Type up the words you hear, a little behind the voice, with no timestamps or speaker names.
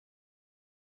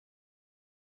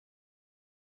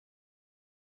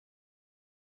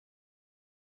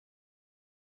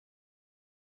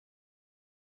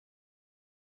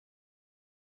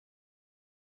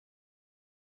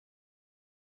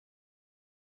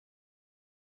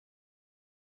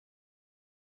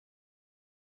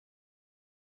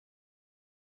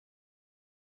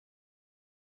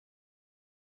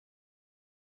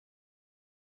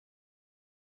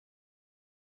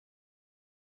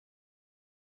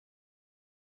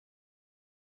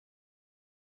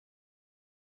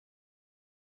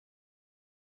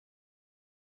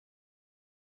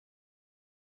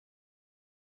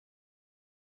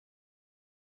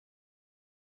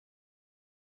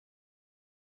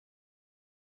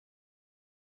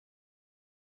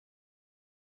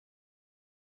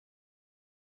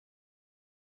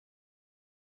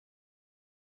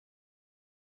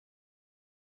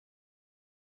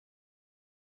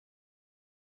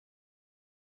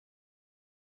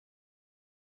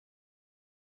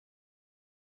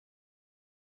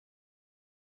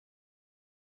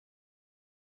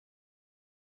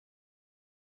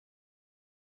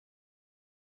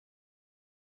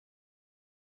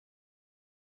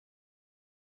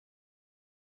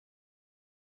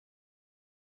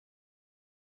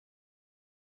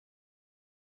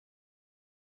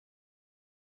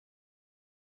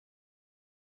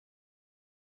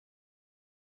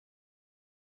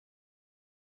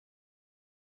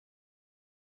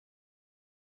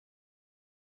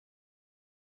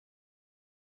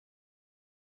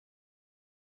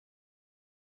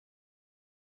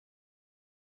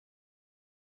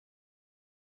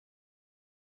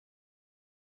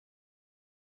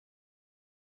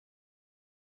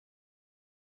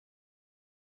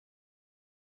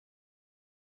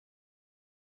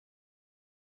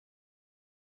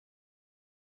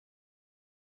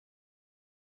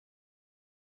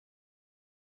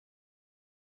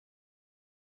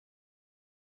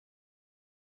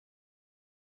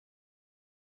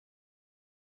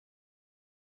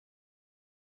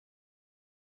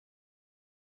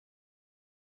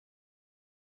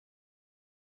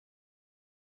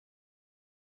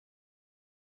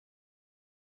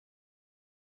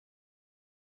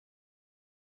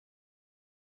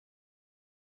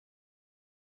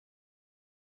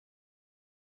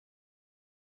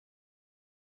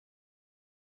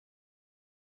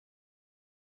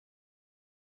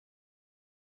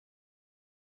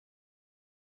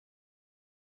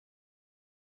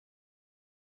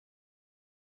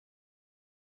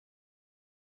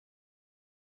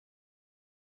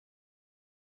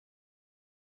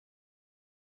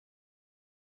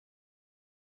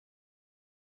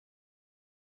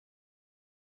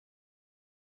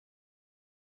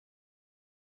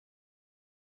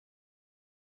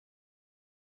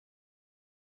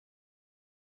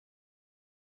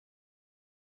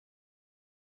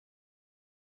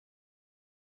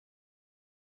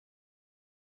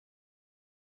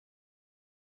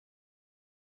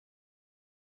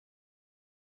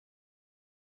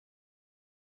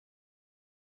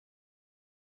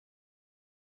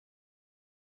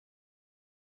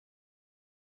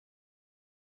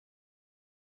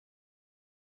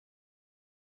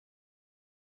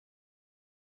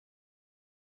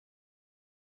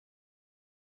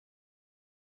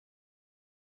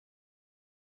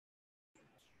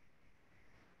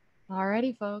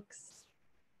Alrighty, folks.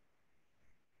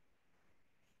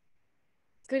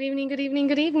 Good evening, good evening,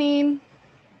 good evening.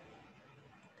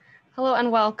 Hello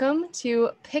and welcome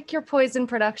to Pick Your Poison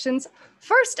Productions'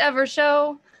 first ever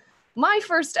show, my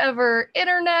first ever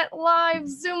internet live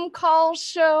Zoom call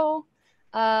show.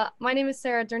 My name is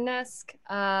Sarah Durnesque.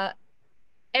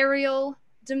 Ariel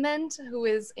de Ment, who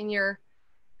is in your,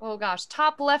 oh gosh,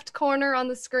 top left corner on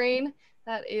the screen.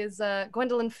 That is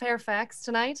Gwendolen Fairfax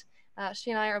tonight.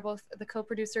 She and I are both the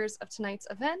co-producers of tonight's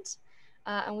event,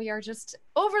 and we are just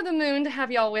over the moon to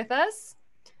have y'all with us.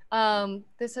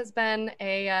 This has been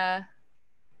a,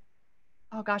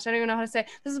 oh gosh, I don't even know how to say it.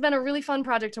 This has been a really fun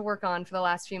project to work on for the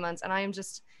last few months, and I am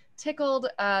just tickled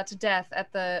to death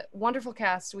at the wonderful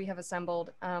cast we have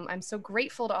assembled. I'm so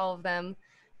grateful to all of them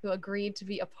who agreed to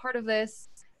be a part of this.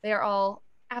 They are all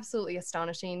absolutely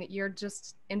astonishing. You're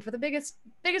just in for the biggest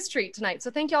treat tonight. So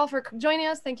thank you all for joining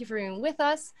us. Thank you for being with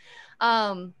us.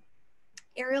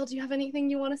 Ariel, do you have anything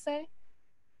you want to say?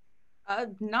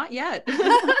 Not yet.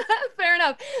 Fair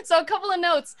enough. So a couple of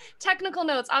notes, technical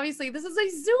notes. Obviously, this is a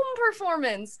Zoom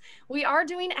performance. We are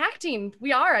doing acting.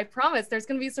 We are, I promise. There's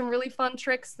going to be some really fun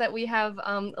tricks that we have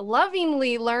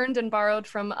lovingly learned and borrowed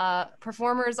from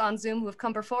performers on Zoom who have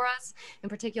come before us. In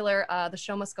particular, The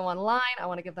Show Must Go Online. I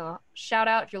want to give them a shout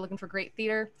out. If you're looking for great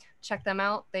theater, check them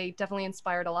out. They definitely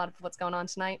inspired a lot of what's going on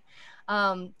tonight.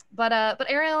 But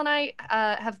Ariel and I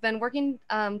have been working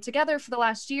together for the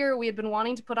last year. We had been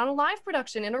wanting to put on a live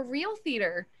production in a real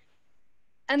theater.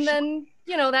 And then,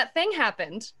 you know, that thing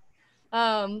happened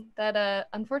that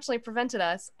unfortunately prevented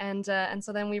us. And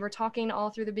so then we were talking all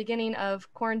through the beginning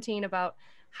of quarantine about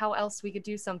how else we could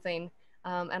do something.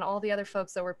 And all the other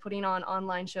folks that were putting on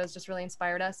online shows just really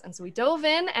inspired us. And so we dove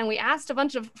in and we asked a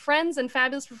bunch of friends and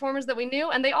fabulous performers that we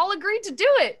knew, and they all agreed to do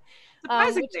it.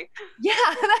 Surprisingly. Yeah,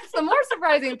 that's the more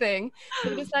surprising thing. So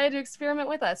we decided to experiment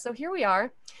with us. So here we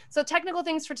are. So technical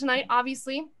things for tonight,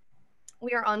 obviously.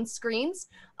 We are on screens,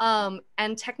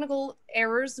 and technical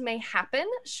errors may happen.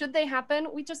 Should they happen,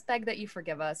 we just beg that you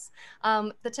forgive us.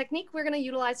 The technique we're going to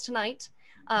utilize tonight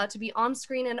to be on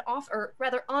screen and off, or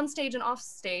rather on stage and off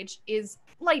stage, is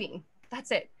lighting. That's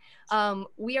it.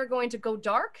 We are going to go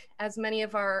dark, as many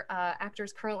of our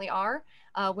actors currently are,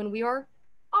 when we are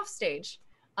off stage.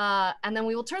 And then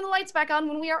we will turn the lights back on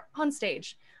when we are on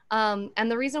stage.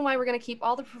 And the reason why we're going to keep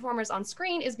all the performers on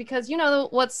screen is because, you know,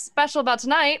 what's special about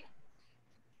tonight?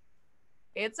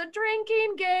 It's a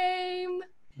drinking game.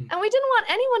 And we didn't want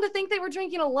anyone to think they were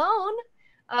drinking alone.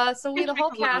 So we, the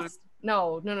whole cast,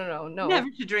 no. Never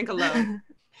to drink alone.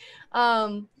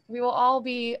 We will all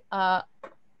be on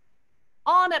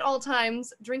at all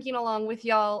times, drinking along with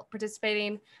y'all,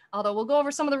 participating. Although we'll go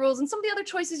over some of the rules and some of the other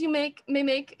choices you may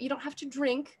make. You don't have to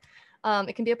drink.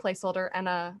 It can be a placeholder,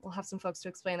 and we'll have some folks to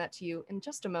explain that to you in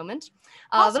just a moment.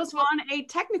 Also, on a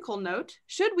technical note,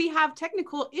 should we have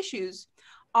technical issues,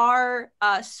 our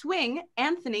swing,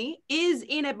 Anthony, is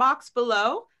in a box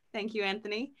below. Thank you,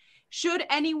 Anthony. Should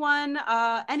any one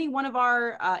of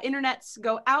our internets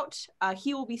go out,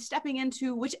 he will be stepping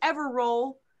into whichever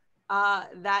role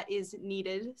that is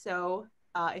needed. So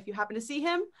if you happen to see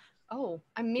him. Oh,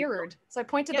 I'm mirrored. So I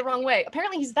pointed the wrong way.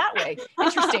 Apparently he's that way.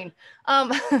 Interesting.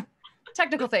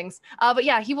 Technical things. But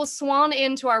yeah, he will swan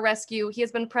into our rescue. He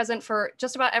has been present for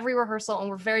just about every rehearsal, and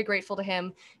we're very grateful to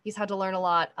him. He's had to learn a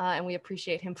lot, and we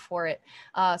appreciate him for it.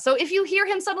 So if you hear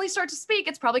him suddenly start to speak,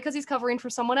 it's probably because he's covering for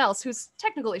someone else whose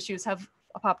technical issues have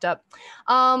popped up.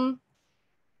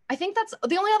 I think that's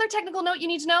the only other technical note you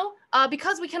need to know.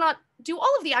 Because we cannot do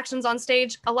all of the actions on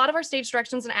stage, a lot of our stage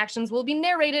directions and actions will be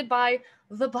narrated by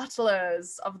the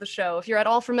butlers of the show. If you're at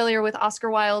all familiar with Oscar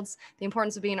Wilde's The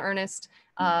Importance of Being Earnest,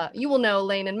 you will know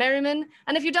Lane and Merriman.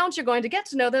 And if you don't, you're going to get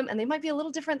to know them, and they might be a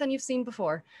little different than you've seen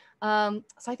before. So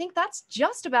I think that's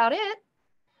just about it.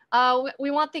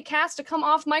 We want the cast to come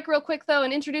off mic real quick, though,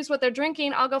 and introduce what they're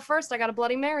drinking. I'll go first. I got a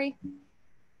Bloody Mary.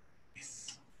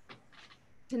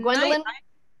 Gwendolen?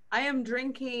 I am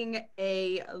drinking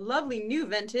a lovely new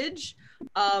vintage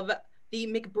of the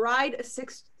McBride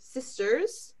Six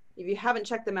Sisters. If you haven't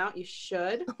checked them out, you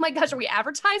should. Oh my gosh, are we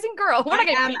advertising, girl? I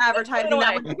am advertising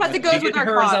that one because it goes with our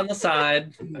cause. On the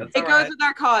side. It goes with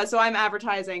our cause, so I'm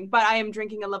advertising. But I am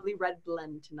drinking a lovely red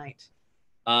blend tonight.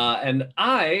 And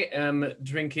I am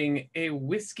drinking a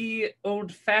whiskey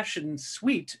old-fashioned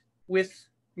sweet with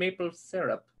maple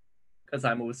syrup because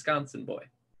I'm a Wisconsin boy.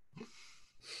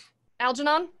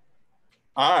 Algernon?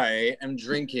 I am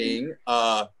drinking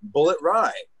Bullet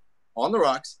Rye on the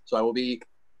rocks, so I will be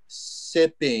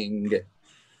sipping,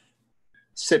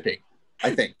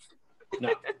 I think. No,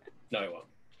 I won't.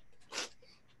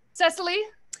 Cecily?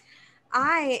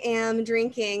 I am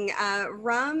drinking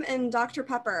rum and Dr.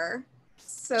 Pepper.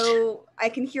 So I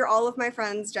can hear all of my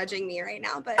friends judging me right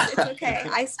now, but it's okay.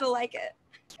 I still like it.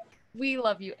 We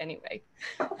love you anyway.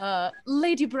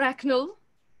 Lady Bracknell.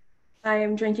 I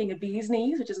am drinking a bee's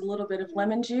knees, which is a little bit of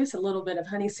lemon juice, a little bit of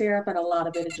honey syrup, and a lot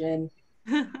of bit of gin.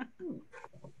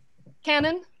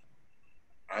 Canon.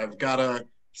 I've got a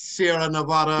Sierra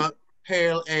Nevada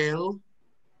Pale Ale.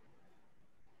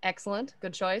 Excellent.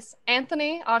 Good choice.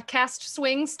 Anthony, our cast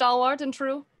swing, stalwart and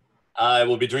true. I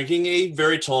will be drinking a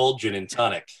very tall gin and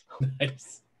tonic.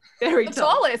 Nice. Very The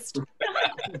tall. tallest.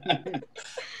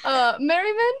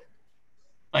 Merriman.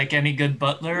 Like any good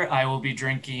butler, I will be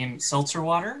drinking seltzer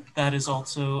water. That is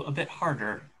also a bit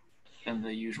harder than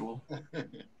the usual. All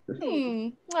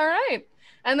right.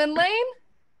 And then Lane.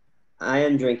 I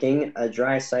am drinking a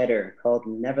dry cider called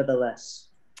Nevertheless.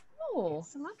 Oh,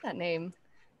 I love that name.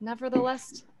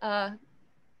 Nevertheless,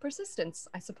 persistence,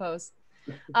 I suppose.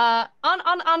 On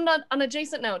an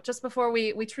adjacent note, just before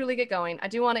we truly get going, I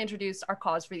do want to introduce our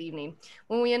cause for the evening.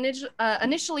 When we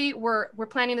initially were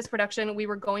planning this production, we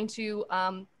were going to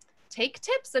take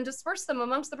tips and disperse them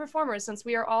amongst the performers, since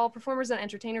we are all performers and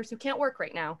entertainers who can't work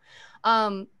right now.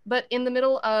 But in the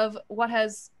middle of what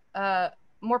has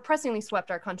more pressingly swept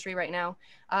our country right now,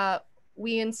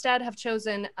 we instead have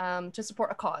chosen to support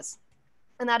a cause.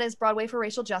 And that is Broadway for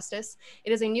Racial Justice.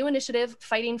 It is a new initiative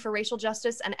fighting for racial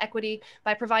justice and equity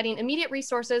by providing immediate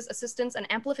resources, assistance,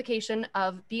 and amplification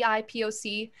of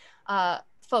BIPOC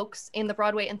folks in the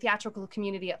Broadway and theatrical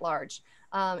community at large.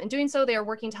 In doing so, they are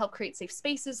working to help create safe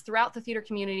spaces throughout the theater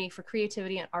community for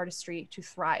creativity and artistry to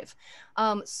thrive.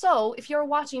 So if you're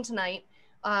watching tonight,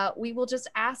 we will just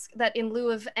ask that in lieu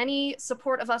of any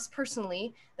support of us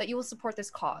personally, that you will support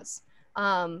this cause.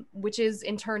 Which is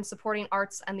in turn supporting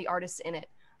arts and the artists in it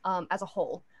as a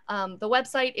whole. The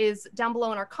website is down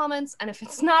below in our comments, and if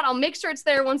it's not, I'll make sure it's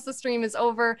there once the stream is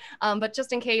over. But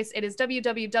just in case, it is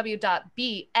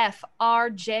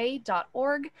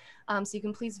www.bfrj.org. So you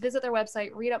can please visit their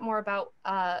website, read up more about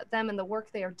them and the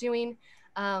work they are doing,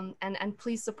 and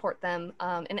please support them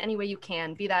in any way you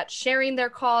can, be that sharing their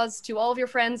cause to all of your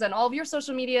friends and all of your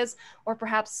social medias, or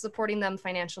perhaps supporting them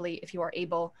financially if you are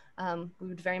able. We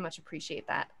would very much appreciate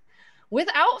that.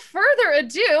 Without further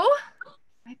ado,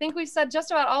 I think we've said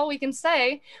just about all we can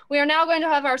say. We are now going to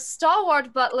have our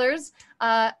stalwart butlers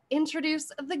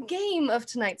introduce the game of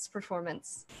tonight's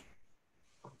performance.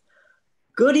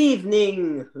 Good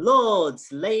evening,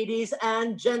 lords, ladies,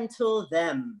 and gentle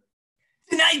them.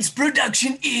 Tonight's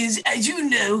production is, as you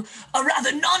know, a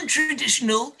rather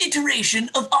non-traditional iteration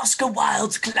of Oscar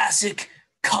Wilde's classic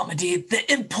comedy,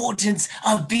 The Importance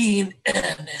of Being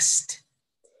Earnest.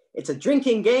 It's a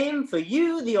drinking game for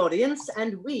you, the audience,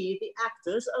 and we, the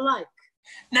actors, alike.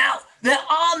 Now, there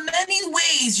are many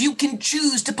ways you can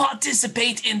choose to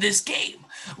participate in this game.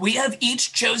 We have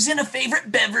each chosen a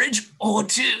favorite beverage or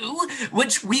two,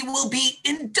 which we will be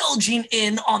indulging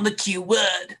in on the cue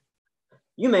word.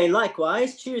 You may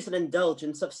likewise choose an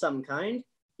indulgence of some kind.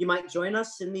 You might join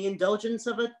us in the indulgence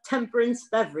of a temperance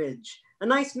beverage, a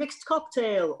nice mixed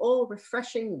cocktail, or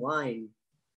refreshing wine.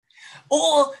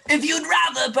 Or, if you'd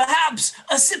rather, perhaps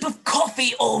a sip of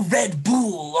coffee or Red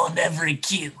Bull on every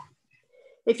cue.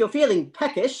 If you're feeling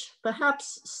peckish,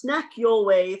 perhaps snack your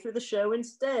way through the show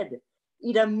instead.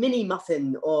 Eat a mini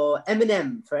muffin or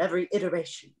M&M for every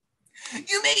iteration.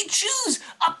 You may choose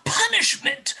a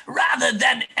punishment rather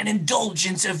than an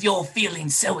indulgence if you're feeling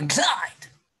so inclined.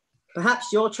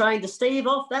 Perhaps you're trying to stave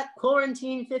off that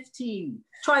quarantine 15.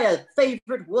 Try a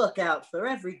favorite workout for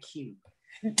every cue.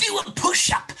 Do a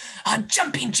push-up, a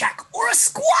jumping jack, or a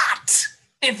squat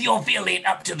if you're feeling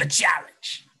up to the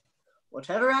challenge.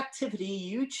 Whatever activity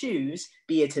you choose,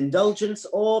 be it indulgence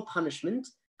or punishment,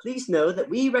 please know that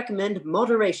we recommend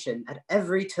moderation at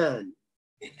every turn.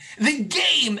 The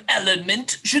game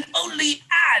element should only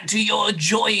add to your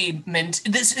enjoyment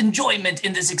in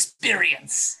this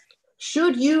experience.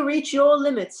 Should you reach your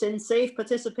limits in safe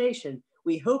participation,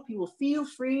 we hope you will feel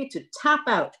free to tap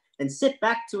out and sit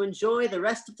back to enjoy the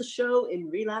rest of the show in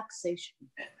relaxation.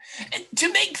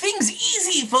 To make things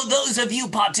easy for those of you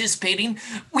participating,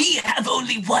 we have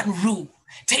only one rule.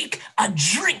 Take a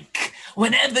drink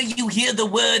whenever you hear the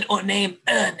word or name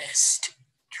Ernest.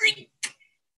 Drink.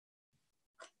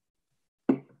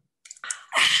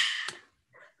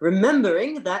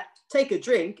 Remembering that take a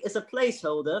drink is a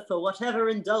placeholder for whatever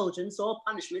indulgence or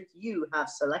punishment you have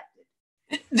selected.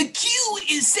 The cue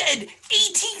is said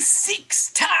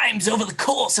 86 times over the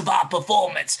course of our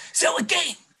performance. So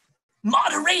again,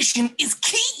 moderation is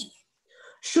key.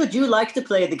 Should you like to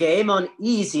play the game on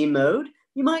easy mode,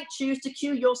 you might choose to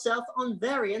cue yourself on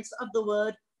variants of the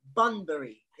word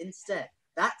Bunbury instead.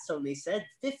 That's only said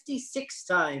 56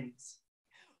 times.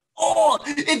 Or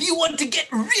if you want to get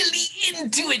really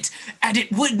into it and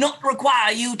it would not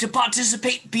require you to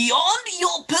participate beyond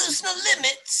your personal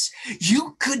limits,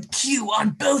 you could queue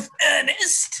on both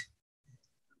Ernest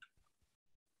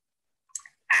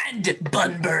and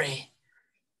Bunbury.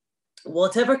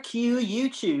 Whatever queue you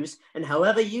choose, and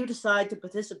however you decide to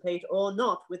participate or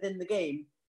not within the game,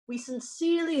 we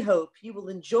sincerely hope you will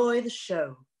enjoy the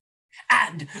show.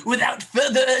 And without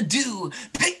further ado,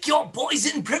 Pick Your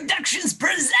Poison Productions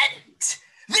present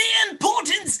The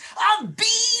Importance of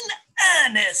Being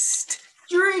Earnest.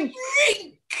 Drink!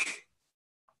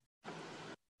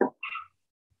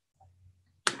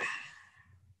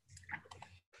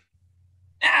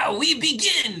 Now we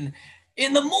begin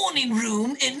in the morning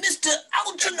room in Mr.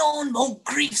 Algernon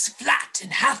Moncrief's flat in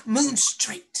Half Moon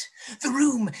Street. The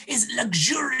room is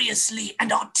luxuriously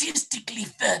and artistically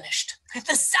furnished.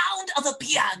 The sound of a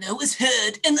piano is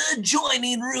heard in the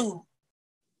adjoining room.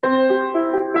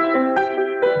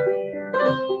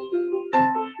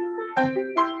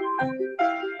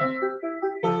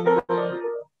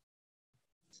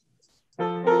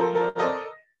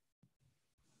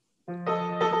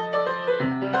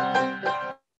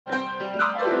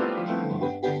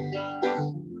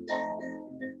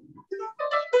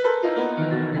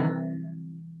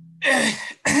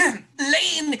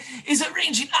 Lane is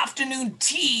arranging afternoon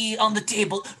tea on the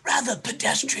table, rather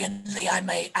pedestrianly, I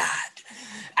may add.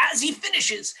 As he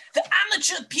finishes, the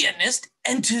amateur pianist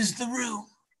enters the room.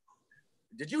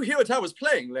 Did you hear what I was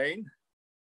playing, Lane?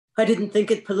 I didn't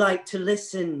think it polite to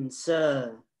listen,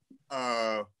 sir.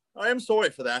 I am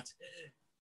sorry for that.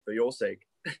 For your sake.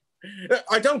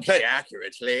 I don't play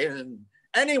accurately.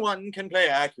 Anyone can play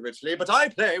accurately, but I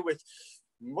play with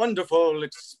wonderful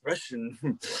expression.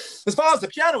 As far as the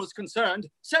piano is concerned,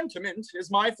 sentiment is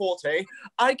my forte.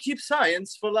 I keep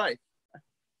science for life.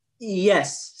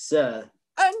 Yes, sir.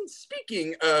 And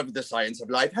speaking of the science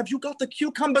of life, have you got the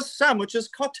cucumber sandwiches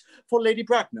cut for Lady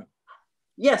Bracknell?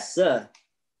 Yes, sir.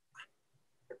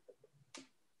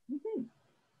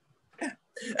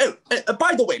 Oh,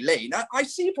 by the way, Lane, I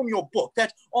see from your book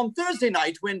that on Thursday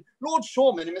night when Lord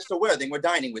Shorman and Mr. Worthing were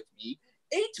dining with me,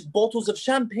 8 bottles of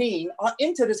champagne are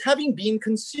entered as having been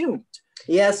consumed.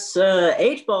 Yes, sir.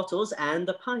 8 bottles and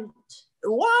a pint.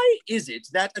 Why is it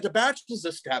that at a bachelor's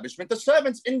establishment, the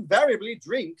servants invariably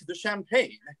drink the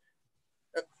champagne?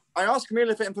 I ask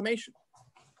merely for information.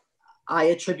 I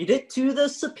attribute it to the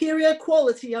superior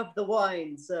quality of the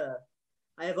wine, sir.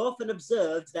 I have often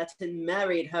observed that in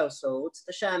married households,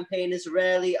 the champagne is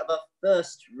rarely of a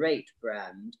first-rate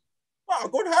brand. Oh,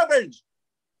 good heavens!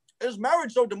 Is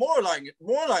marriage so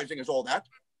demoralizing as all that?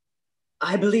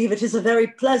 I believe it is a very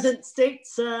pleasant state,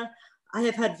 sir. I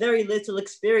have had very little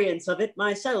experience of it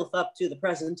myself up to the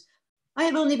present. I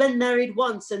have only been married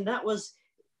once, and that was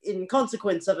in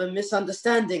consequence of a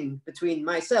misunderstanding between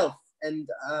myself and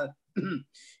a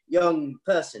young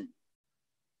person.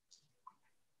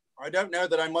 I don't know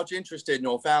that I'm much interested in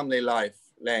your family life,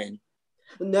 Lane.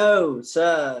 No,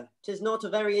 sir. 'Tis not a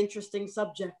very interesting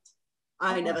subject.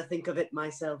 I never think of it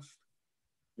myself.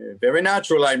 Very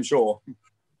natural, I'm sure.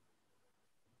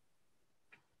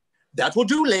 That will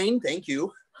do, Lane. Thank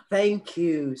you. Thank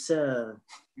you, sir.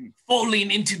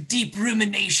 Falling into deep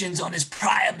ruminations on his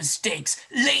prior mistakes,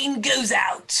 Lane goes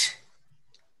out.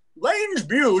 Lane's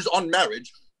views on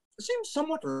marriage seem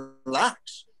somewhat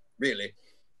lax, really.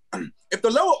 If the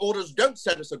lower orders don't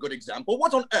set us a good example,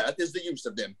 what on earth is the use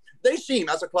of them? They seem,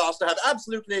 as a class, to have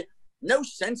absolutely no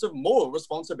sense of moral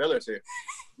responsibility.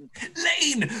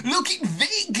 Lane, looking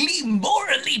vaguely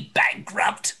morally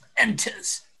bankrupt,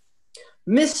 enters.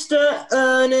 Mr.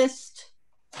 Ernest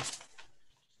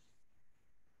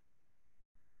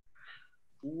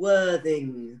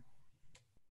Worthing.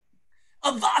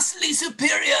 A vastly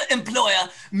superior employer,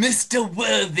 Mr.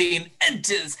 Worthing,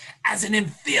 enters as an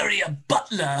inferior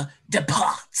butler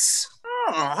departs.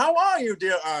 Ah, how are you,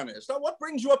 dear Ernest? What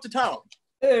brings you up to town?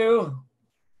 Oh,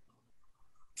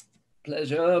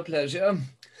 pleasure, pleasure.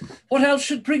 What else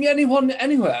should bring anyone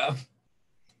anywhere?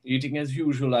 Eating as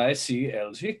usual, I see,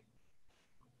 Elsie.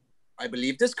 I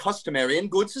believe it is customary in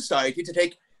good society to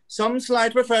take some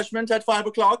slight refreshment at 5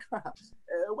 o'clock.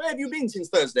 Where have you been since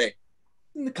Thursday?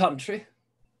 In the country.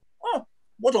 Oh,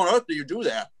 what on earth do you do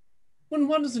there? When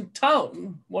one is in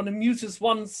town, one amuses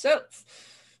oneself.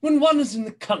 When one is in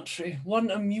the country,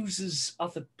 one amuses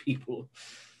other people.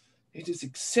 It is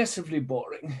excessively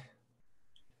boring.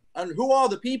 And who are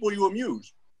the people you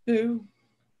amuse? Oh,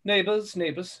 neighbours.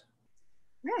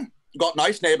 Got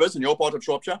nice neighbours in your part of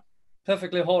Shropshire?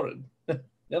 Perfectly horrid.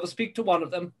 Never speak to one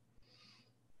of them.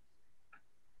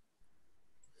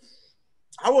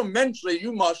 how immensely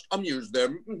you must amuse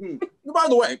them. By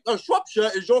the way,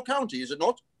 Shropshire is your county, is it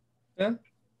not? Yeah,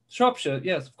 Shropshire,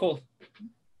 yes, of course.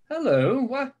 Hello,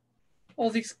 why all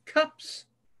these cups?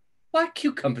 Why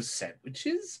cucumber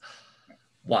sandwiches?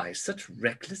 Why such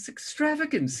reckless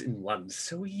extravagance in one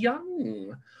so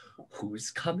young? Who's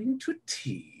coming to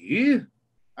tea?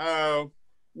 Oh,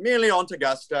 merely Aunt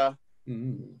Augusta.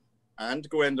 And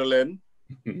Gwendolen.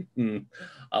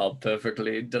 How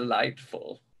perfectly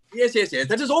delightful. Yes,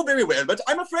 that is all very well, but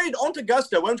I'm afraid Aunt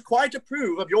Augusta won't quite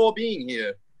approve of your being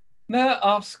here. May I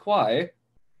ask why?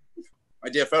 My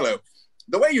dear fellow,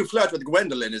 the way you flirt with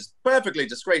Gwendolen is perfectly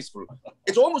disgraceful.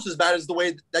 It's almost as bad as the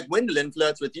way that Gwendolen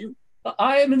flirts with you.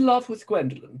 I am in love with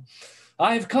Gwendolen.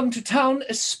 I've come to town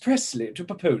expressly to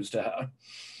propose to her.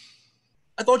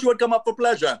 I thought you had come up for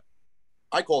pleasure.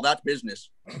 I call that business.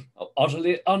 How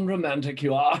utterly unromantic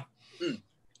you are.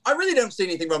 I really don't see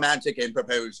anything romantic in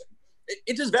proposing.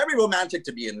 It is very romantic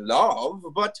to be in love,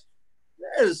 but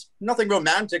there's nothing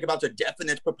romantic about a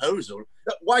definite proposal.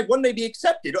 Why, one may be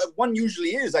accepted. One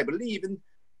usually is, I believe, and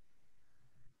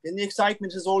then the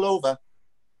excitement is all over.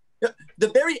 The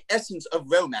very essence of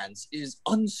romance is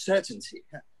uncertainty.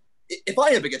 If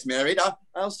I ever get married,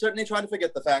 I'll certainly try to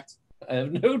forget the fact. I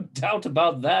have no doubt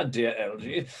about that, dear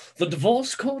Algie. The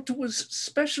divorce court was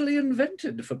specially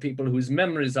invented for people whose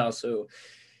memories are so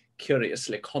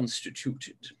curiously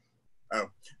constituted. Oh,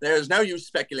 there's no use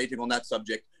speculating on that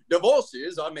subject.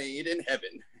 Divorces are made in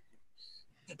heaven.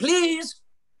 Please,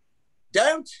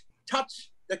 don't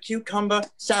touch the cucumber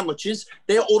sandwiches.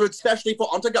 They are ordered specially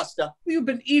for Aunt Augusta. You've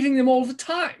been eating them all the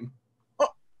time. Oh,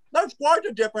 that's quite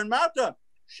a different matter.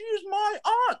 She's my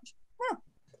aunt.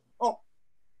 Oh,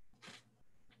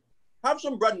 have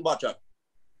some bread and butter.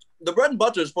 The bread and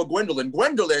butter is for Gwendolen.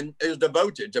 Gwendolen is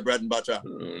devoted to bread and butter.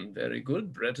 Very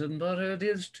good. Bread and butter it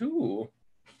is too.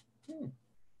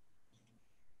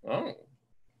 Oh.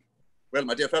 Well,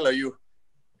 my dear fellow, you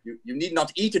need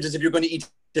not eat it as if you're going to eat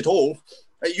it all.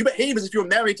 You behave as if you're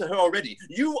married to her already.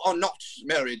 You are not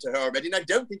married to her already, and I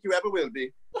don't think you ever will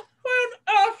be. Why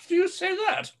on earth do you say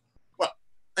that? Well,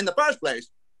 in the first place,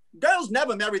 girls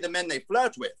never marry the men they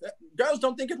flirt with. Girls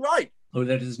don't think it right. Oh,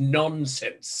 that is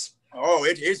nonsense. Oh,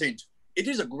 it isn't. It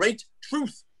is a great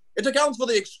truth. It accounts for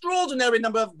the extraordinary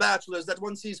number of bachelors that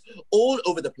one sees all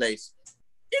over the place.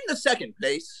 In the second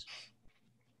place,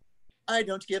 I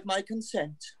don't give my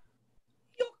consent.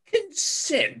 Your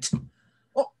consent?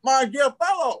 Oh, my dear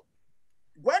fellow,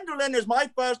 Gwendolen is my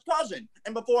first cousin,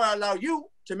 and before I allow you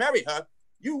to marry her,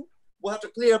 you will have to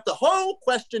clear up the whole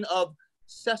question of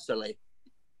Cecily.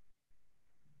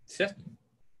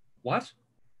 What?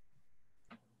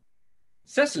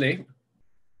 Cecily?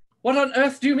 What on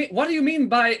earth do you mean? What do you mean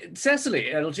by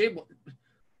Cecily, LG?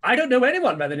 I don't know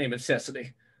anyone by the name of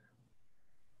Cecily.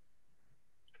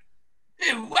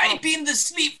 Wiping the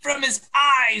sleep from his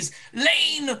eyes,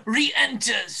 Lane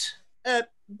re-enters.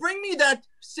 Bring me that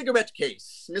cigarette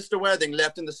case Mr. Worthing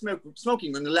left in the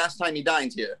smoking room the last time he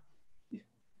dined here.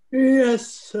 Yes,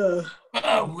 sir.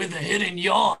 With a hidden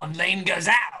yawn, Lane goes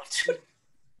out.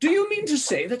 Do you mean to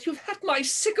say that you've had my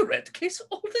cigarette case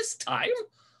all this time?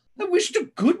 I wish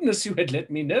to goodness you had let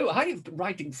me know. I have been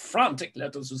writing frantic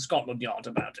letters to Scotland Yard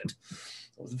about it.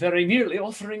 I was very nearly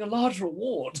offering a large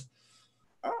reward.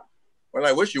 Well,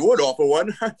 I wish you would offer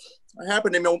one. I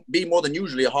happen to be more than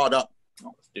usually hard up.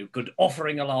 No good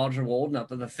offering a large reward now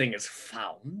that the thing is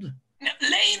found. Now,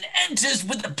 Lane enters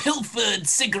with a pilfered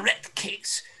cigarette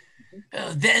case.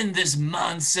 Then this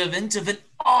manservant of an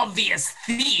obvious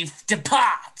thief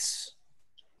departs.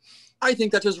 I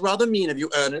think that is rather mean of you,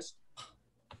 Ernest.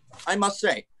 I must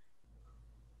say.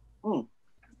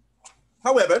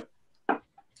 However,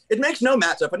 it makes no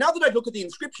matter, for now that I look at the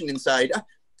inscription inside,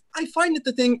 I find that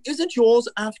the thing isn't yours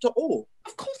after all.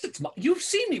 Of course it's not. You've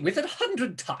seen me with it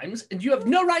 100 times, and you have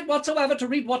no right whatsoever to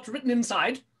read what's written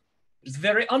inside. It's a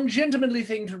very ungentlemanly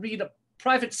thing to read a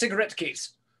private cigarette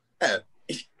case.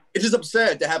 It is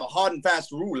absurd to have a hard and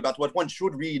fast rule about what one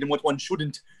should read and what one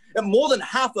shouldn't. More than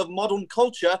half of modern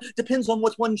culture depends on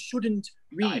what one shouldn't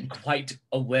read. I'm quite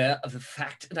aware of the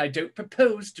fact, and I don't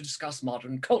propose to discuss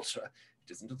modern culture.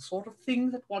 It isn't the sort of thing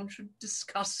that one should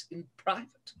discuss in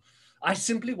private. I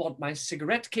simply want my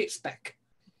cigarette case back.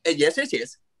 Yes, it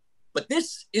is. But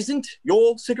this isn't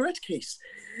your cigarette case.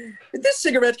 This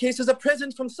cigarette case is a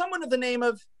present from someone of the name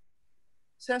of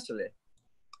Cecily.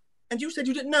 And you said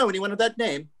you didn't know anyone of that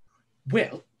name.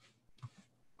 Well,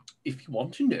 if you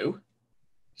want to know,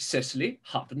 Cecily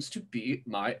happens to be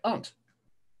my aunt.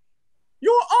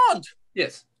 Your aunt?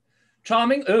 Yes.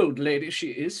 Charming old lady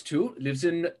she is, too. Lives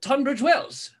in Tunbridge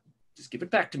Wells. Just give it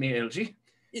back to me, Algie.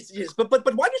 Yes, but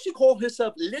why does she call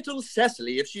herself Little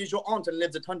Cecily if she is your aunt and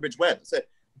lives at Tunbridge Wells?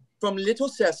 From Little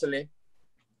Cecily,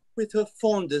 with her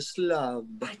fondest love.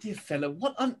 My dear fellow,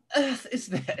 what on earth is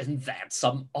there in that?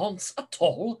 Some aunts are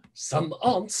tall, some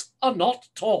aunts are not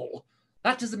tall.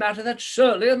 That is a matter that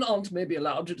surely an aunt may be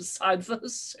allowed to decide for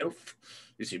herself.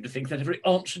 You seem to think that every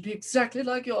aunt should be exactly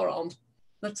like your aunt.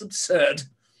 That's absurd.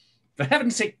 For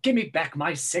heaven's sake, give me back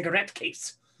my cigarette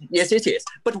case. Yes, it is.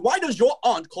 But why does your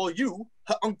aunt call you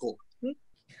her uncle?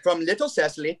 From Little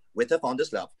Cecily, with her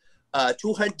fondest love,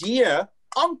 to her dear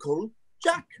Uncle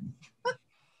Jack.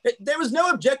 There is no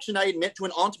objection, I admit, to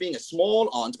an aunt being a small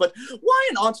aunt, but why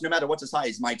an aunt, no matter what the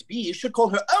size might be, should call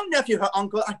her own nephew her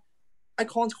uncle, I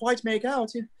can't quite make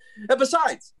out.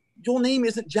 Besides, your name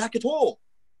isn't Jack at all.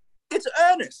 It's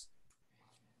Ernest.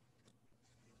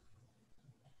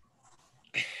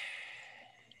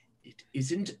 It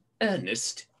isn't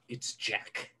Ernest, it's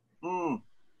Jack. You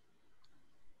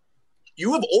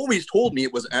have always told me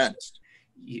it was Ernest.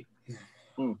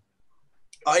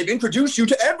 I've introduced you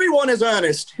to everyone as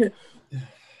Ernest.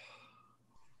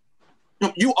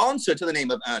 You answer to the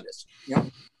name of Ernest. Yeah.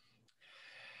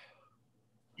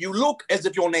 You look as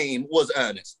if your name was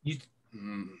Ernest.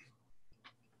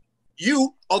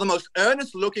 You are the most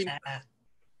earnest-looking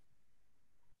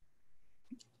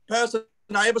person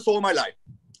I ever saw in my life.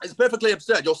 It's perfectly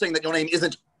absurd you're saying that your name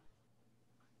isn't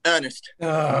Ernest.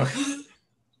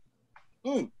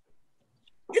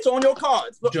 It's on your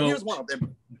cards. Look, here's one of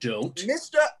them.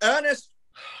 Mr. Ernest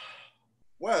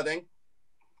Worthing,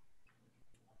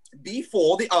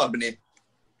 before the Albany.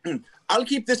 I'll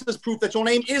keep this as proof that your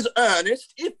name is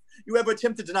Ernest if you ever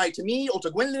attempt to deny it to me or to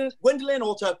Gwendolen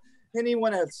or to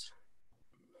anyone else.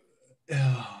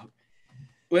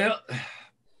 Well,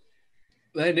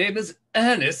 my name is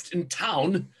Ernest in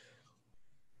town.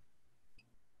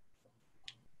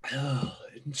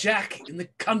 Jack in the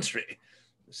country.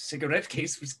 The cigarette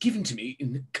case was given to me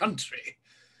in the country.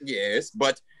 Yes,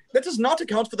 but that does not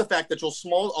account for the fact that your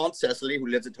small Aunt Cecily, who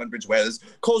lives at Tunbridge Wells,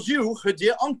 calls you her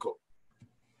dear uncle.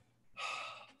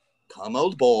 Come,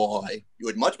 old boy. You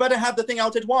would much better have the thing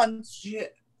out at once. Yeah,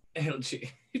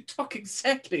 LG, you talk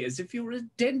exactly as if you were a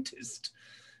dentist.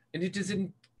 And it is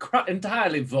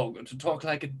entirely vulgar to talk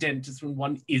like a dentist when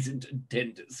one isn't a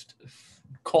dentist.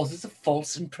 It causes a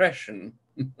false impression.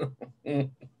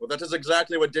 Well, that is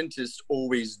exactly what dentists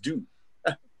always do.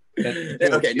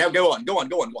 Okay, now go on.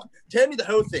 Tell me the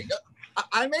whole thing.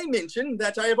 I may mention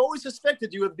that I have always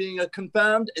suspected you of being a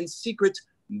confirmed and secret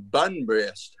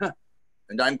Bunburyist.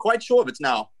 And I'm quite sure of it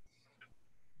now.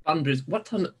 Bunburyist?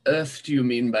 What on earth do you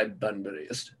mean by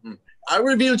Bunburyist? I will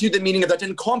reveal to you the meaning of that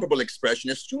incomparable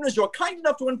expression as soon as you're kind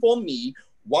enough to inform me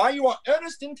why you are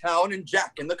Ernest in town and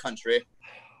Jack in the country.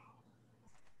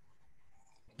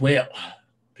 Well,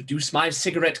 produce my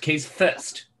cigarette case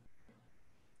first.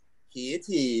 Here it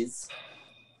is.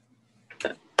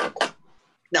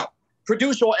 Now,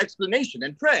 produce your explanation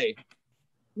and pray,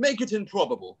 make it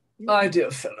improbable. My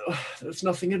dear fellow, there's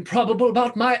nothing improbable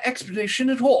about my explanation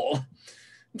at all.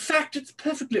 In fact, it's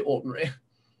perfectly ordinary.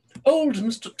 Old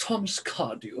Mr. Thomas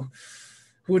Cardew,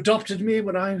 who adopted me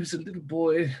when I was a little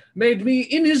boy, made me,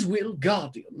 in his will,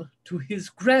 guardian to his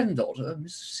granddaughter,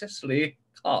 Miss Cecily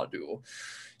Cardew.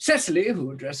 Cecily,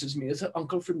 who addresses me as her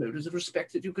uncle from motives of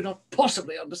respect that you cannot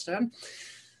possibly understand,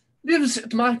 lives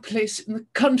at my place in the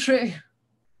country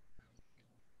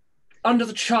under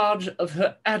the charge of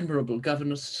her admirable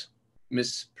governess,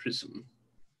 Miss Prism.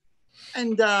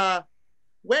 And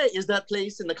where is that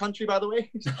place in the country, by the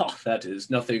way? Oh, that is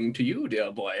nothing to you,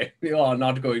 dear boy. You are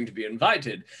not going to be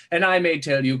invited. And I may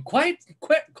tell you quite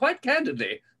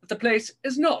candidly that the place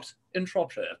is not in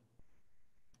Shropshire.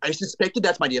 I suspected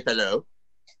that, my dear fellow.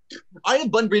 I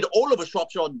have Bunburyed all over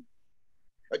Shropshire on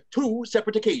 2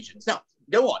 separate occasions. Now,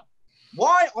 go on.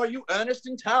 Why are you Ernest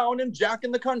in town and Jack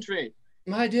in the country?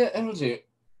 My dear LG,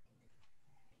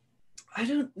 I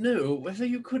don't know whether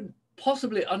you could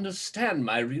possibly understand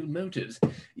my real motives.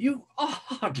 You are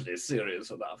hardly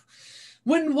serious enough.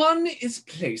 When one is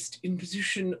placed in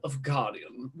position of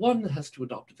guardian, one has to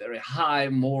adopt a very high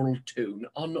moral tone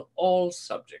on all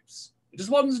subjects. It is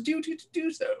one's duty to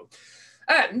do so.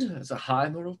 And as a high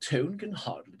moral tone can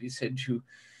hardly be said to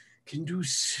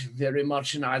conduce very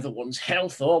much in either one's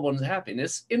health or one's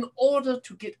happiness, in order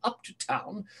to get up to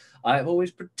town, I have always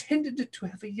pretended to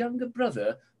have a younger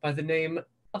brother by the name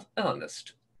of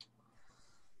Ernest,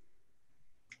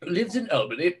 who lives in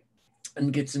Albany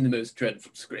and gets in the most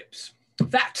dreadful scrapes.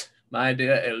 That, my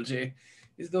dear LG,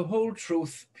 is the whole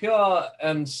truth, pure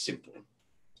and simple.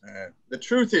 The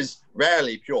truth is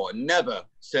rarely pure, never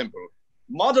simple.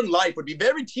 Modern life would be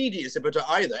very tedious if it were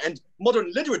either, and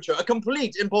modern literature a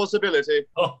complete impossibility.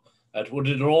 Oh, that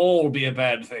wouldn't all be a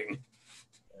bad thing.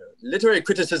 Literary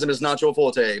criticism is not your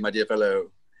forte, my dear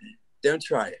fellow. Don't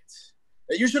try it.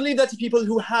 You should leave that to people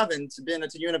who haven't been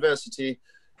at a university.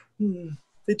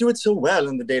 They do it so well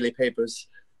in the daily papers.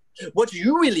 What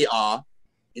you really are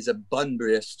is a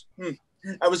Bunburyist.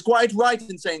 I was quite right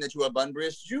in saying that you are a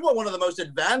Bunburyist. You are one of the most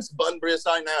advanced Bunburyists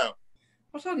I know.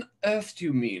 What on earth do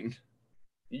you mean?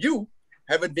 You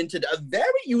have invented a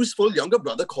very useful younger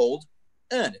brother called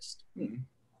Ernest.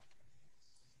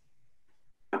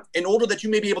 In order that you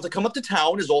may be able to come up to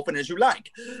town as often as you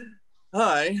like.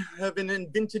 I have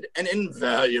invented an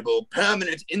invaluable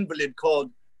permanent invalid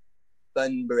called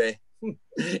Bunbury.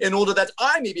 In order that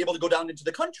I may be able to go down into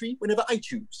the country whenever I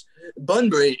choose.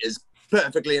 Bunbury is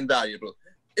perfectly invaluable.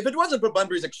 If it wasn't for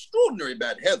Bunbury's extraordinary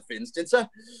bad health, for instance,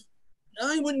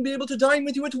 I wouldn't be able to dine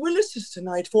with you at Willis's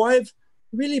tonight, for I've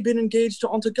really been engaged to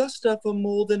Aunt Augusta for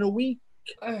more than a week.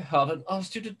 I haven't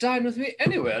asked you to dine with me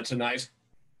anywhere tonight.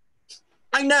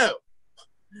 I know.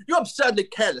 You're absurdly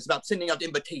careless about sending out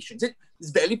invitations.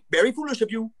 It's very, very foolish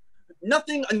of you.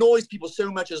 Nothing annoys people so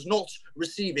much as not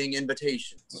receiving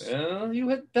invitations. Well, you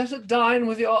had better dine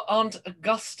with your Aunt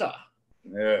Augusta.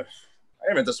 I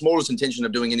haven't the smallest intention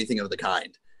of doing anything of the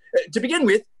kind. To begin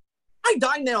with, I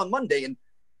dine there on Monday, and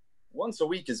once a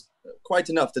week is quite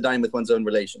enough to dine with one's own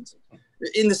relations.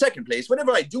 In the second place,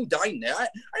 whenever I do dine there, I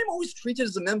am always treated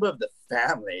as a member of the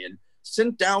family and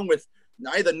sent down with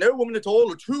either no woman at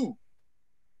all or two.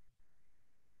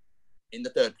 In the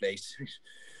third place,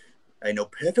 I know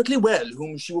perfectly well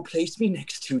whom she will place me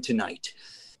next to tonight.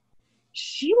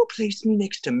 She will place me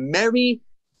next to Mary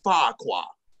Farquhar,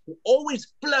 who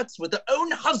always flirts with her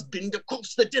own husband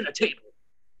across the dinner table.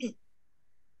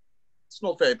 It's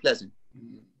not very pleasant.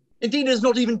 Indeed, it is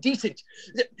not even decent.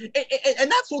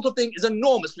 And that sort of thing is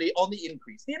enormously on the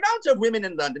increase. The amount of women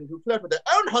in London who flirt with their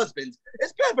own husbands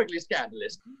is perfectly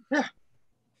scandalous.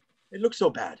 It looks so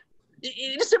bad.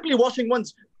 It is simply washing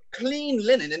one's clean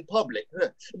linen in public.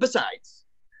 Besides,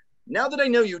 now that I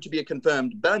know you to be a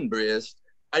confirmed Bunburyist,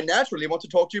 I naturally want to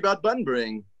talk to you about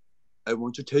Bunburying. I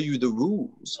want to tell you the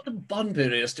rules. Not a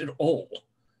Bunburyist at all.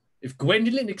 If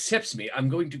Gwendolen accepts me, I'm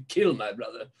going to kill my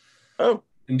brother. Oh.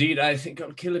 Indeed, I think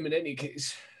I'll kill him in any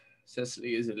case.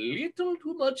 Cecily is a little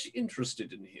too much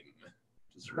interested in him.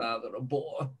 It is rather a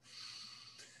bore.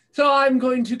 So I'm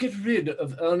going to get rid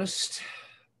of Ernest.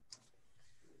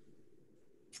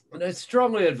 And I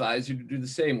strongly advise you to do the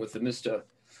same with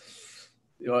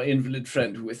your invalid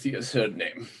friend with the third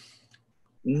name.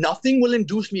 Nothing will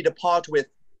induce me to part with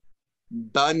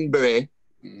Bunbury.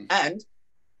 And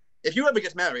if you ever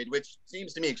get married, which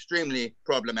seems to me extremely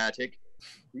problematic,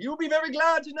 you'll be very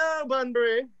glad to know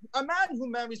Bunbury. A man who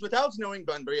marries without knowing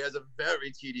Bunbury has a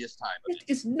very tedious time of it.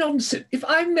 It is nonsense. If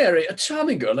I marry a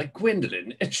charming girl like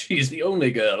Gwendolen, and she is the only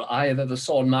girl I have ever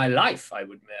saw in my life I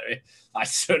would marry, I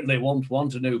certainly won't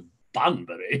want to know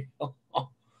Bunbury.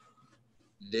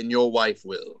 Then your wife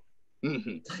will.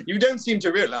 You don't seem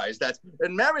to realize that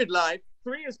in married life,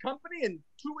 3 is company and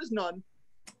 2 is none.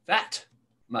 That,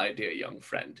 my dear young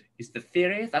friend, is the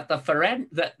theory that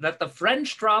the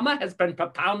French drama has been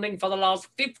propounding for the last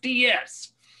 50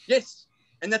 years. Yes,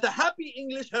 and that the happy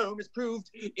English home is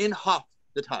proved in half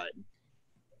the time.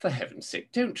 For heaven's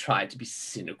sake, don't try to be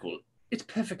cynical. It's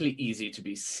perfectly easy to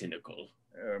be cynical.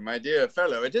 My dear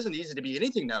fellow, it isn't easy to be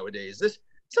anything nowadays. There's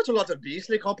such a lot of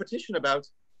beastly competition about.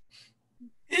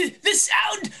 The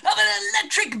sound of an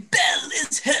electric bell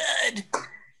is heard.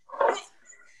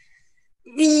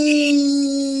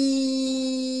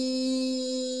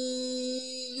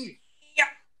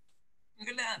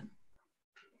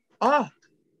 Ah,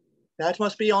 that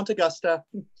must be Aunt Augusta.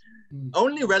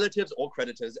 Only relatives or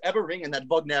creditors ever ring in that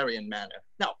Wagnerian manner.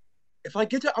 Now, if I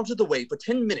get her out of the way for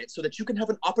 10 minutes so that you can have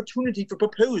an opportunity for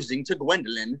proposing to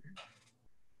Gwendolen,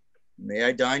 may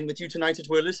I dine with you tonight at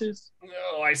Willis's?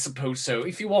 Oh, I suppose so,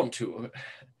 if you want to.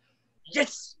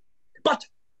 Yes, but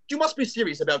you must be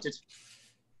serious about it.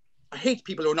 I hate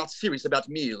people who are not serious about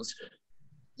meals.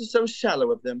 It's so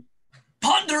shallow of them.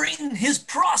 Pondering his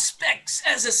prospects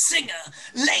as a singer,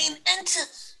 Lane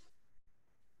enters.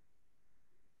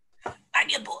 My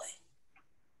dear boy.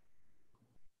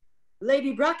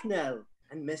 Lady Bracknell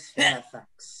and Miss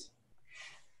Fairfax.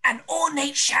 An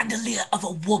ornate chandelier of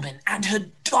a woman and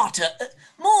her daughter,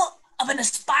 more of an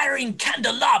aspiring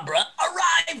candelabra,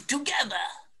 arrive together.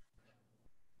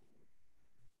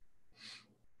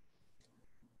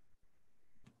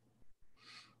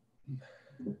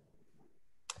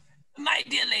 My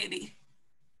dear lady.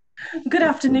 Good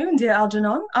afternoon, dear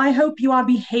Algernon. I hope you are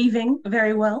behaving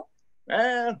very well.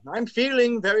 I'm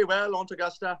feeling very well, Aunt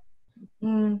Augusta.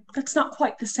 That's not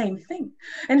quite the same thing.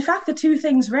 In fact, the two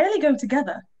things rarely go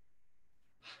together.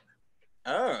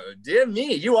 Oh, dear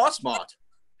me, you are smart.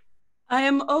 I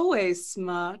am always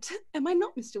smart. Am I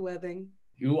not, Mr. Worthing?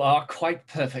 You are quite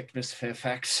perfect, Miss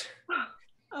Fairfax.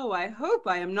 Oh, I hope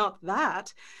I am not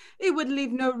that. It would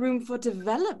leave no room for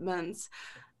developments,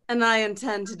 and I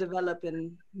intend to develop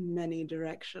in many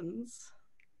directions.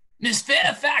 Miss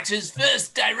Fairfax's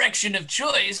first direction of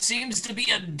choice seems to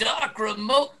be a dark,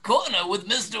 remote corner with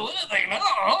Mr. Worthing.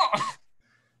 Oh.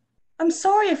 I'm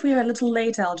sorry if we are a little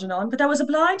late, Algernon, but I was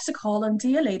obliged to call on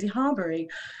dear Lady Harbury.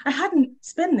 I hadn't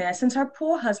been there since her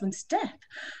poor husband's death.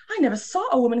 I never saw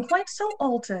a woman quite so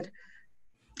altered.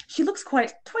 She looks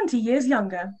quite 20 years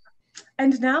younger.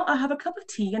 And now I'll have a cup of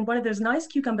tea and one of those nice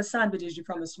cucumber sandwiches you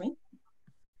promised me.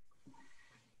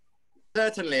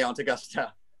 Certainly, Aunt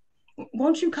Augusta.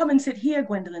 Won't you come and sit here,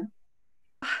 Gwendolen?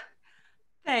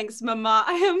 Thanks, Mama.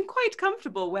 I am quite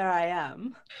comfortable where I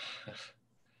am.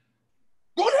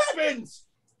 Good heavens!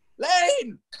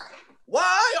 Lane!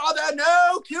 Why are there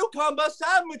no cucumber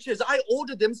sandwiches? I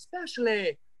ordered them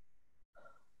specially.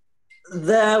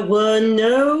 There were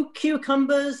no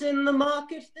cucumbers in the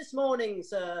market this morning,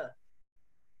 sir.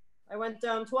 I went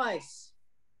down twice.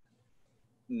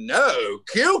 No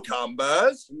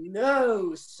cucumbers?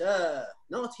 No, sir.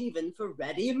 Not even for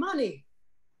ready money.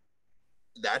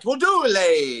 That will do,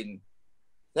 Lane.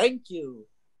 Thank you.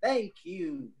 Thank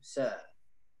you, sir.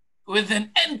 With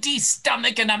an empty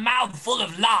stomach and a mouthful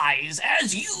of lies,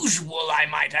 as usual, I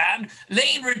might add,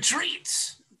 Lane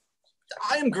retreats.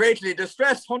 I am greatly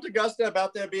distressed, Aunt Augusta,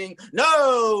 about there being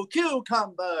no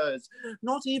cucumbers,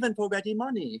 not even for ready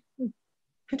money.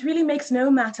 It really makes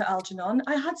no matter, Algernon.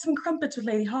 I had some crumpets with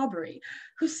Lady Harbury,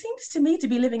 who seems to me to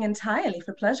be living entirely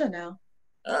for pleasure now.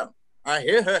 Oh, I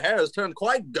hear her hair has turned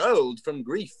quite gold from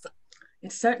grief.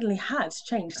 It certainly has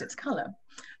changed its colour.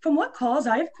 From what cause,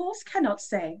 I, of course, cannot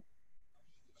say.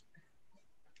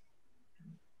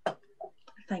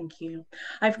 Thank you.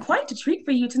 I've quite a treat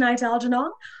for you tonight,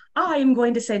 Algernon. I am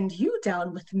going to send you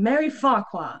down with Mary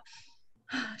Farquhar.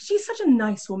 She's such a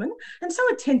nice woman and so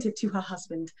attentive to her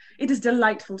husband. It is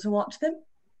delightful to watch them.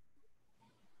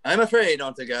 I'm afraid,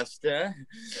 Aunt Augusta,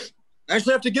 I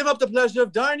shall have to give up the pleasure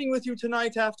of dining with you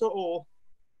tonight after all.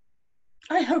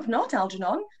 I hope not,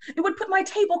 Algernon. It would put my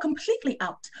table completely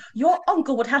out. Your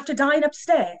uncle would have to dine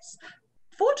upstairs.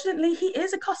 Fortunately, he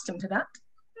is accustomed to that.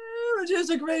 It is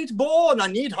a great bore, and I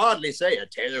need hardly say a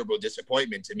terrible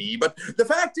disappointment to me, but the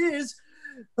fact is,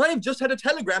 I have just had a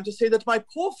telegram to say that my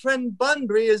poor friend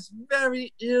Bunbury is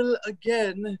very ill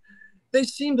again. They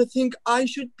seem to think I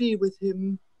should be with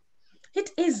him.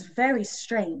 It is very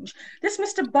strange. This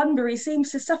Mr. Bunbury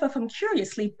seems to suffer from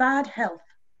curiously bad health.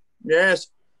 Yes,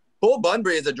 poor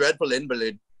Bunbury is a dreadful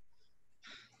invalid.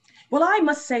 Well, I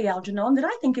must say, Algernon, that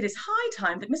I think it is high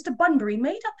time that Mr. Bunbury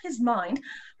made up his mind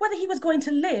whether he was going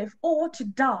to live or to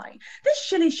die. This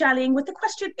shilly-shallying with the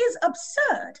question is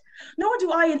absurd, nor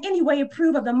do I in any way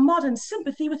approve of the modern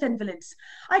sympathy with invalids.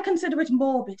 I consider it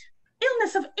morbid.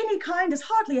 Illness of any kind is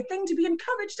hardly a thing to be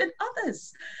encouraged in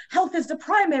others. Health is the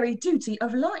primary duty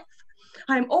of life.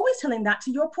 I am always telling that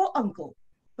to your poor uncle,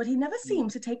 but he never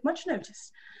seems to take much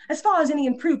notice, as far as any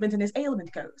improvement in his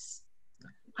ailment goes.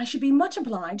 I should be much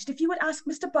obliged if you would ask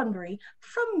Mr. Bunbury,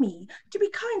 from me, to be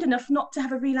kind enough not to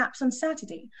have a relapse on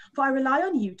Saturday, for I rely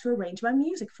on you to arrange my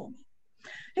music for me.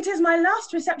 It is my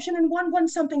last reception, and one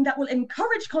wants something that will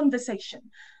encourage conversation,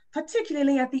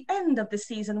 particularly at the end of the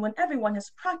season when everyone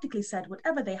has practically said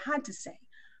whatever they had to say,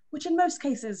 which in most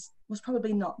cases was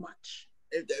probably not much.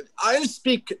 I'll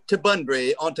speak to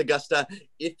Bunbury, Aunt Augusta,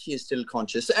 if he is still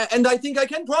conscious, and I think I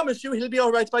can promise you he'll be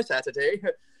all right by Saturday.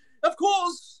 Of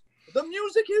course, the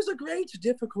music is a great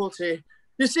difficulty.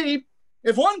 You see,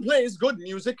 if one plays good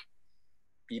music,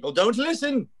 people don't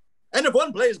listen. And if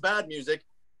one plays bad music,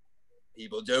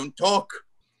 people don't talk.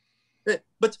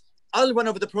 But I'll run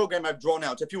over the program I've drawn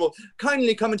out if you will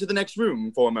kindly come into the next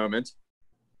room for a moment.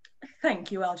 Thank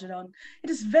you, Algernon. It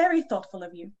is very thoughtful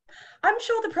of you. I'm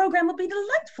sure the program will be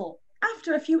delightful.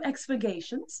 After a few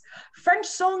expurgations, French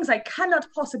songs I cannot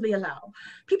possibly allow.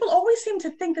 People always seem to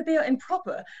think that they are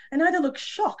improper and either look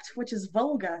shocked, which is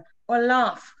vulgar, or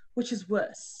laugh, which is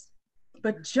worse.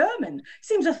 But German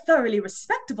seems a thoroughly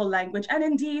respectable language, and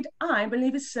indeed, I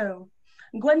believe is so.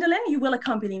 Gwendolen, you will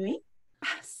accompany me?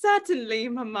 Certainly,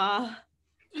 Mamma.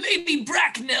 Lady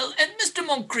Bracknell and Mr.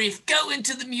 Moncrief go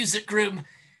into the music room,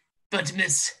 but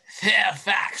Miss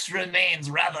Fairfax remains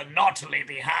rather naughtily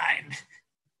behind.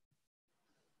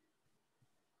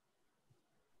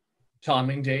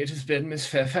 Charming day it has been, Miss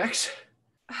Fairfax.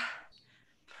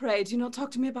 Pray do not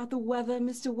talk to me about the weather,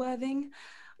 Mr. Worthing.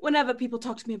 Whenever people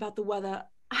talk to me about the weather,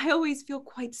 I always feel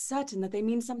quite certain that they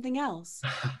mean something else.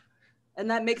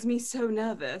 And that makes me so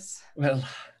nervous. Well,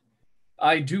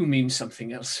 I do mean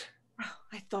something else. Oh,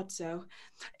 I thought so.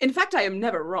 In fact, I am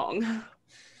never wrong.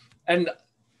 And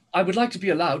I would like to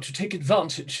be allowed to take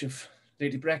advantage of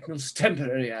Lady Bracknell's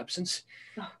temporary absence.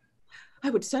 Oh, I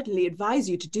would certainly advise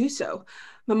you to do so.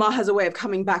 Mamma has a way of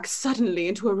coming back suddenly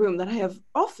into a room that I have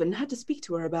often had to speak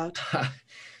to her about.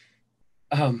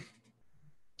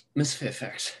 Miss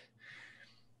Fairfax,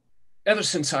 ever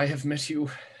since I have met you,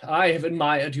 I have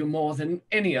admired you more than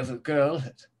any other girl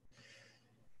that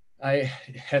I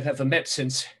have ever met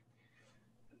since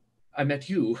I met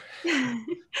you.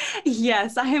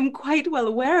 Yes, I am quite well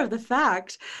aware of the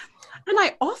fact. And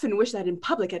I often wish that in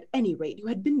public, at any rate, you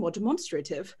had been more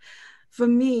demonstrative. For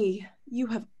me, you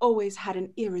have always had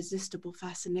an irresistible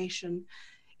fascination.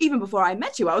 Even before I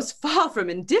met you, I was far from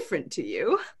indifferent to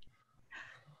you.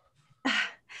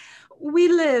 We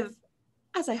live,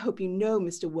 as I hope you know,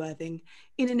 Mr. Worthing,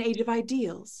 in an age of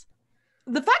ideals.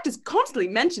 The fact is constantly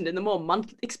mentioned in the more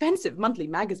expensive monthly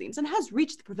magazines and has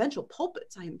reached the provincial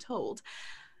pulpits, I am told.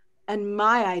 And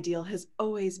my ideal has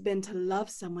always been to love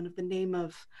someone of the name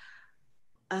of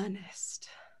Ernest.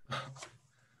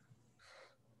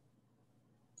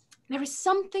 There is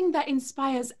something that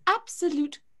inspires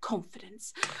absolute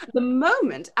confidence. The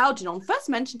moment Algernon first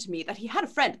mentioned to me that he had a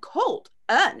friend called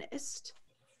Ernest,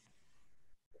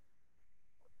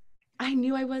 I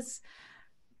knew I was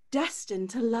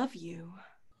destined to love you.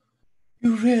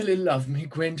 You really love me,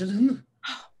 Gwendolen?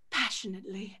 Oh,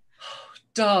 passionately. Oh,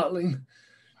 darling,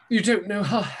 you don't know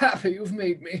how happy you've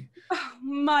made me. Oh,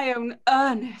 my own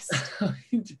Ernest.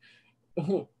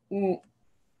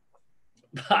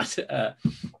 But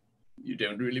you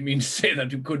don't really mean to say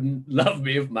that you couldn't love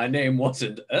me if my name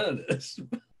wasn't Ernest,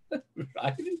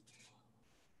 right?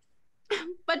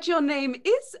 But your name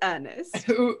is Ernest.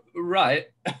 Oh, right.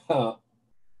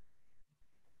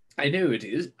 I know it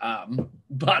is,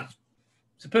 but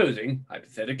supposing,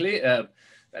 hypothetically, that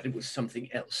it was something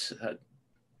else, do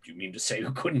you mean to say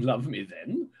you couldn't love me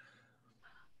then?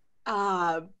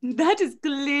 That is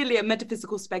clearly a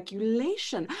metaphysical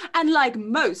speculation, and like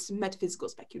most metaphysical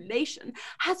speculation,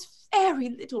 has very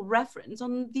little reference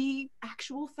on the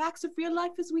actual facts of real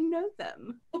life as we know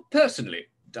them. Well, personally,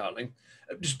 darling,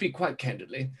 to speak quite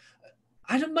candidly,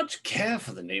 I don't much care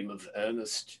for the name of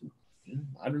Ernest.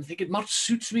 I don't think it much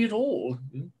suits me at all.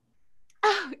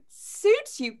 Oh, it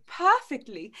suits you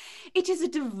perfectly. It is a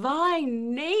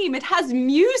divine name. It has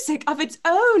music of its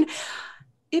own.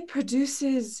 It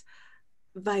produces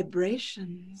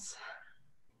vibrations.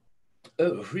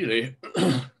 Oh, really?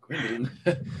 Gwendolen,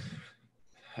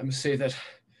 I must say that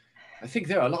I think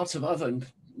there are lots of other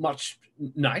much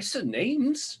nicer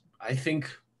names. I think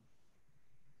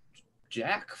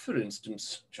Jack, for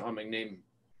instance, charming name.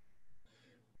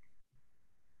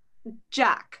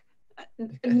 Jack.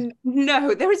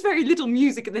 No, there is very little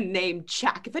music in the name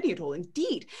Jack, if any at all.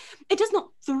 Indeed, it does not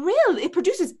thrill. It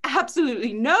produces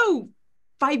absolutely no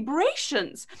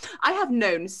vibrations. I have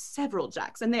known several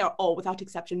Jacks, and they are all, without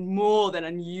exception, more than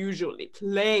unusually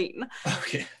plain.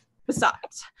 Okay.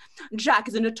 Besides, Jack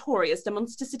is a notorious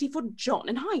domesticity for John,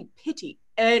 and I pity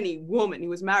any woman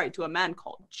who is married to a man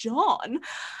called John.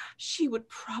 She would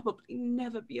probably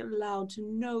never be allowed to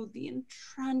know the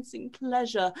entrancing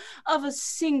pleasure of a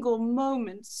single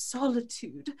moment's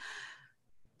solitude.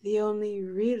 The only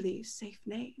really safe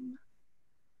name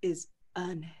is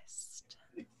Ernest.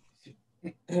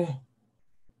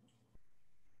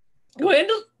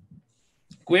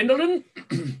 Gwendolen,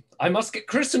 I must get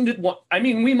christened at once. I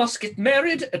mean, we must get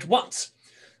married at once.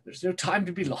 There's no time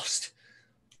to be lost.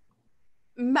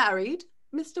 Married,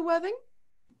 Mr. Worthing?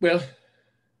 Well,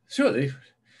 surely,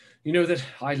 you know that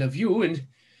I love you, and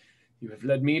you have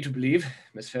led me to believe,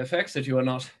 Miss Fairfax, that you are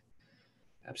not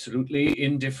absolutely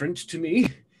indifferent to me.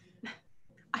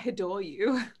 I adore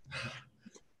you.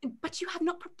 But you have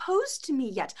not proposed to me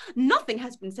yet. Nothing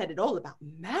has been said at all about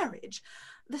marriage.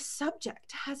 The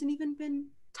subject hasn't even been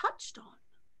touched on.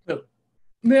 Well,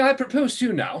 may I propose to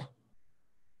you now?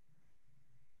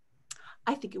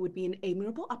 I think it would be an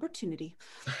admirable opportunity.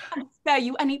 I spare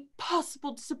you any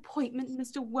possible disappointment,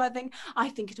 Mr. Worthing. I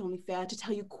think it only fair to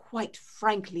tell you quite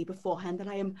frankly beforehand that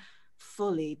I am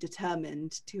fully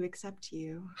determined to accept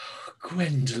you.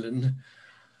 Gwendolen.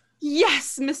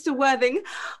 Yes, Mr. Worthing.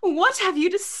 What have you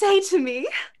to say to me?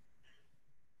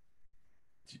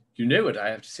 You know what I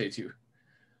have to say to you.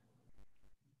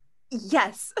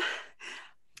 Yes.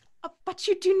 But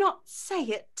you do not say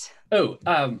it. Oh,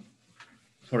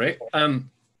 sorry.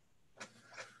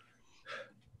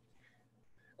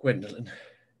 Gwendolen,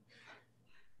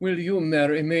 Will you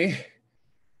marry me?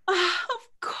 Ah, of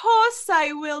course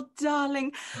I will,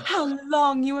 darling. How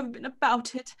long you have been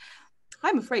about it.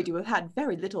 I'm afraid you have had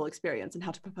very little experience in how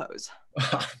to propose.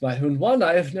 My own one,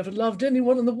 I have never loved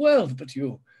anyone in the world but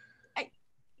you.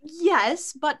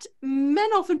 Yes, but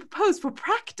men often propose for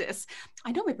practice.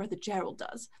 I know my brother Gerald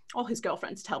does. All his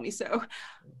girlfriends tell me so.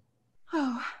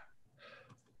 Oh,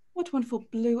 what wonderful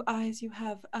blue eyes you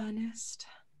have, Ernest.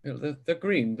 Well, they're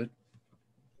green, but...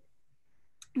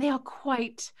 They are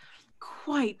quite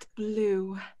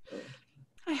blue.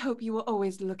 I hope you will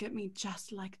always look at me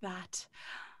just like that.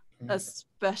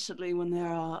 Especially when there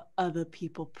are other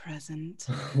people present.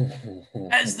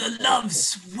 As the love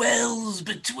swells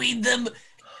between them,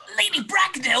 Lady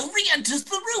Bracknell re-enters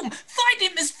the room,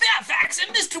 finding Miss Fairfax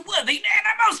and Mr. Worthing in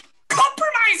a most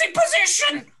compromising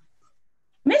position.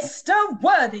 Mr.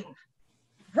 Worthing,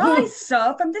 rise,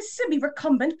 sir, from this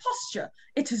semi-recumbent posture.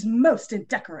 It is most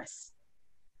indecorous.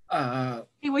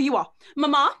 Hey, where you are.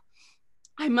 Mama,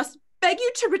 I must beg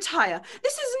you to retire.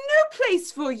 This is no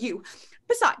place for you.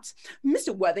 Besides,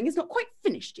 Mr. Worthing is not quite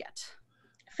finished yet.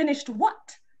 Finished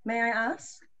what, may I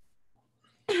ask?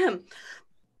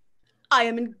 I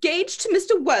am engaged to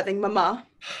Mr. Worthing, Mama.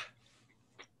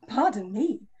 Pardon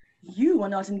me, you are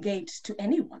not engaged to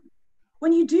anyone.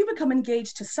 When you do become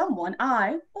engaged to someone,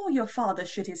 I, or your father,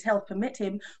 should his health permit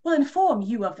him, will inform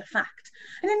you of the fact.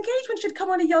 An engagement should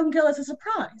come on a young girl as a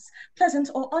surprise,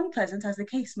 pleasant or unpleasant as the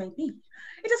case may be.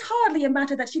 It is hardly a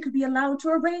matter that she could be allowed to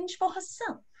arrange for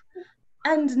herself.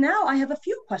 And now I have a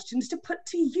few questions to put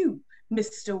to you,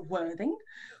 Mr. Worthing.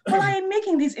 While I am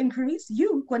making these inquiries,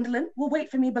 you, Gwendolen, will wait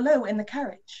for me below in the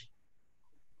carriage.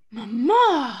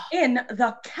 Mama! In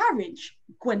the carriage,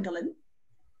 Gwendolen.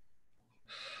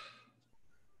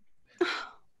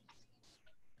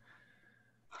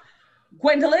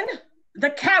 Gwendolen, the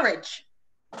carriage.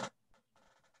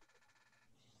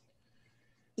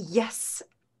 Yes,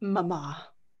 Mama.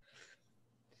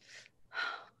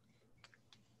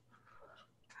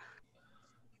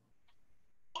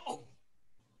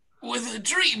 With her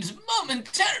dreams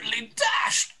momentarily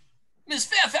dashed, Miss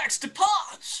Fairfax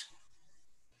departs.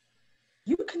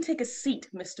 You can take a seat,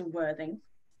 Mr. Worthing.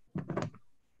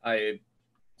 I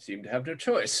seem to have no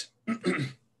choice.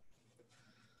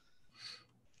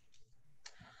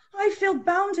 I feel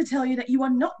bound to tell you that you are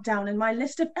not down in my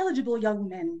list of eligible young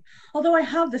men, although I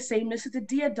have the same list as the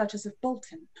dear Duchess of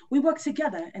Bolton. We work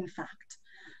together, in fact.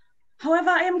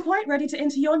 However, I am quite ready to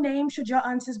enter your name should your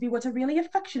answers be what a really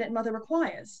affectionate mother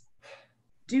requires.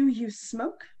 Do you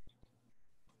smoke?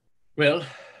 Well,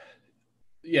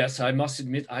 yes, I must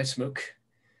admit I smoke.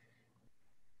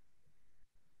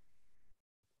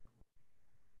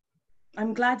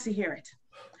 I'm glad to hear it.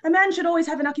 A man should always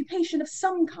have an occupation of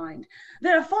some kind.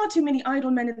 There are far too many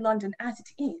idle men in London as it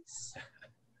is.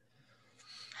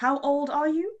 How old are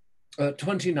you?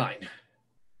 29.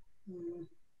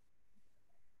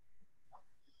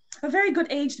 A very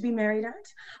good age to be married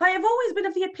at. I have always been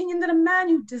of the opinion that a man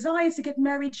who desires to get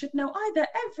married should know either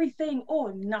everything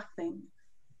or nothing.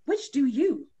 Which do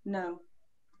you know?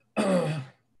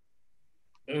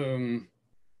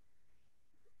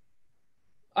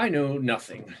 I know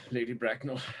nothing, Lady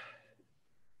Bracknell.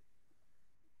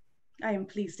 I am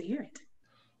pleased to hear it.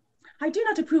 I do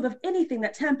not approve of anything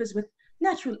that tampers with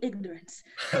natural ignorance.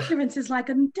 Ignorance is like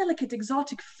a delicate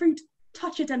exotic fruit.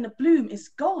 Touch it and the bloom is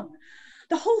gone.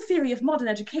 The whole theory of modern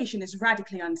education is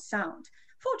radically unsound.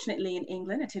 Fortunately, in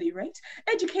England, at any rate,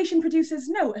 education produces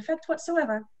no effect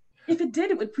whatsoever. If it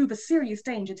did, it would prove a serious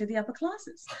danger to the upper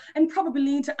classes, and probably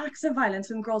lead to acts of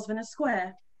violence in Grosvenor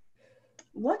Square.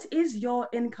 What is your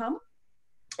income?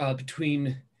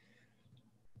 Between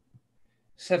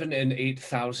 7,000 and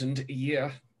 8,000 a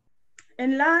year.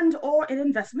 In land or in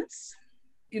investments?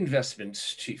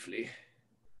 Investments, chiefly.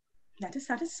 That is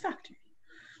satisfactory.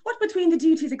 What between the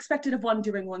duties expected of one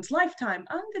during one's lifetime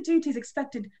and the duties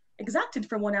exacted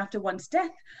from one after one's death,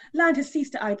 land has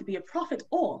ceased to either be a profit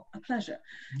or a pleasure.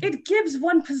 It gives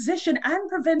one position and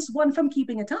prevents one from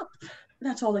keeping it up.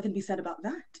 That's all that can be said about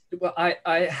that. Well,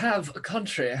 I have a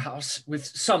country house with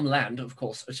some land, of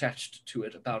course, attached to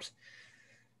it, about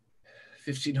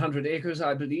 1,500 acres,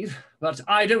 I believe, but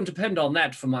I don't depend on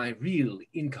that for my real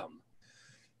income.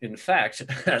 In fact,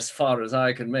 as far as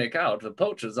I can make out, the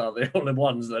poachers are the only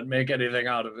ones that make anything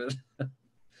out of it.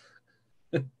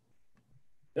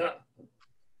 Yeah.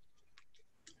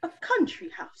 A country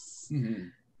house. Mm-hmm.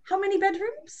 How many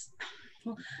bedrooms?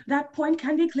 Well, that point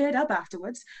can be cleared up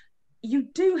afterwards. You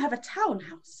do have a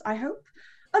townhouse, I hope.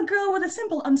 A girl with a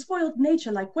simple, unspoiled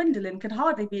nature like Gwendolen could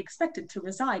hardly be expected to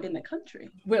reside in the country.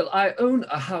 Well, I own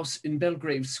a house in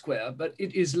Belgrave Square, but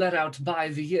it is let out by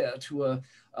the year to a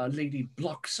Lady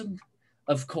Bloxham.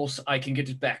 Of course, I can get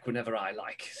it back whenever I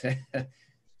like. At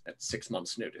 6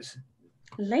 months' notice.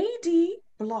 Lady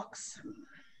Bloxham.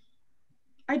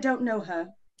 I don't know her.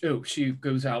 Oh, she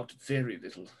goes out very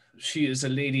little. She is a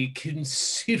lady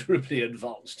considerably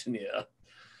advanced in year.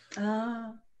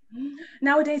 Ah.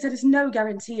 Nowadays, it is no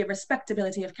guarantee of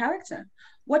respectability of character.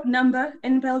 What number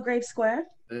in Belgrave Square?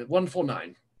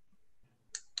 149.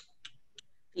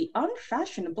 The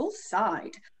unfashionable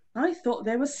side. I thought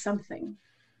there was something.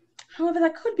 However,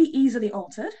 that could be easily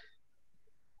altered.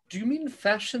 Do you mean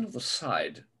fashion of the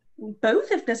side? Both,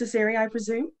 if necessary, I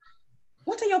presume.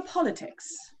 What are your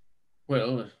politics?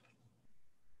 Well,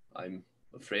 I'm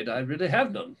afraid I really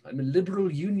have none. I'm a liberal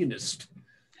unionist.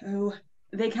 Oh,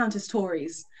 they count as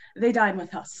Tories. They dine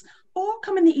with us, or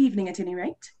come in the evening at any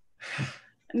rate.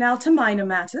 Now to minor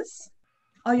matters.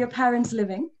 Are your parents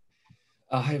living?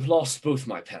 I have lost both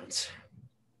my parents.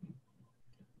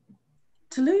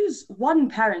 To lose one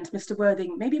parent, Mr.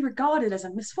 Worthing, may be regarded as a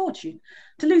misfortune.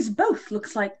 To lose both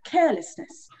looks like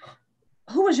carelessness.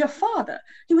 Who was your father?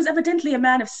 He was evidently a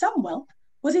man of some wealth.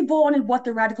 Was he born in what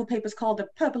the radical papers call the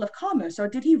purple of commerce, or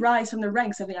did he rise from the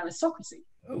ranks of the aristocracy?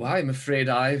 Oh, I'm afraid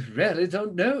I really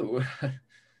don't know.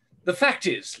 The fact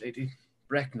is, Lady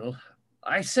Bracknell,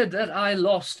 I said that I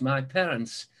lost my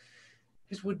parents.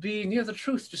 It would be near the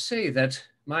truth to say that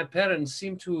my parents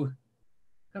seem to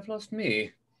have lost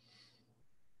me.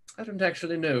 I don't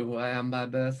actually know who I am by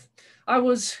birth. I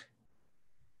was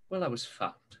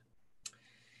found.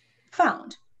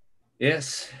 Found?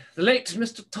 Yes, the late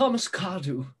Mr. Thomas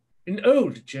Cardew, an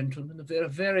old gentleman of a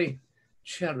very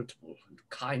charitable and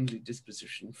kindly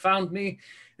disposition, found me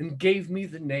and gave me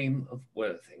the name of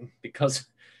Worthing because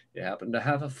he happened to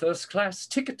have a first-class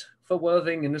ticket for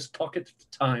Worthing in his pocket at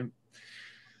the time.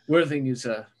 Worthing is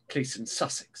a place in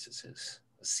Sussex. It's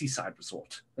a seaside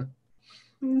resort.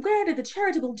 Where did the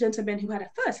charitable gentleman who had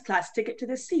a first-class ticket to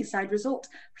this seaside resort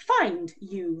find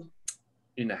you?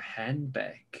 In a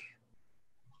handbag.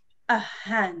 A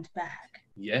handbag?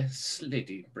 Yes,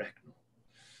 Lady Bracknell.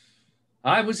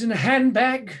 I was in a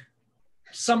handbag,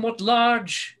 somewhat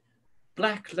large,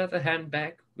 black leather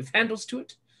handbag with handles to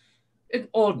it. An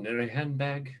ordinary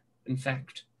handbag, in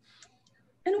fact.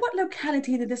 In what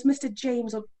locality did this Mr.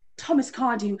 James or Thomas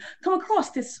Cardew come across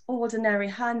this ordinary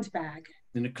handbag?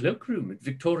 In a cloakroom at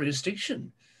Victoria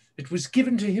Station. It was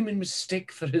given to him in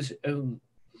mistake for his own.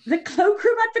 The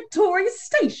cloakroom at Victoria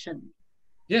Station?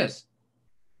 Yes.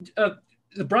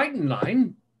 The Brighton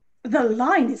line. The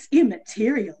line is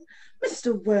immaterial.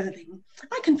 Mr. Worthing,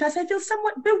 I confess I feel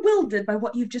somewhat bewildered by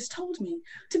what you've just told me.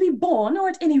 To be born, or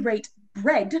at any rate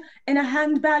bred, in a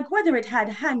handbag, whether it had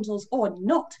handles or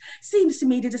not, seems to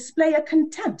me to display a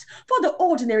contempt for the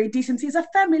ordinary decencies of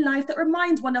family life that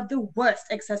reminds one of the worst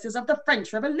excesses of the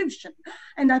French Revolution.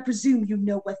 And I presume you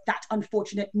know what that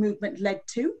unfortunate movement led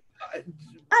to?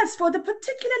 As for the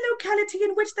particular locality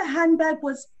in which the handbag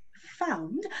was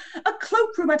found, a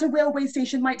cloakroom at a railway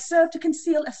station might serve to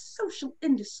conceal a social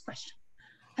indiscretion.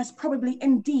 Has probably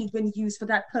indeed been used for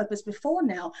that purpose before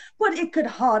now, but it could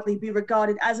hardly be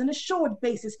regarded as an assured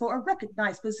basis for a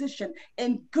recognized position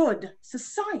in good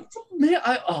society. May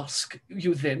I ask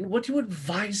you then what you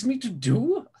advise me to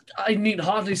do? I need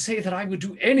hardly say that I would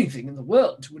do anything in the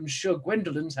world to ensure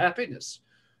Gwendolen's happiness.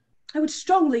 I would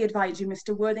strongly advise you,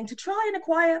 Mr. Worthing, to try and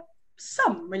acquire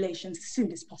some relations as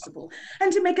soon as possible,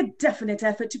 and to make a definite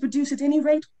effort to produce at any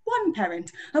rate one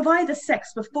parent of either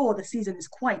sex before the season is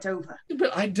quite over.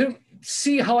 But I don't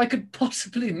see how I could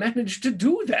possibly manage to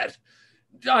do that.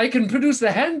 I can produce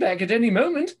the handbag at any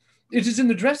moment. It is in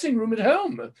the dressing room at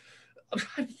home.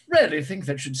 I really think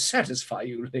that should satisfy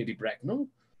you, Lady Bracknell.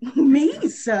 Me,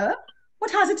 sir?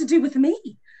 What has it to do with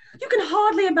me? You can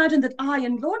hardly imagine that I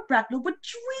and Lord Bracknell would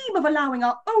dream of allowing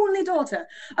our only daughter,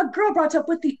 a girl brought up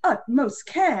with the utmost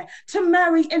care, to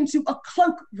marry into a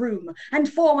cloakroom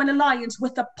and form an alliance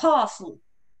with a parcel.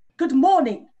 Good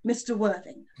morning, Mr.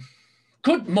 Worthing.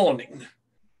 Good morning.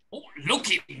 Oh,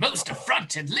 looking most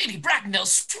affronted, Lady Bracknell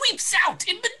sweeps out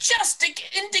in majestic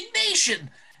indignation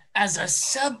as a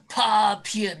subpar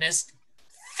pianist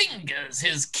fingers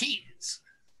his keys.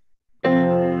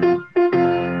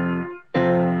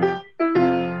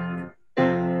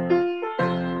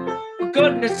 For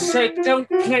goodness sake, don't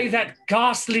play that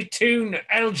ghastly tune,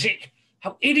 Algy.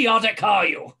 How idiotic are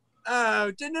you?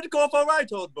 Oh, didn't it go off all right,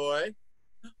 old boy?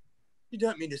 You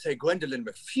don't mean to say Gwendolen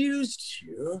refused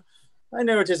you? I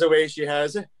know it is a way she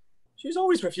has. She's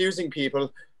always refusing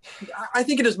people. I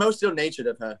think it is most ill-natured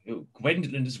of her. Oh,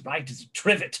 Gwendolen is right as a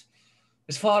trivet.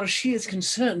 As far as she is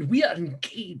concerned, we are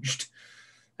engaged.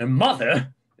 Her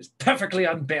mother is perfectly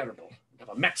unbearable.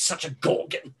 Never met such a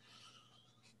gorgon.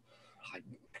 I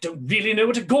don't really know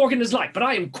what a gorgon is like, but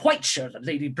I am quite sure that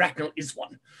Lady Bracknell is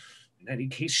one. In any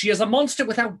case, she is a monster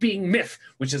without being myth,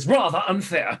 which is rather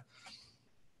unfair.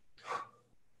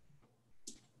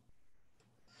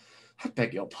 I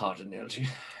beg your pardon, Elgie.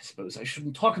 I suppose I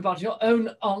shouldn't talk about your own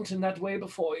aunt in that way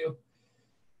before you.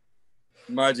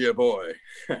 My dear boy,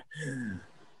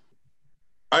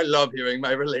 I love hearing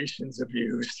my relations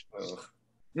abused.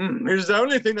 It is the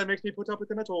only thing that makes me put up with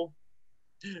them at all.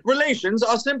 Relations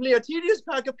are simply a tedious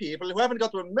pack of people who haven't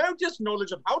got the remotest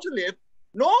knowledge of how to live,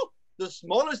 nor the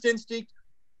smallest instinct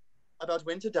about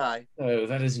when to die. Oh,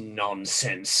 that is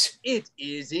nonsense. It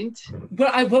isn't.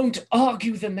 Well, I won't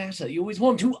argue the matter. You always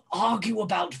want to argue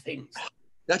about things.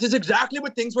 That is exactly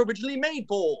what things were originally made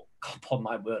for. Upon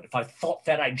my word, if I thought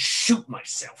that, I'd shoot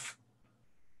myself.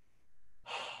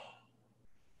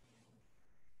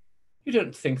 You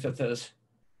don't think that there's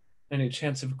any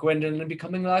chance of Gwendolen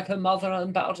becoming like her mother in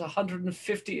about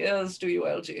 150 years, do you,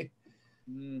 LG?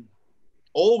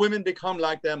 All women become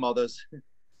like their mothers.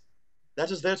 That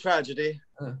is their tragedy.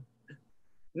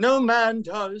 No man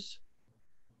does.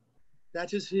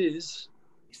 That is his.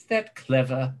 Is that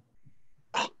clever?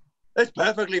 That's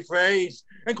perfectly phrased,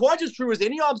 and quite as true as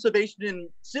any observation in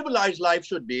civilized life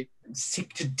should be. I'm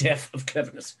sick to death of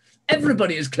cleverness.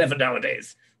 Everybody is clever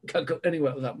nowadays. Can't go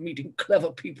anywhere without meeting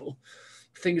clever people.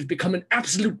 The thing has become an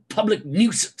absolute public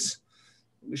nuisance.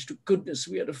 I wish to goodness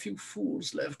we had a few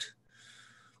fools left.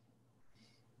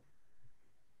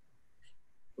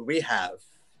 We have.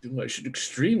 I should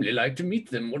extremely like to meet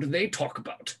them. What do they talk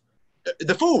about?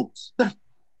 The fools.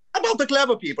 About the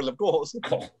clever people, of course.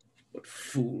 Oh, what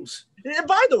fools.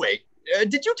 By the way,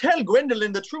 did you tell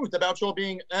Gwendolen the truth about your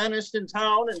being Ernest in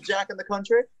town and Jack in the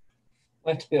country?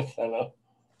 My dear fellow.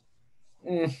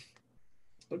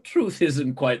 The truth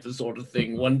isn't quite the sort of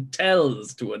thing one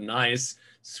tells to a nice,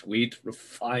 sweet,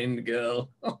 refined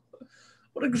girl.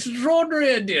 What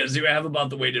extraordinary ideas you have about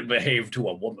the way to behave to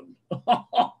a woman.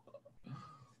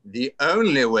 The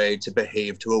only way to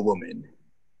behave to a woman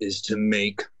is to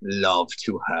make love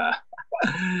to her.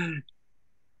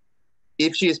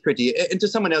 If she is pretty, and to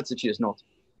someone else if she is not.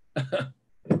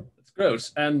 It's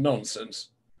gross and nonsense.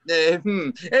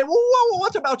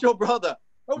 What about your brother?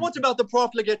 Or what about the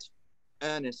profligate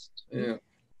Ernest? Yeah.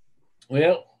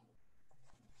 Well,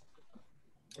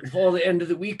 before the end of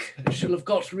the week, I shall have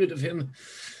got rid of him.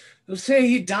 They'll say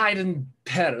he died in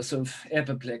Paris of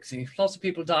apoplexy. Lots of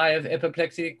people die of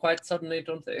apoplexy quite suddenly,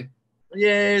 don't they?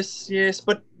 Yes,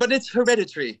 but it's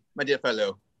hereditary, my dear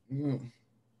fellow.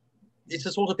 It's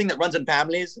the sort of thing that runs in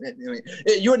families.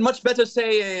 You would much better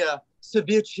say a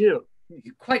severe chill.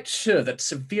 You're quite sure that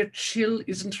severe chill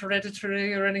isn't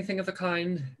hereditary or anything of the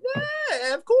kind?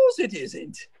 Yeah, of course it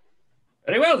isn't.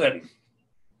 Very well then.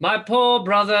 My poor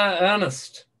brother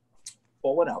Ernest.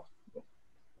 Forward up.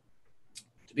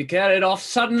 To be carried off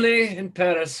suddenly in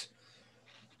Paris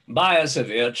by a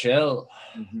severe chill.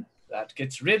 That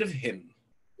gets rid of him.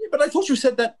 Yeah, but I thought you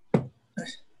said that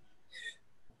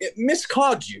Miss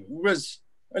Cardew was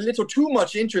a little too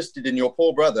much interested in your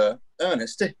poor brother,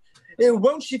 Ernest.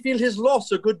 Won't she feel his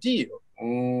loss a good deal?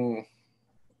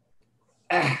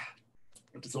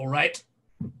 It's all right.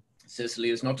 Cicely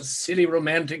is not a silly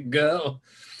romantic girl.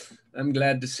 I'm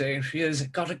glad to say she has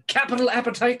got a capital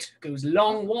appetite, goes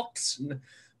long walks, and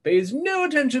pays no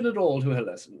attention at all to her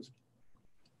lessons.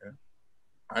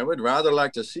 I would rather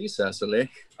like to see Cecily.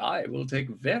 I will take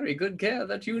very good care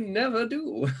that you never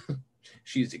do.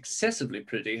 She's excessively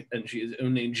pretty, and she is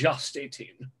only just 18.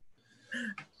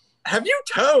 Have you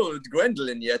told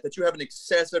Gwendolen yet that you have an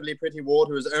excessively pretty ward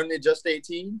who is only just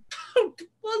 18?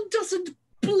 One doesn't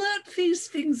blurt these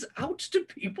things out to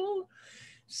people.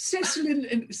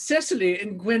 Cecily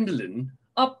and Gwendolen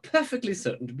are perfectly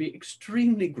certain to be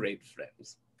extremely great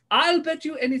friends. I'll bet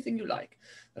you anything you like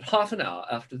that half an hour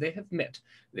after they have met,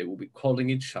 they will be calling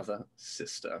each other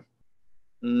sister.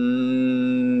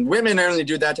 Women only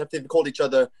do that after they've called each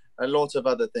other a lot of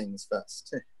other things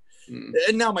first.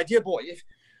 And now, my dear boy,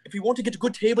 if we want to get a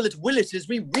good table at Willis's,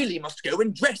 we really must go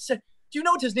and dress. Do you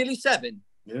know it is nearly 7?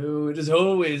 No, it is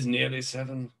always nearly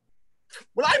 7.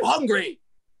 Well, I'm hungry.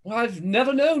 Well, I've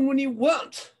never known when you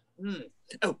weren't.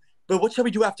 Oh, but what shall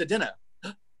we do after dinner?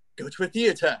 Go to a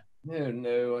theatre?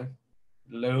 No, I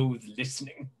loathe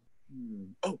listening.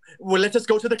 Oh, well, let us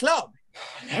go to the club.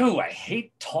 No, I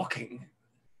hate talking.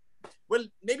 Well,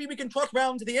 maybe we can trot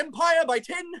round to the Empire by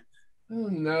 10. Oh,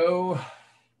 no.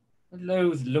 I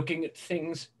loathe looking at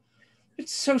things.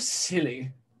 It's so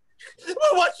silly.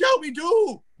 Well, what shall we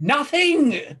do?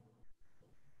 Nothing! It's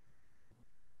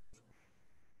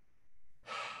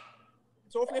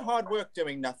awfully hard work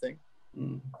doing nothing.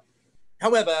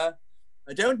 However,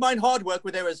 I don't mind hard work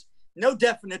where there is no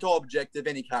definite object of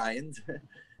any kind.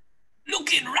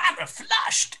 Looking rather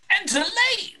flushed. Enter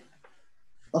Lane.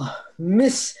 Oh,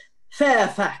 Miss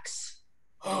Fairfax.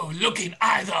 Oh, looking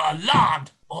either alarmed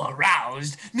or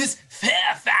aroused, Miss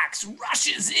Fairfax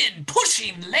rushes in,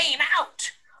 pushing Lane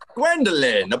out.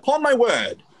 Gwendolen, upon my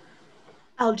word.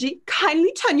 Algie,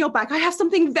 kindly turn your back. I have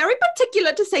something very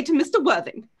particular to say to Mr.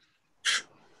 Worthing.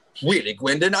 Really,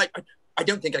 Gwendolen, I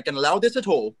don't think I can allow this at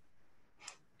all.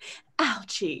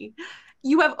 Algie,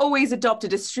 you have always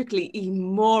adopted a strictly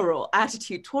immoral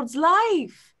attitude towards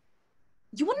life.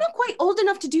 You are not quite old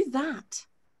enough to do that.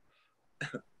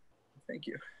 Thank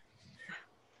you.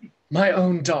 My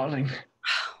own darling.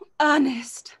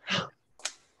 Ernest.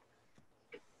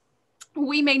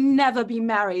 We may never be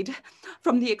married.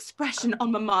 From the expression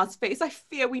on Mamma's face, I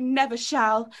fear we never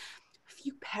shall.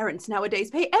 Few parents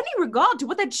nowadays pay any regard to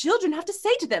what their children have to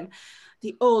say to them.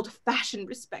 The old-fashioned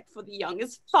respect for the young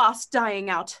is fast dying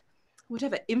out.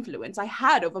 Whatever influence I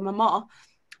had over Mamma,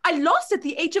 I lost at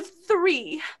the age of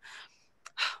 3.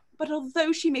 But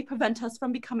although she may prevent us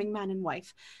from becoming man and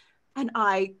wife, and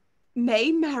I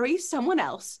may marry someone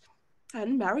else,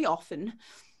 and marry often,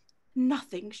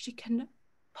 nothing she can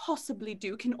possibly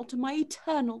do can alter my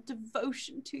eternal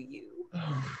devotion to you.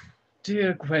 Oh,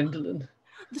 dear Gwendolen.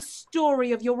 The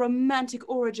story of your romantic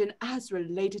origin, as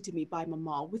related to me by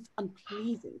Mamma with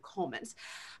unpleasing comments,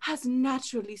 has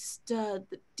naturally stirred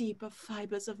the deeper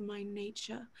fibers of my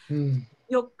nature.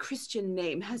 Your Christian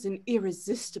name has an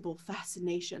irresistible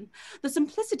fascination. The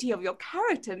simplicity of your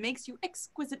character makes you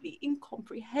exquisitely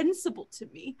incomprehensible to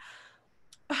me.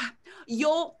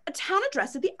 Your town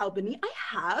address at the Albany I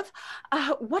have.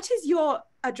 What is your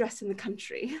address in the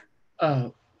country?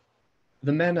 The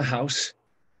Manor House,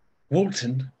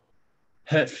 Walton,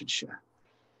 Hertfordshire.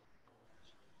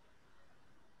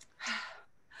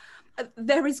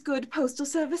 There is good postal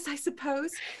service, I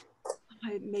suppose.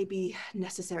 It may be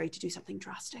necessary to do something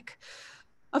drastic.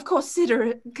 Of course,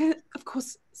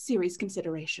 serious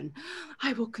consideration.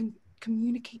 I will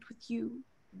communicate with you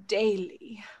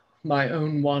daily. My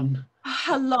own one.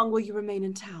 How long will you remain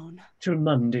in town? Till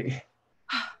Monday.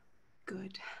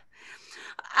 Good.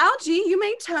 Algie, you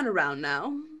may turn around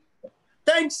now.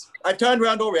 Thanks. I've turned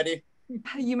around already.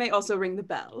 You may also ring the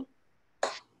bell.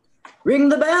 Ring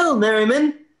the bell,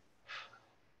 Merriman.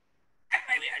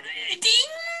 Ding,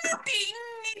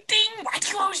 ding, ding. Why do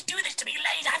you always do this to me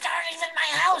late after I'm leaving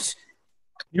my house?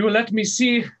 You will let me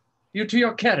see you to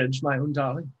your carriage, my own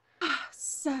darling.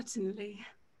 Certainly.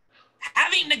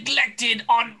 Having neglected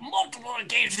on multiple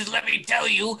occasions, let me tell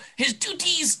you, his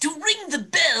duties to ring the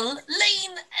bell,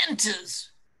 Lane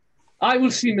enters. I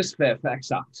will see Miss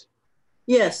Fairfax out.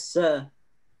 Yes, sir.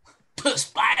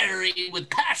 Perspiring with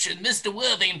passion, Mr.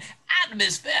 Worthing and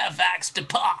Miss Fairfax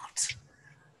depart.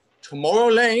 Tomorrow,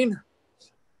 Lane,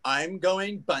 I'm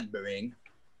going Bunburying.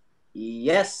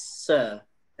 Yes, sir.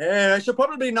 I shall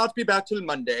probably not be back till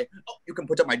Monday. Oh, you can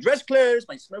put up my dress clothes,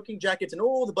 my smoking jackets, and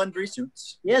all the Bunbury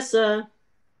suits. Yes, sir.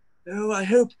 Oh, I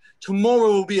hope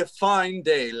tomorrow will be a fine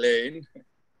day, Lane.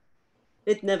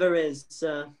 It never is,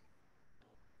 sir.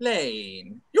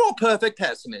 Lane, you're a perfect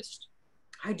pessimist.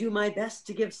 I do my best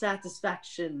to give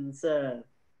satisfaction, sir.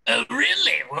 Oh,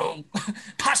 really? Well,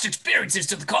 past experiences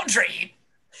to the contrary.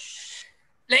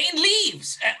 Lane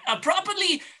leaves. A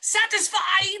properly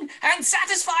satisfied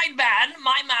man,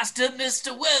 my master,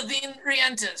 Mr. Worthing,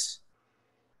 re-enters.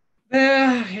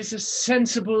 There is a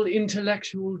sensible,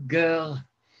 intellectual girl.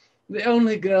 The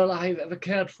only girl I've ever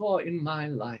cared for in my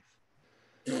life.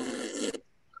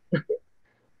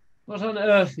 What on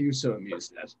earth are you so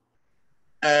amused at?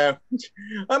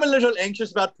 I'm a little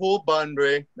anxious about poor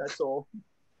Bunbury, that's all.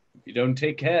 If you don't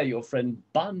take care, your friend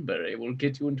Bunbury will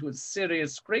get you into a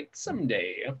serious scrape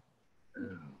someday.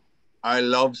 I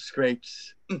love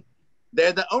scrapes.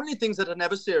 They're the only things that are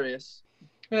never serious.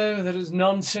 Oh, that is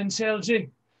nonsense, LG.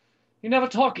 You never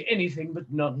talk anything but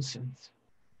nonsense.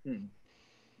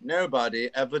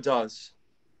 Nobody ever does.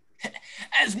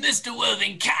 As Mr.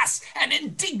 Worthing casts an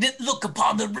indignant look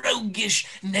upon the roguish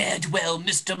ne'er-do-well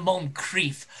Mr.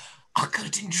 Moncrief, a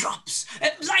curtain drops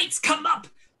and lights come up.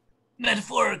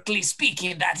 Metaphorically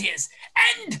speaking, that is.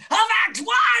 End of Act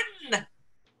 1!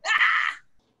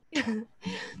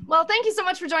 Well, thank you so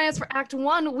much for joining us for Act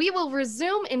 1. We will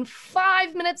resume in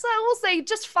 5 minutes. We'll say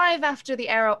just 5 after the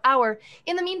hour.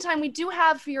 In the meantime, we do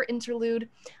have for your interlude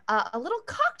a little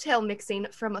cocktail mixing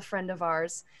from a friend of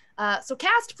ours. So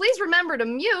cast, please remember to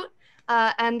mute.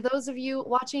 And those of you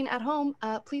watching at home,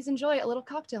 please enjoy a little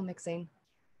cocktail mixing.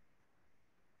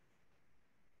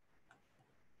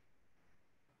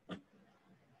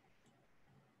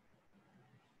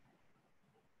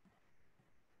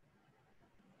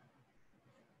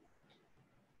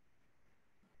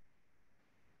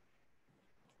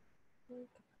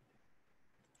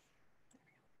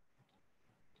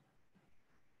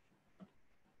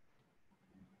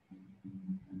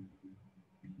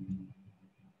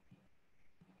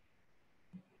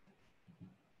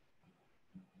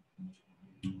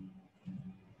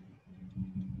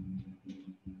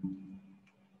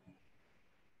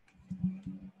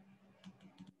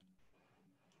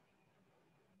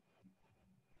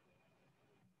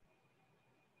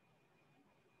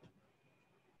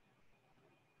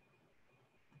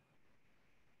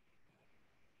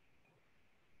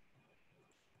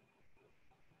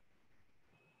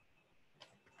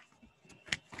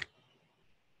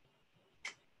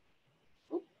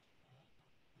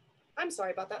 I'm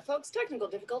sorry about that, folks. Technical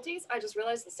difficulties. I just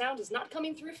realized the sound is not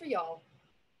coming through for y'all.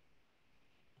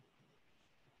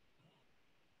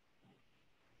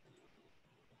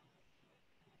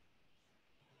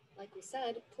 Like we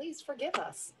said, please forgive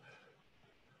us.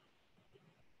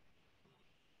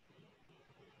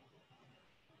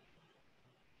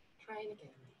 Trying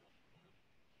again.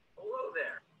 Hello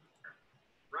there.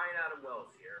 Ryan Adam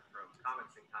Wells here from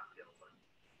Comics and Cocktails.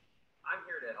 I'm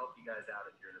here to help you guys out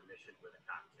at your intermission with a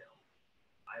cocktail.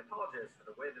 I apologize for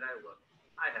the way that I look.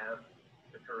 I have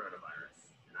the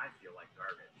coronavirus, and I feel like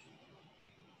garbage.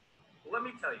 Well, let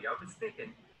me tell you, I was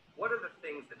thinking, what are the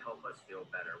things that help us feel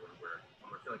better when we're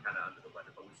feeling kind of under the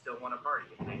weather, but we still want to party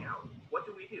and hang out? What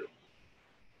do? We do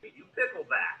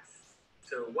picklebacks.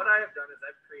 So what I have done is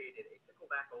I've created a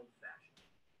pickleback old fashioned.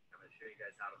 I'm going to show you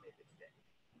guys how to make it today.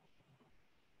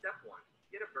 Step one,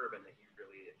 get a bourbon that you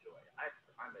really enjoy.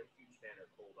 I'm a huge fan of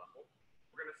Old Uncle.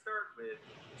 We're going to start with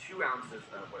 2 ounces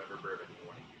of whatever bourbon you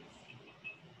want to use.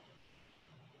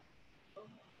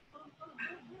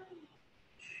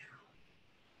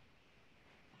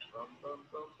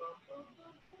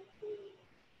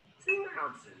 2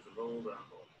 ounces of Old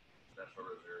Uncle Special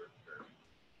Reserve bourbon.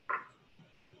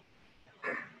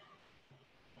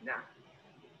 Now,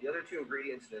 the other 2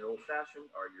 ingredients in an old fashioned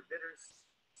are your bitters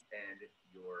and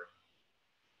your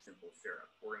simple syrup.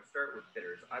 We're going to start with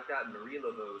bitters. I've got Marie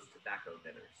Laveau's tobacco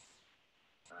bitters.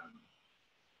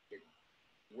 It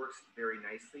works very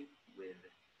nicely with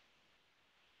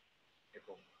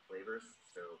pickle flavors.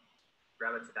 So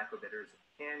grab a tobacco bitters if you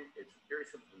can. It's very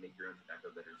simple to make your own tobacco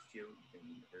bitters too.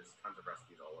 There's tons of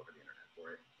recipes all over the internet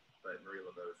for it. But Marie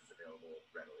Laveau's is available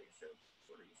readily. So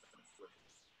order you some. It's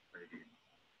delicious. We're going to do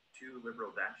 2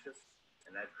 liberal dashes.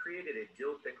 And I've created a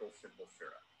dill pickle simple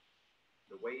syrup.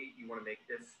 The way you want to make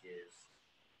this is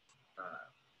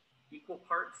equal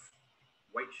parts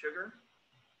white sugar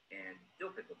and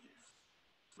dill pickle juice.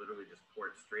 Literally just pour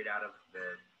it straight out of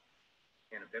the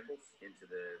can of pickles into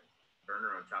the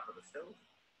burner on top of the stove.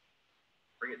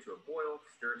 Bring it to a boil,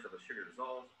 stir till the sugar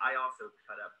dissolves. I also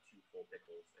cut up 2 full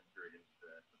pickles and threw it into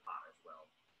the pot as well.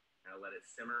 Now let it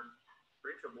simmer.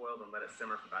 Bring it to a boil, then let it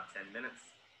simmer for about 10 minutes.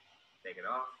 Take it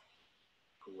off,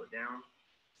 cool it down,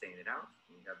 strain it out,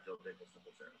 and you have dill pickle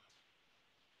simple syrup.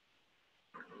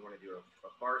 We want to do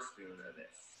a bar spoon of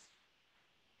this.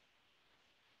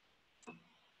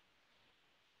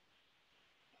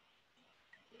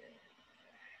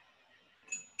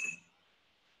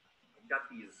 I've got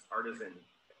these artisan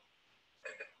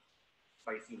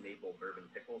spicy maple bourbon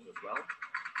pickles as well.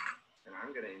 And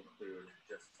I'm going to include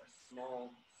just a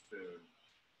small spoon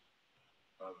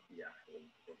of the actual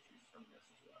pickle juice from this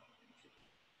as well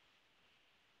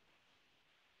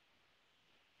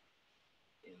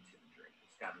into the drink.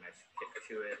 It's got a nice kick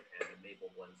to it, and the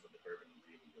maple blends with the bourbon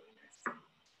really, really nice.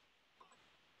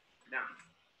 Now,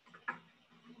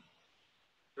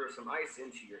 throw some ice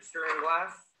into your stirring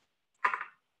glass.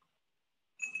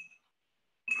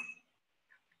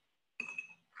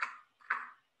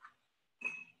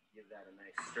 Give that a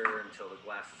nice stir until the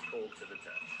glass is cold to the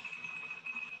touch.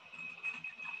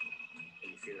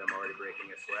 And you see that I'm already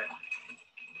breaking a sweat.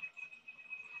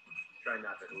 Try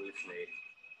not to hallucinate.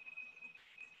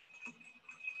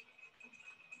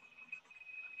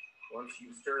 Once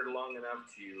you've stirred long enough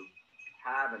to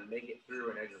have and make it through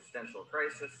an existential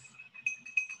crisis,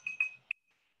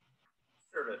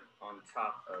 serve it on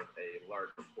top of a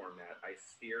large format ice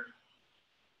sphere,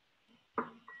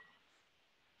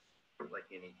 like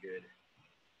any good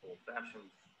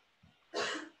old-fashioned.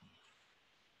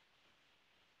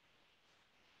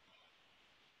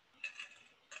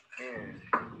 And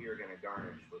we are going to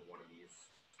garnish with one of these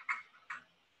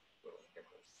little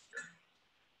pickles.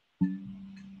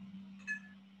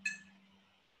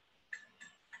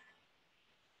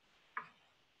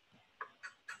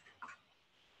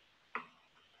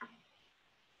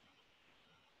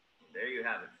 there you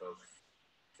have it, folks.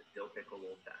 The dill pickle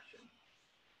old fashioned.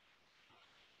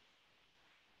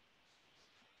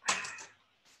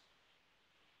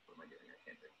 What am I doing? I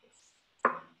can't drink this.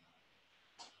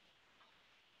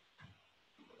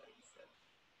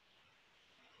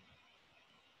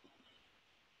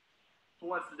 Who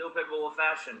wants the dill pickle old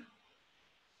fashioned?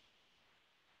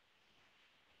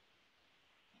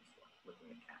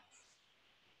 Looking at cats.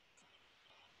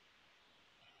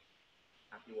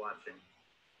 Happy watching.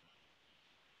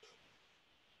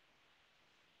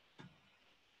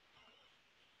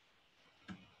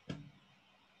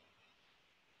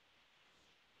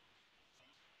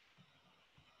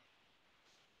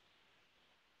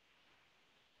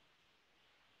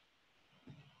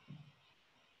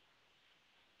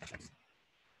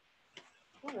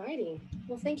 Alrighty.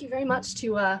 Well, thank you very much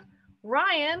to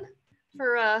Ryan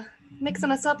for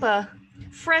mixing us up a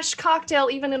fresh cocktail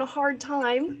even in a hard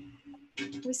time.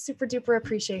 We super duper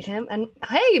appreciate him. And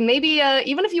hey, maybe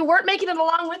even if you weren't making it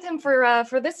along with him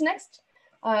for this next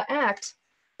act,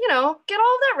 you know, get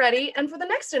all of that ready, and for the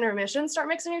next intermission, start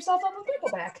mixing yourself up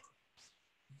with pickleback.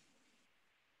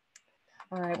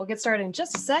 All right, we'll get started in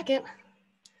just a second.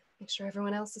 Make sure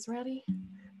everyone else is ready.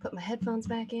 Put my headphones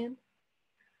back in.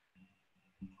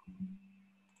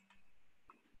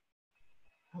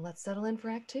 Well, let's settle in for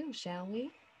Act 2, shall we?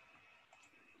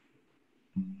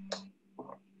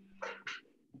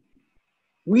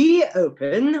 We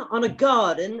open on a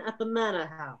garden at the manor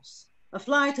house. A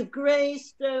flight of grey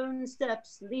stone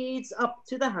steps leads up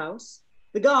to the house.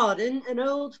 The garden, an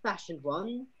old-fashioned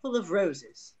one, full of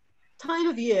roses. Time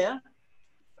of year,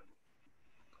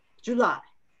 July.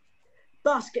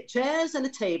 Basket chairs and a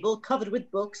table covered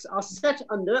with books are set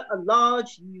under a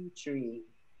large yew tree.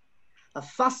 A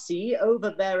fussy,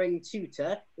 overbearing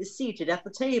tutor is seated at the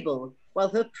table, while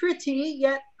her pretty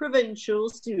yet provincial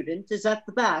student is at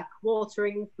the back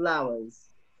watering flowers.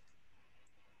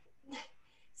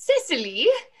 Cecily,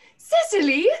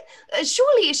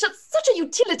 surely such a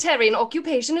utilitarian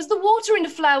occupation as the watering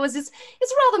of flowers is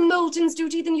rather Moulton's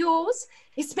duty than yours,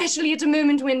 especially at a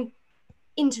moment when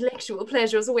intellectual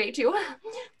pleasures await you.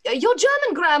 Your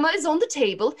German grammar is on the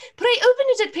table. Pray open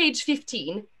it at page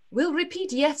 15. We'll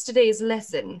repeat yesterday's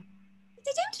lesson. But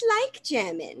I don't like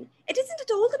German. It isn't at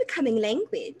all a becoming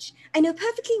language. I know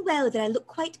perfectly well that I look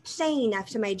quite plain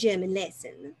after my German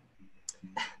lesson.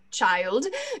 Child,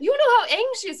 you know how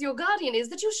anxious your guardian is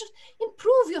that you should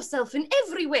improve yourself in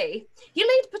every way. He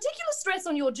laid particular stress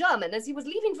on your German as he was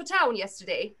leaving for town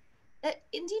yesterday.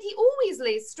 Indeed, he always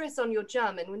lays stress on your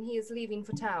German when he is leaving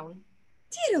for town.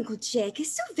 Dear Uncle Jack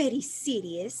is so very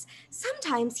serious.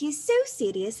 Sometimes he is so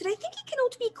serious that I think he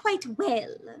cannot be quite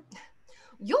well.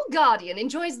 Your guardian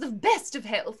enjoys the best of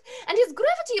health, and his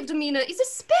gravity of demeanour is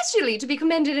especially to be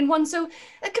commended in one so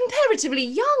comparatively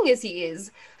young as he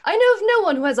is. I know of no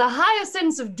one who has a higher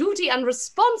sense of duty and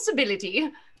responsibility.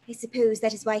 I suppose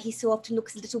that is why he so often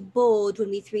looks a little bored when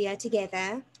we three are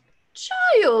together.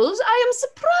 Child, I am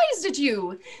surprised at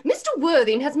you. Mr.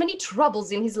 Worthing has many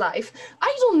troubles in his life.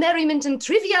 Idle merriment and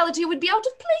triviality would be out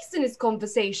of place in his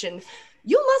conversation.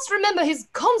 You must remember his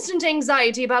constant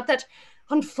anxiety about that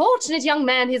unfortunate young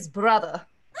man, his brother.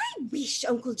 I wish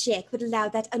Uncle Jack would allow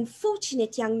that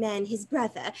unfortunate young man, his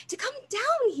brother, to come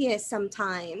down here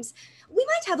sometimes. We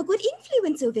might have a good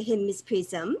influence over him, Miss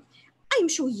Prism. I'm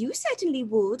sure you certainly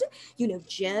would. You know,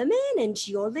 German and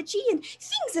geology and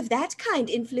things of that kind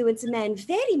influence a man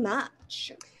very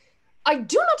much. I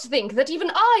do not think that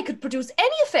even I could produce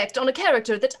any effect on a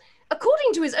character that,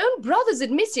 according to his own brother's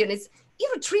admission, is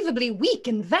irretrievably weak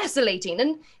and vacillating, and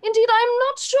indeed I am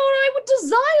not sure I would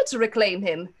desire to reclaim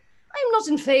him. I am not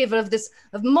in favour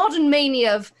of modern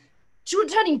mania of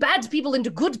turning bad people into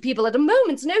good people at a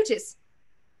moment's notice.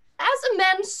 As a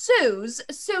man sows,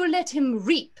 so let him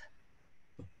reap.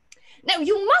 Now,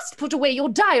 you must put away your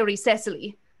diary,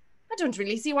 Cecily. I don't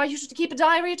really see why you should keep a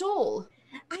diary at all.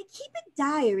 I keep a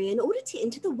diary in order to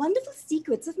enter the wonderful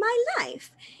secrets of my life.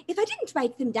 If I didn't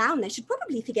write them down, I should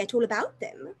probably forget all about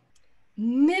them.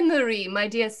 Memory, my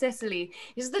dear Cecily,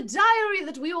 is the diary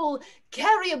that we all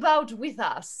carry about with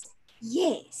us.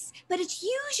 Yes, but it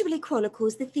usually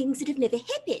chronicles the things that have never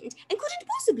happened and couldn't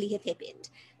possibly have happened.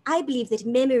 I believe that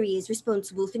memory is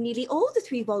responsible for nearly all the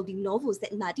 3-volume novels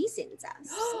that Maddie sends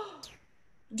us.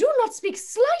 Do not speak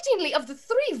slightingly of the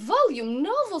 3-volume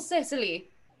novel, Cecily.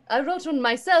 I wrote one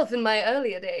myself in my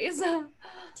earlier days. Did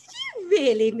you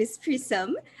really, Miss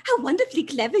Prism? How wonderfully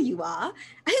clever you are.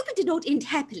 I hope it did not end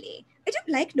happily. I don't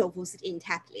like novels that end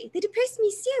happily. They depress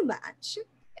me so much.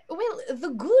 Well, the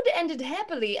good ended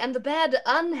happily and the bad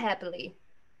unhappily.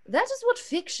 That is what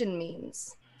fiction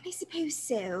means. I suppose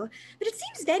so, but it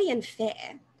seems very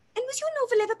unfair. And was your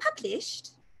novel ever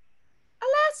published?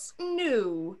 Alas,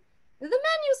 no. The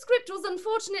manuscript was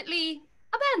unfortunately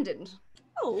abandoned.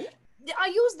 Oh. I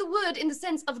use the word in the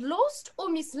sense of lost or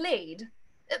mislaid.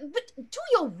 But to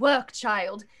your work,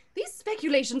 child. These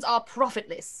speculations are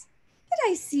profitless.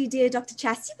 But I see dear Dr.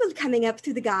 Chasuble coming up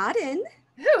through the garden.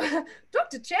 Oh,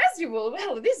 Dr. Chasuble,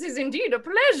 well, this is indeed a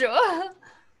pleasure.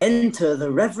 Enter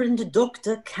the Reverend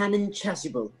Dr. Canon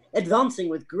Chasuble, advancing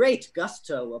with great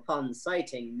gusto upon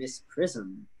sighting Miss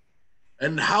Prism.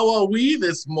 And how are we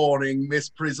this morning, Miss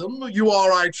Prism? You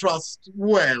are, I trust,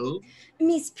 well?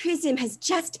 Miss Prism has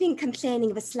just been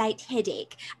complaining of a slight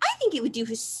headache. I think it would do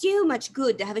her so much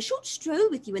good to have a short stroll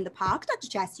with you in the park, Dr.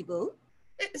 Chasuble.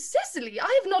 Cecily,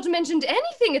 I have not mentioned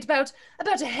anything about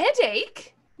a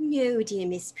headache. No, dear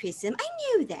Miss Prism, I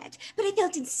know that, but I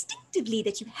felt instinctively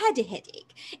that you had a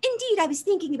headache. Indeed, I was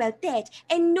thinking about that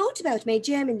and not about my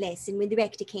German lesson when the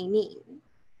rector came in.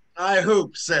 I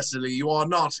hope, Cecily, you are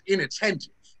not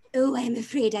inattentive. Oh, I am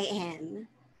afraid I am.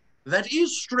 That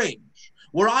is strange.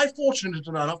 Were I fortunate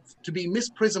enough to be Miss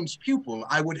Prism's pupil,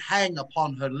 I would hang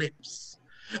upon her lips.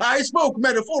 I spoke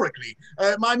metaphorically.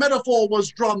 My metaphor was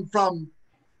drawn from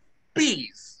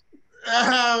bees.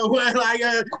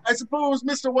 I suppose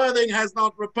Mr. Worthing has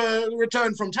not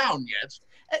returned from town yet.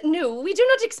 No, we do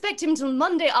not expect him till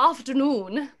Monday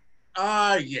afternoon.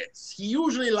 Ah, yes. He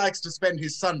usually likes to spend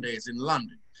his Sundays in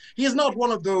London. He is not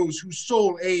one of those whose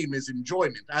sole aim is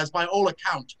enjoyment, as by all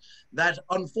account, that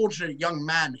unfortunate young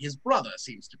man, his brother,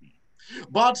 seems to be.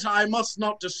 But I must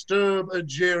not disturb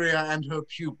Egeria and her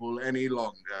pupil any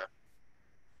longer.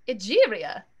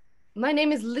 Egeria? My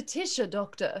name is Letitia,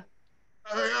 Doctor.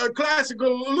 A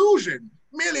classical allusion,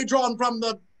 merely drawn from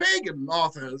the pagan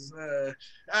authors.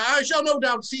 I shall no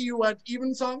doubt see you at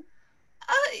evensong.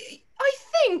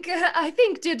 I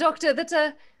think, dear Doctor, that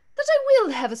I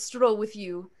will have a stroll with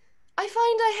you. I find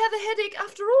I have a headache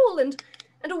after all,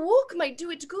 and a walk might do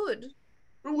it good.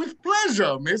 With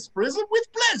pleasure, Miss Prism, with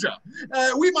pleasure.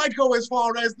 We might go as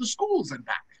far as the schools and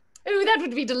back. Oh, that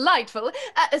would be delightful.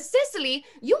 Cecily,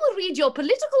 you will read your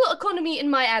political economy in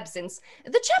my absence.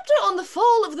 The chapter on the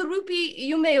fall of the rupee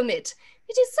you may omit.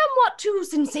 It is somewhat too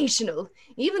sensational.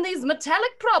 Even these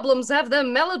metallic problems have their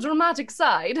melodramatic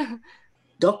side.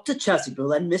 Dr.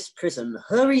 Chasuble and Miss Prism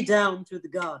hurry down through the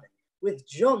garden with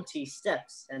jaunty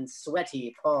steps and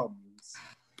sweaty palms.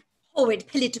 Horrid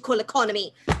political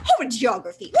economy, horrid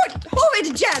geography,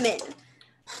 horrid German.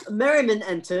 Merriman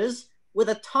enters with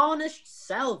a tarnished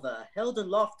salver held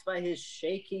aloft by his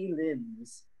shaky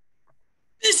limbs.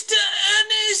 Mr.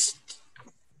 Ernest!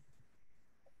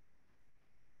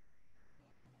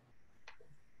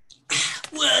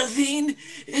 Worthing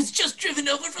has just driven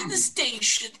over from the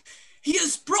station. He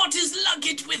has brought his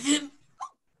luggage with him.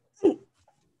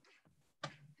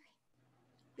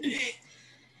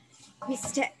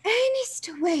 Mr. Ernest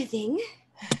Worthing.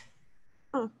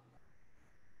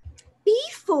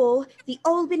 B4, the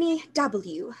Albany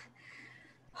W.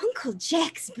 Uncle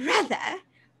Jack's brother.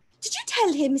 Did you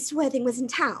tell him Miss Worthing was in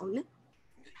town?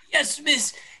 Yes,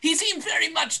 miss. He seemed very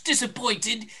much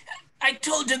disappointed. I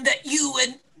told him that you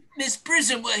and Miss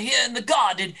Prism were here in the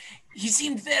garden. He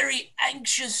seemed very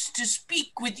anxious to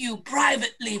speak with you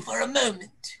privately for a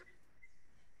moment.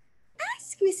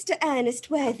 Ask Mr. Ernest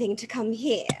Worthing to come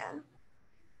here.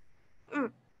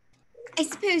 I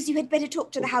suppose you had better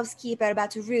talk to the housekeeper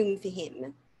about a room for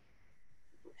him.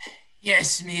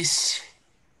 Yes, miss.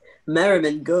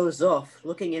 Merriman goes off,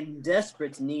 looking in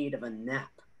desperate need of a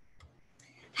nap.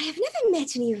 I have never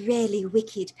met any really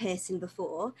wicked person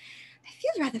before. I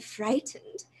feel rather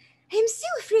frightened. I am so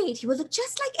afraid he will look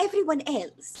just like everyone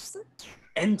else.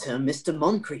 Enter Mr.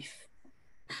 Moncrief.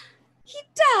 He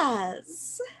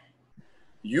does.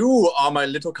 You are my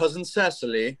little cousin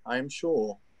Cecily, I am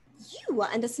sure. You are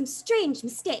under some strange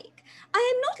mistake.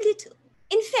 I am not little.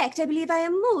 In fact, I believe I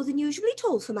am more than usually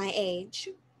tall for my age.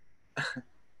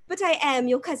 But I am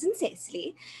your cousin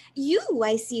Cecily. You,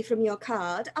 I see from your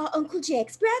card, are Uncle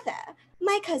Jack's brother,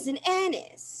 my cousin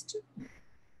Ernest.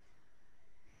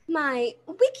 My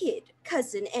wicked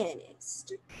cousin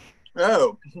Ernest.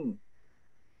 Oh.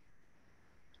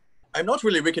 I'm not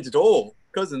really wicked at all.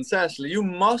 Cousin Cecily, you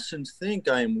mustn't think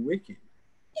I am wicked.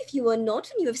 If you are not,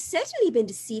 then you have certainly been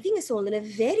deceiving us all in a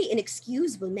very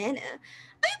inexcusable manner.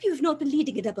 I hope you have not been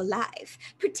leading a double life,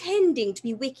 pretending to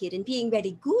be wicked and being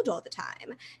very good all the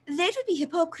time. That would be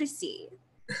hypocrisy.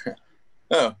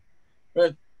 Oh,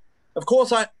 well, of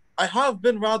course I have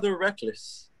been rather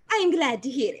reckless. I am glad to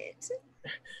hear it.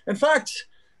 In fact,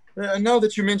 now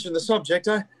that you mention the subject,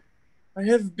 I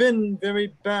have been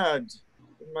very bad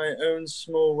in my own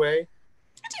small way.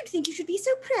 don't think you should be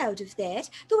so proud of that,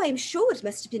 though I'm sure it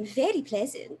must have been very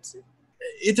pleasant.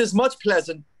 It is much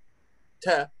pleasant,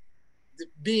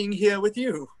 being here with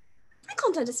you. I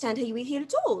can't understand how you were here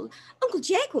at all. Uncle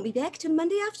Jack won't be back till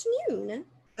Monday afternoon.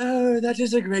 Oh, that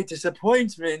is a great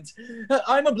disappointment.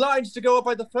 I'm obliged to go up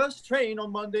by the first train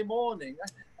on Monday morning.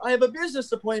 I have a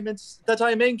business appointment that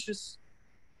I'm anxious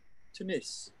to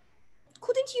miss.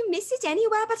 Couldn't you miss it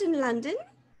anywhere but in London?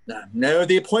 No,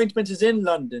 the appointment is in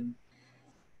London.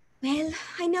 Well,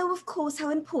 I know, of course,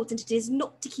 how important it is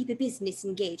not to keep a business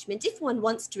engagement if one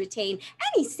wants to retain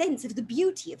any sense of the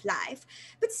beauty of life.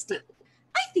 But still,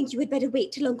 I think you had better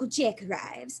wait till Uncle Jack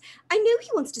arrives. I know he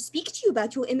wants to speak to you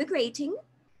about your immigrating.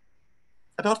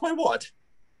 About my what?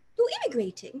 Your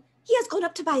immigrating. He has gone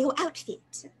up to buy your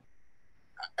outfit.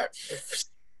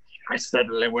 I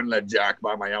certainly wouldn't let Jack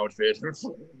buy my outfit.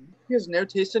 He has no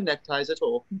taste in neckties at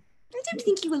all. I don't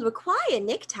think you will require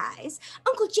neckties.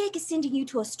 Uncle Jack is sending you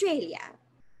to Australia.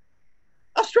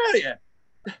 Australia?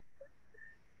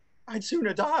 I'd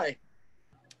sooner die.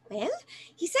 Well,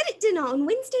 he said at dinner on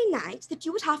Wednesday night that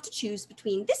you would have to choose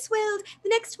between this world, the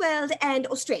next world, and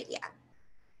Australia.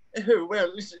 Oh,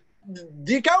 well,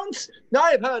 the accounts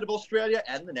I have heard of Australia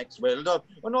and the next world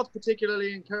are not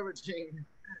particularly encouraging.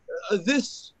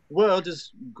 This world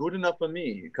is good enough for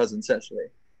me, Cousin Cecily.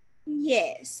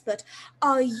 Yes, but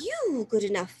are you good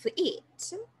enough for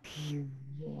it?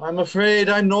 I'm afraid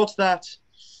I'm not that.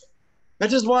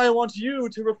 That is why I want you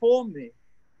to reform me.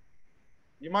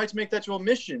 You might make that your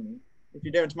mission, if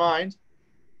you don't mind,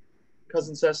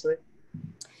 Cousin Cecily.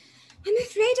 I'm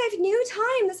afraid I've no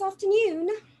time this afternoon.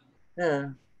 Yeah.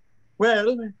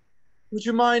 Well, would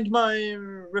you mind my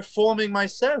reforming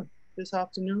myself this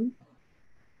afternoon?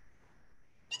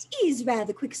 It is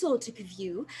rather quixotic of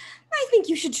you. I think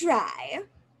you should try.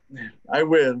 I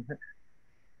will.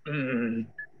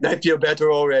 I feel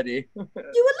better already. You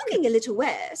are looking a little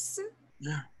worse.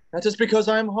 That is because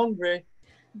I'm hungry.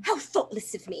 How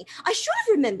thoughtless of me. I should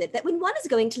have remembered that when one is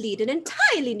going to lead an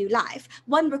entirely new life,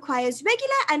 one requires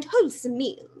regular and wholesome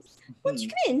meals. Won't you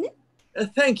come in?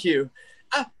 Thank you.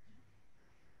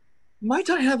 Might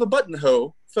I have a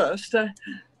buttonhole first?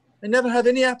 I never have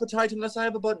any appetite unless I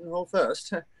have a buttonhole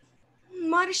first.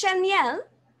 Marshal Niel?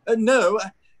 No,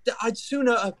 I'd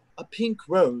sooner a pink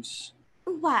rose.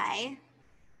 Why?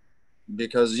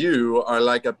 Because you are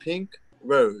like a pink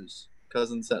rose,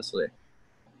 Cousin Cecily.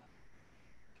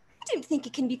 I don't think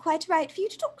it can be quite right for you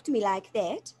to talk to me like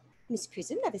that. Miss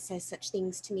Prism never says such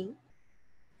things to me.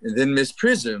 Then Miss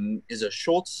Prism is a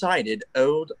short-sighted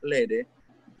old lady.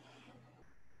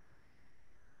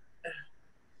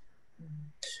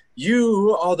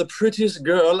 You are the prettiest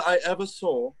girl I ever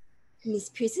saw. Miss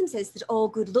Prism says that all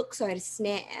good looks are a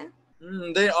snare.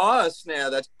 They are a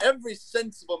snare that every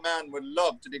sensible man would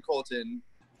love to be caught in.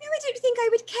 No, I don't think I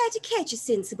would care to catch a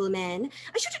sensible man.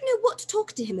 I shouldn't know what to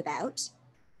talk to him about.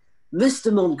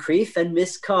 Mr. Moncrief and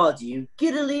Miss Cardew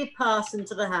giddily pass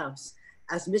into the house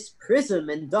as Miss Prism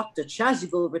and Dr.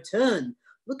 Chasuble return,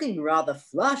 looking rather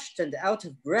flushed and out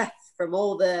of breath from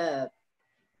all their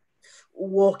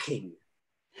walking.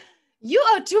 You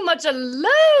are too much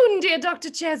alone, dear Dr.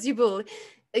 Chasuble.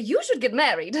 You should get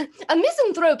married. A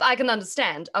misanthrope I can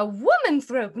understand. A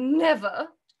womanthrope, never.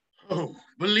 Oh,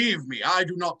 believe me, I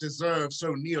do not deserve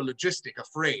so neologistic a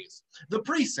phrase. The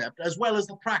precept, as well as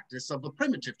the practice of the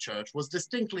primitive church, was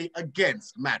distinctly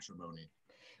against matrimony.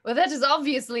 Well, that is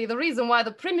obviously the reason why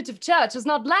the primitive church has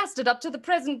not lasted up to the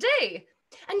present day.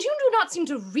 And you do not seem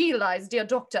to realize, dear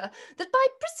doctor, that by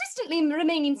persistently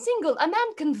remaining single, a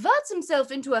man converts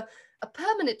himself into a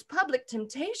permanent public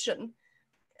temptation.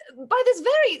 By this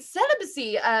very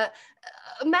celibacy, a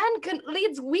man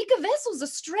leads weaker vessels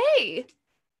astray.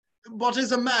 But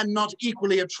is a man not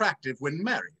equally attractive when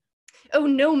married? Oh,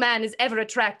 no man is ever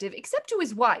attractive, except to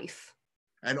his wife.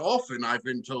 And often, I've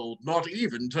been told, not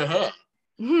even to her.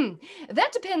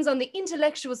 That depends on the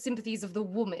intellectual sympathies of the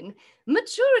woman.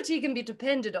 Maturity can be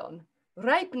depended on.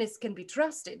 Ripeness can be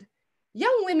trusted.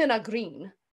 Young women are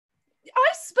green. I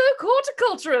spoke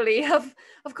horticulturally,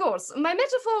 of course. My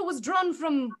metaphor was drawn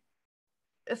from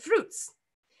fruits.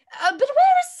 But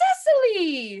where is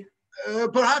Cecily?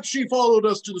 Perhaps she followed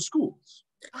us to the schools.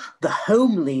 The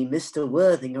homely Mr.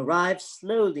 Worthing arrived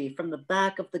slowly from the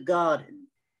back of the garden.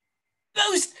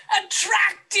 Most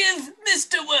attractive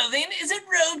Mr. Worthing is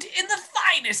enrobed in the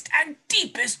finest and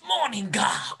deepest mourning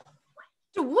garb.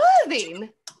 Mr. Worthing?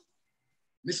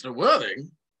 Mr.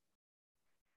 Worthing?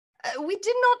 We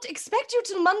did not expect you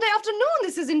till Monday afternoon.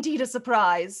 This is indeed a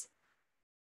surprise.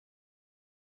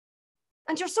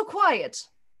 And you're so quiet.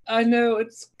 I know,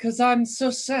 it's because I'm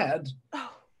so sad.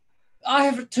 Oh. I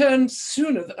have returned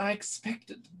sooner than I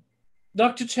expected.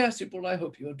 Dr. Chasuble, I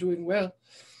hope you are doing well.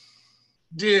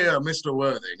 Dear Mr.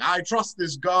 Worthing, I trust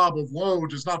this garb of woe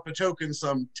does not betoken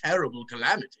some terrible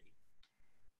calamity.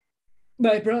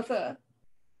 My brother.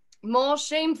 More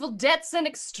shameful debts and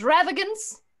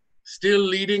extravagance? Still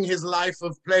leading his life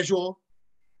of pleasure?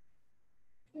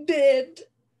 Dead.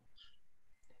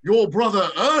 Your brother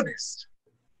Ernest?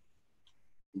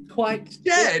 Quite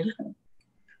dead?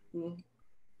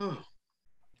 Oh.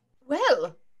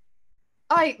 Well,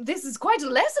 this is quite a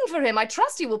lesson for him. I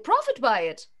trust he will profit by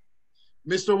it.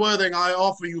 Mr. Worthing, I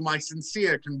offer you my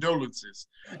sincere condolences.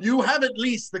 You have at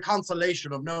least the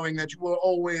consolation of knowing that you were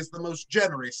always the most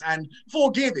generous and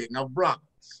forgiving of brothers.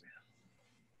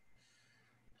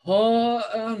 Poor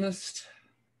Ernest.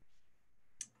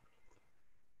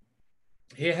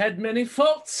 He had many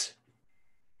faults,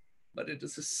 but it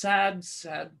is a sad,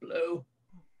 sad blow.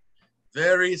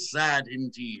 Very sad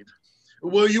indeed.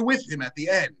 Were you with him at the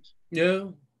end?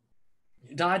 No.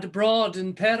 He died abroad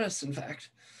in Paris, in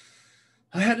fact.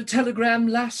 I had a telegram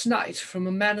last night from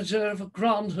a manager of a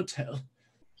grand hotel.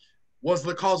 Was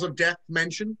the cause of death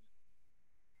mentioned?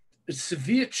 A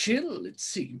severe chill, it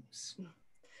seems.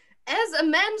 As a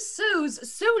man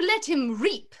sows, so let him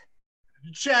reap.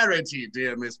 Charity,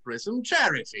 dear Miss Prism,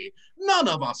 charity. None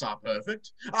of us are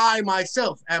perfect. I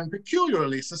myself am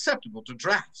peculiarly susceptible to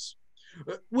drafts.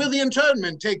 Will the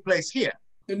interment take place here?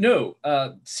 No,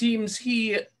 seems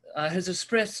he has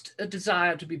expressed a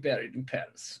desire to be buried in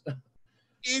Paris.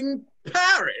 In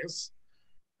Paris?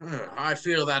 I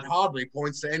feel that hardly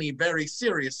points to any very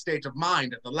serious state of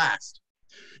mind at the last.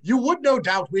 You would no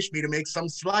doubt wish me to make some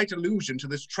slight allusion to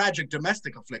this tragic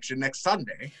domestic affliction next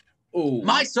Sunday. Oh.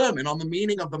 My sermon on the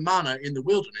meaning of the manna in the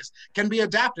wilderness can be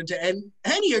adapted to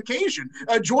any occasion,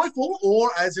 joyful or,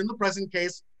 as in the present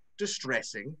case,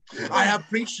 distressing. I have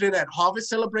preached it at harvest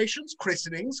celebrations,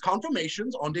 christenings,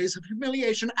 confirmations, on days of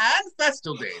humiliation, and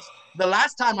festal days. The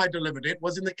last time I delivered it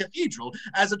was in the cathedral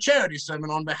as a charity sermon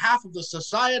on behalf of the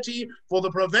Society for the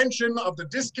Prevention of the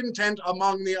Discontent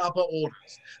Among the Upper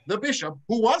Orders. The bishop,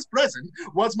 who was present,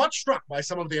 was much struck by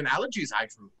some of the analogies I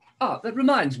drew. Ah, that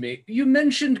reminds me. You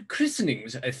mentioned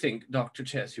christenings, I think, Dr.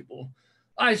 Chasuble.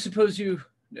 I suppose you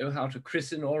know how to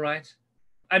christen all right?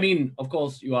 I mean, of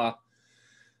course, you are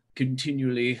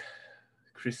continually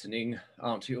christening,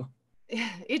 aren't you?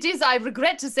 It is, I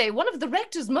regret to say, one of the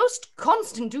rector's most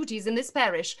constant duties in this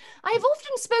parish. I have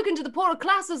often spoken to the poorer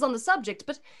classes on the subject,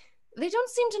 but they don't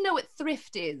seem to know what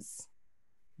thrift is.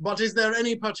 But is there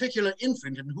any particular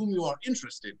infant in whom you are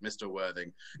interested, Mr.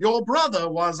 Worthing? Your brother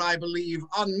was, I believe,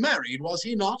 unmarried, was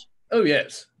he not? Oh,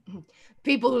 yes.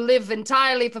 People who live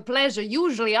entirely for pleasure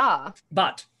usually are.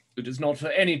 But it is not for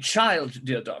any child,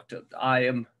 dear doctor. I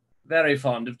am very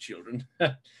fond of children.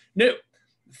 No, the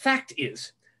fact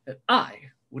is that I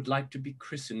would like to be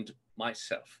christened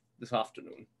myself this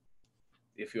afternoon,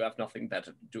 if you have nothing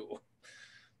better to do.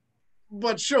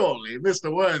 But surely,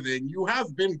 Mr. Worthing, you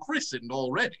have been christened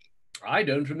already. I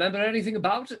don't remember anything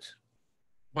about it.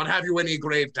 But have you any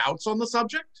grave doubts on the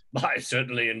subject? I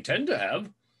certainly intend to have.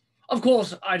 Of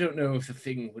course, I don't know if the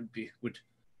thing would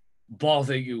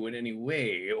bother you in any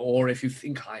way, or if you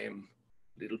think I am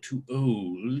a little too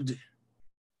old.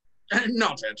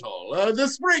 Not at all. The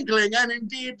sprinkling and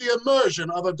indeed the immersion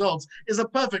of adults is a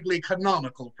perfectly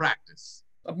canonical practice.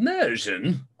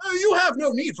 Immersion? You have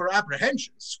no need for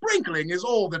apprehension. Sprinkling is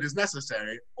all that is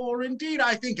necessary, or indeed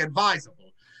I think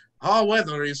advisable. Our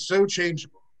weather is so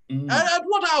changeable. At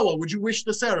what hour would you wish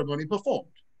the ceremony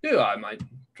performed? Oh, I might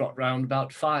trot round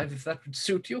about 5 if that would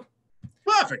suit you.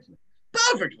 Perfectly.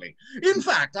 Perfectly. In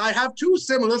fact, I have 2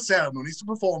 similar ceremonies to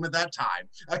perform at that time.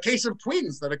 A case of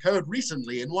twins that occurred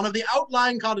recently in one of the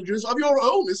outlying cottages of your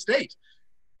own estate.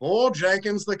 Poor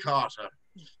Jenkins the carter.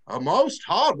 A most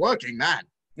hard-working man.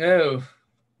 Oh,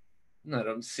 I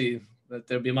don't see that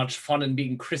there'd be much fun in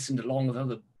being christened along with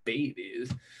other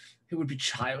babies. It would be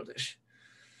childish.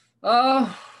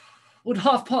 Would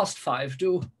 5:30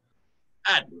 do?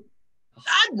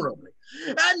 Admirably.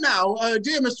 And now,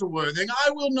 dear Mr. Worthing,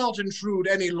 I will not intrude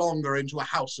any longer into a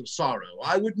house of sorrow.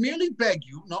 I would merely beg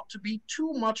you not to be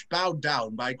too much bowed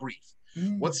down by grief.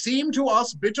 What seem to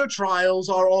us bitter trials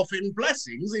are often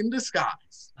blessings in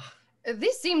disguise.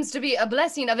 This seems to be a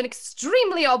blessing of an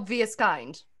extremely obvious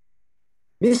kind.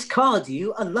 Miss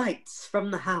Cardew alights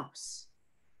from the house.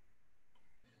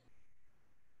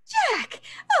 Jack!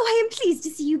 Oh, I am pleased to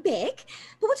see you back.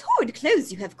 But what horrid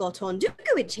clothes you have got on. Do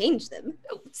go and change them.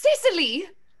 Oh, Cicely!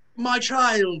 My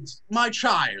child, my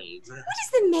child. What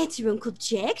is the matter, Uncle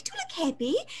Jack? Do look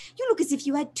happy. You look as if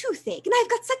you had toothache, and I've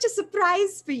got such a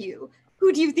surprise for you.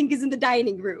 Who do you think is in the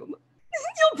dining room?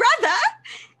 Your brother!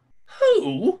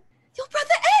 Who? Your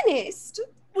brother Ernest.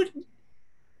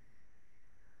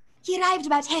 He arrived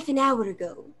about half an hour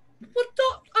ago. What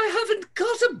not? I haven't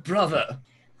got a brother.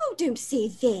 Oh, don't say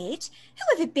that.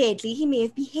 However badly he may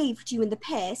have behaved to you in the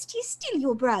past, he's still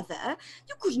your brother.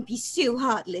 You couldn't be so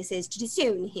heartless as to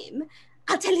disown him.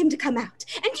 I'll tell him to come out,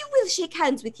 and you will shake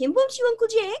hands with him, won't you, Uncle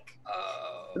Jack?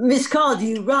 Miss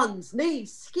Cardew runs, nay,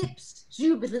 skips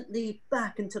jubilantly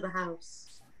back into the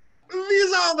house.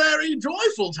 These are very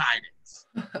joyful tidings.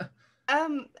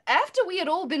 After we had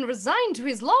all been resigned to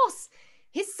his loss,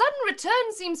 his sudden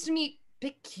return seems to me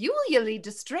peculiarly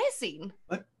distressing.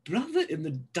 My brother in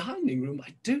the dining room,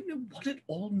 I don't know what it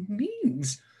all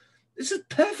means. This is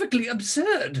perfectly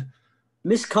absurd.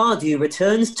 Miss Cardew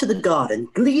returns to the garden,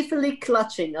 gleefully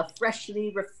clutching a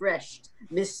freshly refreshed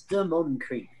Mr.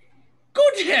 Moncrief.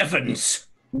 Good heavens!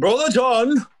 Brother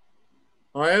John,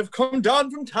 I have come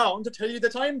down from town to tell you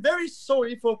that I am very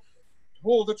sorry for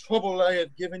all the trouble I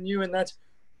have given you and that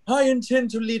I intend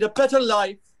to lead a better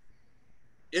life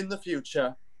in the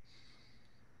future.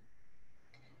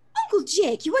 Uncle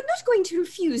Jack, you are not going to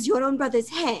refuse your own brother's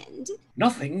hand.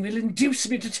 Nothing will induce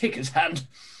me to take his hand.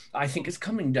 I think his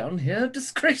coming down here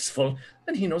disgraceful,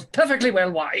 and he knows perfectly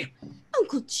well why.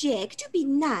 Uncle Jack, do be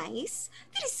nice.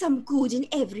 There is some good in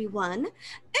everyone.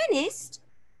 Ernest,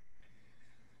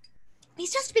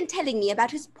 he's just been telling me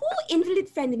about his poor invalid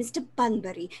friend, Mr.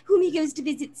 Bunbury, whom he goes to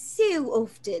visit so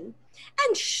often.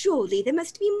 And surely there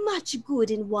must be much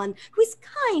good in one who is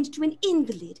kind to an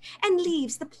invalid and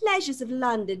leaves the pleasures of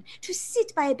London to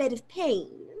sit by a bed of pain.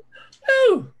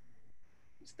 Oh,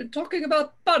 he's been talking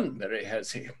about Bunbury,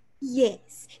 has he?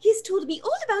 Yes, he has told me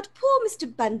all about poor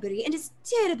Mr. Bunbury and his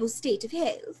terrible state of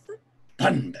health.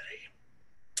 Bunbury.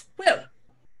 Well,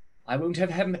 I won't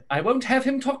have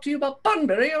him talk to you about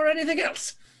Bunbury or anything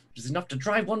else. It is enough to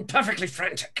drive one perfectly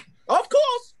frantic. Of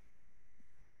course!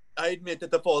 I admit that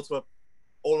the faults were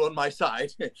all on my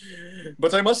side,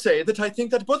 but I must say that I think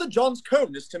that Brother John's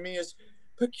coldness to me is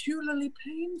peculiarly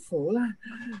painful.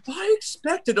 I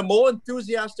expected a more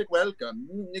enthusiastic welcome,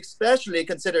 especially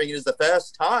considering it is the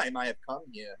first time I have come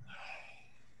here.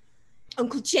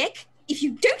 Uncle Jack, if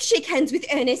you don't shake hands with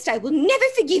Ernest, I will never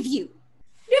forgive you.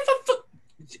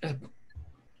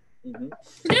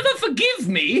 Never forgive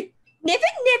me? Never,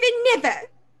 never, never.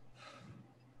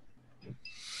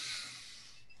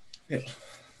 Well,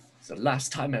 it's the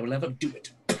last time I will ever do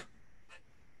it. It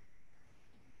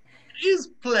is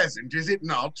pleasant, is it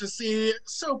not, to see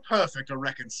so perfect a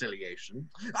reconciliation?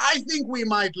 I think we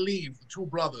might leave the two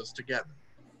brothers together.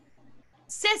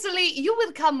 Cecily, you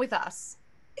will come with us.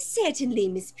 Certainly,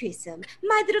 Miss Prism.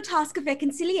 My little task of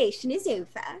reconciliation is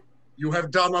over. You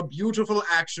have done a beautiful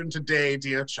action today,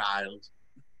 dear child.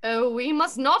 Oh, we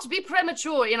must not be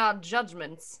premature in our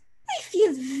judgments. I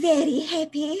feel very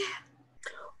happy.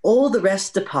 All the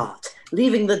rest depart,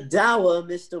 leaving the dour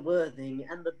Mr. Worthing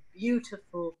and the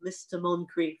beautiful Mr.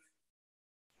 Moncrief.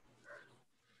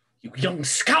 You young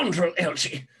scoundrel,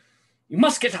 Elgie! You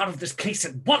must get out of this place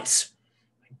at once!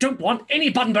 I don't want any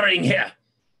Bunburying here!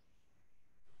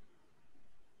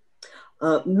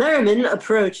 Merriman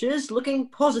approaches, looking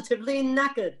positively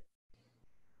knackered.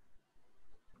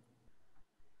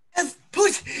 I've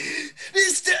put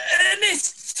Mr.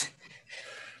 Ernest!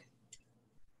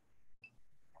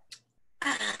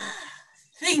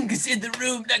 Things in the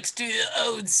room next to your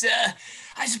own, sir.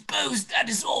 I suppose that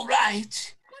is all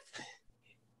right.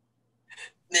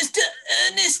 Mr.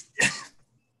 Ernest...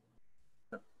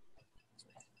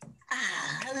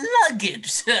 luggage,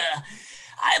 sir.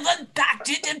 I've unpacked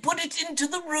it and put it into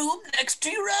the room next to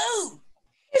your own.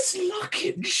 His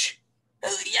luggage?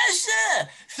 Oh, yes, sir.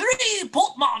 3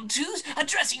 portmanteaus, a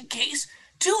dressing case,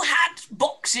 2 hat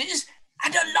boxes,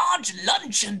 and a large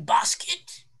luncheon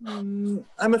basket. I'm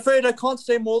afraid I can't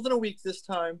stay more than a week this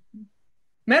time.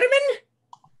 Merriman,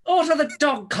 order the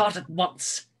dog cart at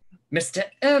once. Mr.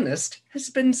 Ernest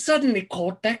has been suddenly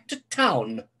called back to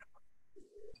town.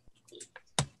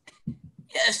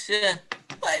 Yes, sir.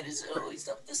 Mine is always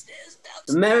up the stairs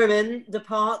downstairs. Merriman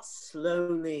departs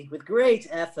slowly, with great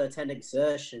effort and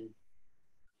exertion.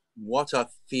 What a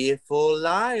fearful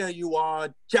liar you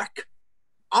are, Jack.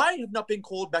 I have not been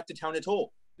called back to town at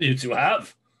all. You two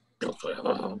have.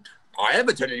 I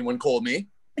haven't had anyone call me.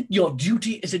 Your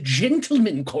duty as a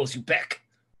gentleman calls you back.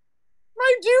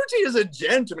 My duty as a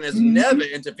gentleman has never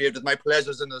interfered with my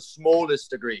pleasures in the smallest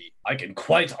degree. I can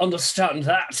quite understand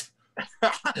that.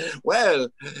 Well,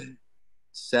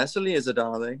 Cecily is a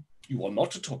darling. You are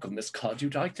not to talk of Miss Cardew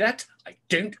like that. I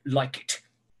don't like it.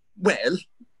 Well,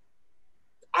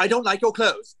 I don't like your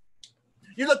clothes.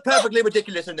 You look perfectly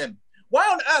ridiculous in them. Why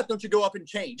on earth don't you go up and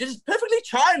change? It is perfectly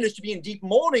childish to be in deep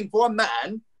mourning for a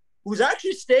man who's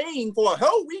actually staying for a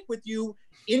whole week with you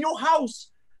in your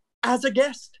house as a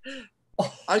guest.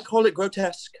 Oh, I call it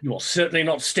grotesque. you're certainly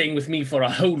not staying with me for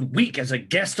a whole week as a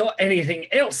guest or anything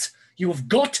else. You have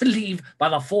got to leave by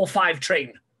the 4:05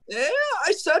 train. Yeah,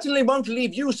 I certainly won't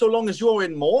leave you so long as you're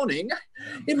in mourning.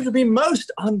 It would be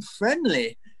most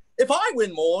unfriendly. If I were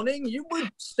in mourning, you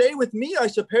would stay with me, I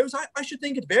suppose. I should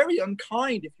think it very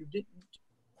unkind if you didn't.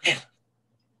 Well,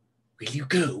 will you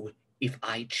go if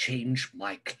I change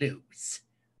my clothes?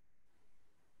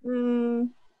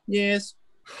 Yes.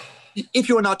 If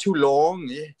you are not too long.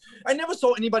 I never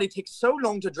saw anybody take so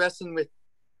long to dress in with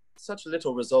such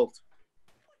little result.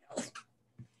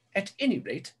 At any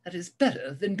rate, that is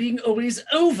better than being always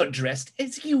overdressed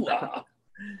as you are.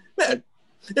 Well,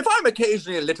 if I'm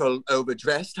occasionally a little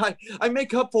overdressed, I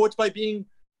make up for it by being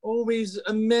always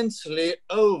immensely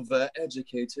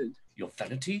overeducated. Your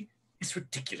vanity is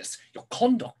ridiculous. Your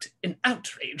conduct an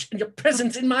outrage, and your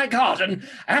presence in my garden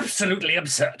absolutely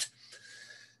absurd.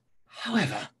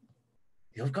 However,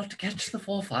 you've got to catch the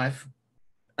 4:05,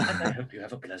 and I hope you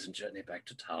have a pleasant journey back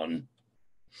to town.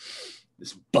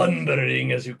 This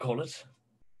bunburying, as you call it,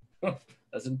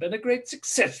 hasn't been a great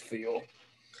success for you.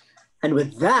 And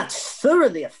with that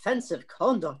thoroughly offensive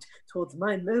conduct towards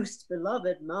my most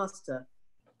beloved master,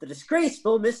 the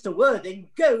disgraceful Mr.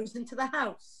 Worthing goes into the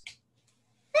house.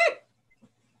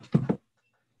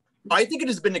 I think it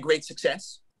has been a great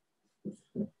success.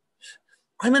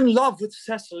 I'm in love with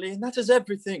Cecily, and that is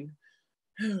everything.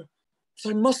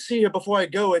 So I must see her before I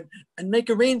go and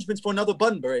make arrangements for another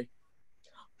Bunbury.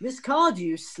 Miss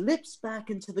Cardew slips back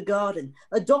into the garden,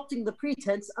 adopting the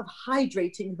pretense of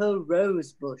hydrating her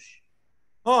rose bush.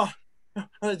 Ah,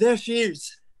 there she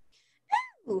is.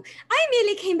 Oh, I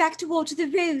merely came back to water the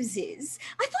roses.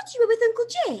 I thought you were with Uncle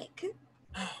Jake.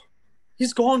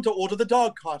 He's gone to order the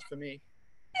dog cart for me.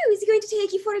 Oh, is he going to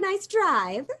take you for a nice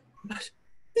drive?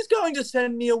 He's going to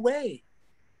send me away.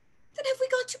 Then have we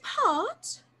got to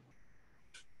part?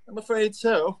 I'm afraid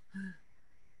so.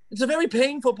 It's a very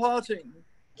painful parting.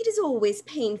 It is always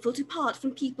painful to part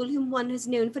from people whom one has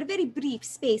known for a very brief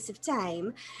space of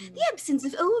time. The absence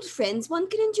of old friends one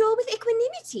can endure with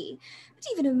equanimity, but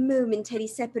even a momentary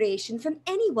separation from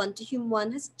anyone to whom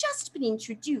one has just been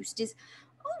introduced is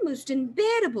almost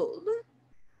unbearable.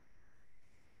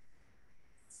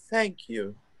 Thank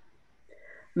you.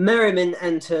 Merriman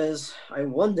enters. I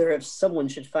wonder if someone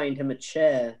should find him a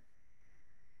chair.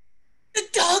 The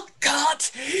dog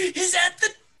cart is at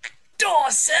the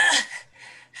door, sir.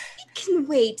 It can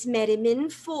wait, Merriman,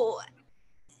 for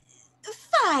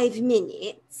 5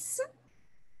 minutes.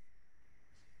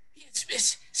 Yes,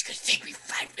 miss. It's going to take me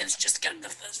 5 minutes just to get in the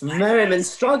first line. Merriman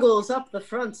struggles up the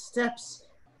front steps.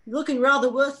 Looking rather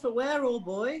worse for wear, old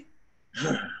boy.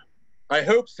 I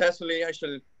hope, Cecily, I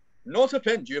shall not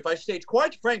offend you if I state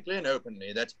quite frankly and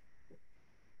openly that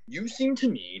you seem to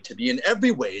me to be in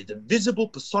every way the visible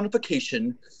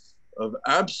personification of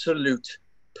absolute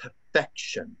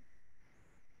perfection.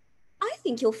 I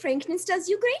think your frankness does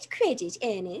you great credit,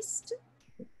 Ernest.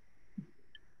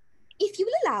 If you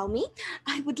will allow me,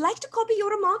 I would like to copy your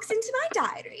remarks into my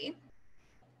diary.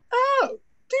 Oh,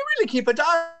 do you really keep a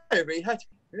diary?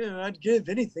 I'd give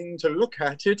anything to look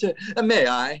at it. May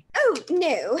I? Oh,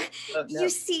 no. No. You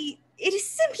see, it is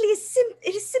simply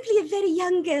a very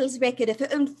young girl's record of her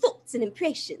own thoughts and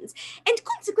impressions, and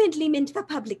consequently meant for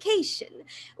publication.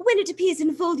 When it appears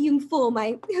in volume form,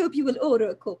 I hope you will order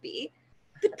a copy.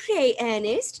 But pray,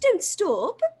 Ernest, don't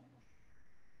stop.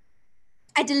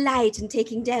 I delight in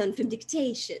taking down from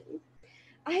dictation.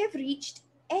 I have reached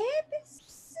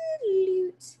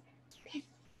absolute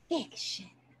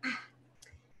perfection.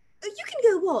 You can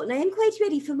go on. I am quite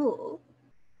ready for more.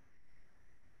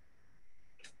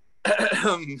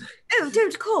 Oh,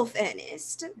 don't cough,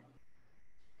 Ernest.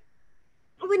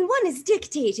 When one is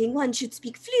dictating, one should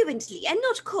speak fluently and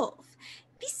not cough.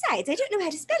 Besides, I don't know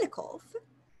how to spell a cough.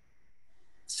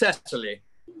 Cecily,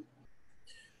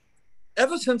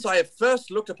 ever since I have first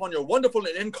looked upon your wonderful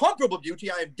and incomparable beauty,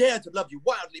 I have dared to love you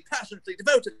wildly, passionately,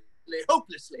 devotedly,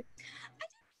 hopelessly. I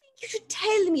don't think you should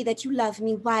tell me that you love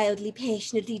me wildly,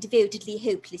 passionately, devotedly,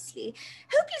 hopelessly.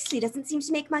 Hopelessly doesn't seem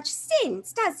to make much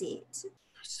sense, does it?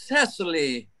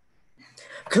 Cecily.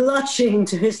 Clutching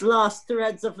to his last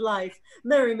threads of life,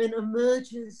 Merriman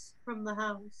emerges from the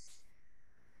house.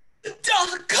 The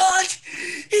dog cart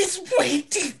is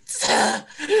waiting, sir.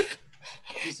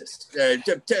 Jesus.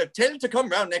 Tell him to come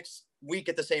round next week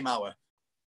at the same hour.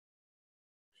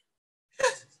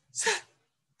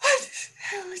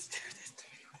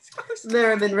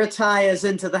 Merriman retires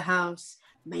into the house.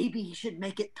 Maybe he should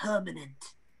make it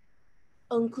permanent.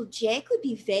 Uncle Jack would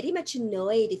be very much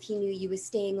annoyed if he knew you were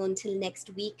staying on till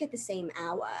next week at the same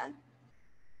hour.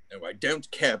 No, I don't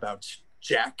care about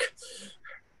Jack.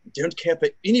 I don't care for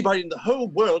anybody in the whole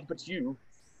world but you.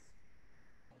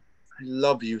 I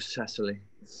love you, Cecily.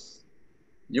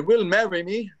 You will marry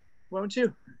me, won't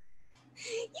you?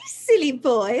 You silly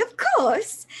boy, of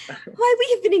course. Why,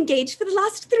 we have been engaged for the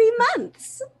last 3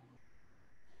 months.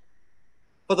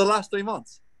 For the last 3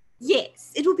 months?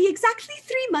 Yes, it will be exactly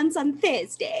 3 months on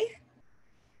Thursday.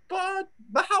 But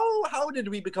how did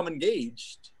we become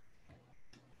engaged?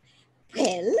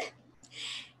 Well,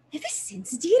 ever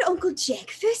since dear Uncle Jack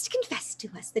first confessed to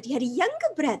us that he had a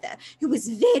younger brother who was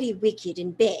very wicked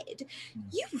in bed,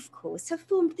 you, of course, have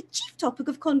formed the chief topic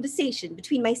of conversation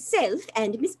between myself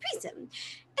and Miss Prism.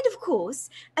 And, of course,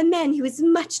 a man who is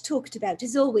much talked about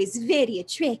is always very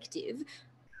attractive.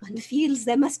 One feels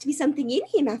there must be something in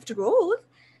him, after all.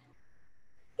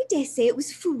 I dare say it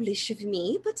was foolish of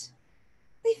me, but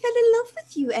I fell in love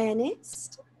with you,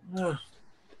 Ernest. Oh,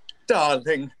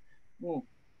 darling. Oh.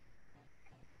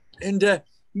 And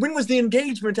when was the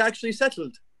engagement actually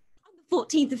settled? On the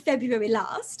 14th of February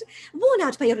last. Worn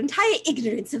out by your entire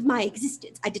ignorance of my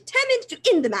existence, I determined to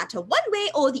end the matter one way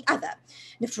or the other.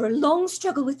 And after a long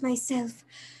struggle with myself,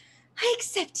 I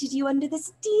accepted you under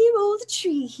this dear old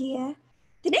tree here.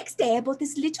 The next day I bought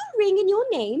this little ring in your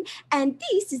name, and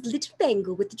this is the little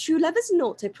bangle with the true lover's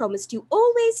knot I promised you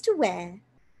always to wear.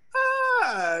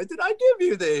 Ah, did I give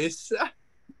you this?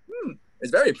 It's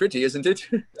very pretty, isn't it?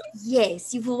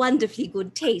 Yes, you've a wonderfully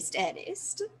good taste,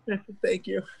 Ernest. Thank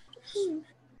you.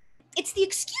 It's the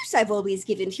excuse I've always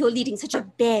given for your leading such a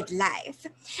bad life.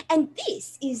 And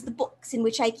this is the box in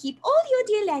which I keep all your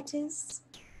dear letters.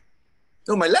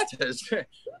 Oh, my letters?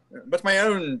 But my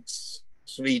own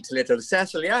sweet little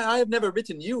Cecily, I have never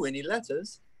written you any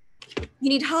letters. You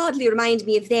need hardly remind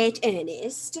me of that,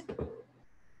 Ernest.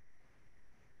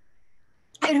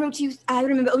 I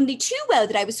remember only too well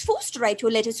that I was forced to write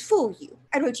your letters for you.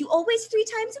 I wrote you always 3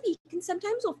 times a week, and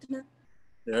sometimes oftener.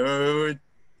 Oh,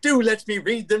 do let me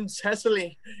read them,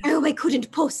 Cecily. Oh, I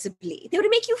couldn't possibly. They would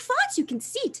make you far too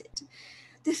conceited.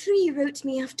 The 3 you wrote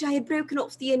me after I had broken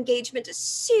off the engagement are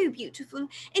so beautiful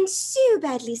and so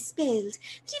badly spelled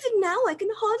that even now I can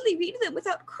hardly read them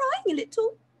without crying a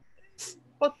little.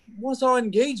 But was our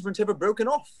engagement ever broken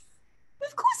off?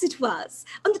 Of course it was,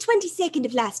 on the 22nd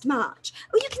of last March.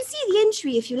 Oh, you can see the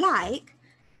entry if you like.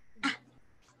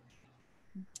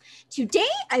 Today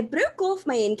I broke off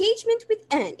my engagement with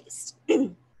Ernest.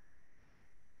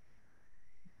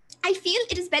 I feel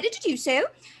it is better to do so.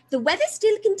 The weather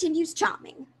still continues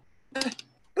charming.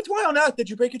 But why on earth did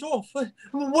you break it off?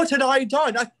 What had I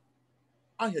done?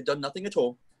 I had done nothing at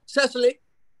all. Cecily,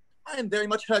 I am very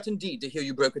much hurt indeed to hear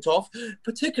you broke it off,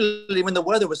 particularly when the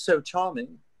weather was so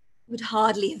charming. It would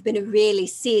hardly have been a really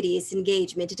serious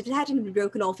engagement if it hadn't been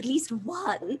broken off at least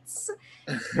once.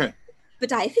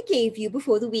 But I forgave you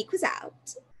before the week was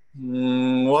out.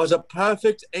 What a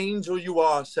perfect angel you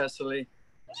are, Cecily.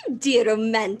 You dear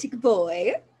romantic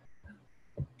boy.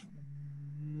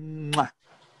 Mwah.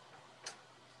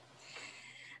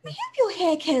 I hope your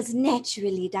hair curls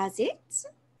naturally, does it?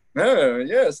 Oh,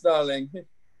 yes, darling.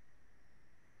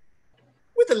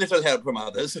 With a little help from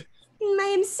others.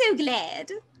 I am so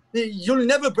glad. You'll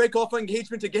never break off our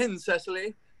engagement again,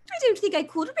 Cecily. I don't think I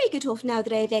could break it off now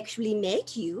that I've actually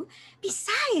met you.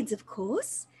 Besides, of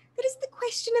course, there is the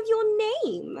question of your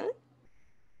name.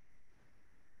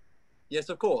 Yes,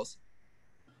 of course.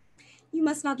 You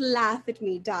must not laugh at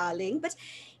me, darling, but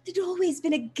it had always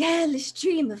been a girlish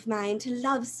dream of mine to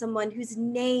love someone whose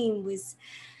name was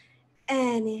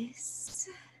Ernest.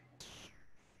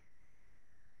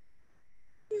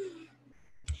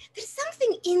 There's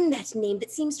something in that name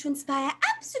that seems to inspire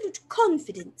absolute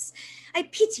confidence. I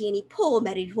pity any poor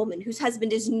married woman whose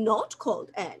husband is not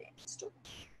called Ernest.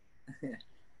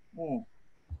 Oh.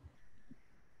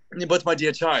 But, my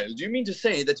dear child, do you mean to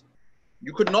say that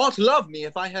you could not love me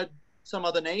if I had some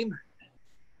other name?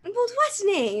 But what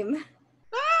name?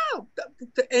 Oh,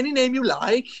 any name you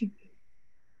like.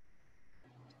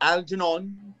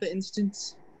 Algernon, for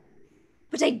instance.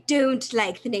 But I don't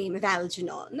like the name of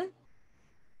Algernon.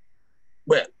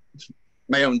 Well,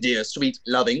 my own dear, sweet,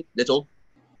 loving, little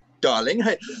darling,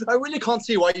 I really can't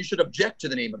see why you should object to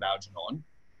the name of Algernon.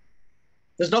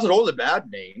 It's not at all a bad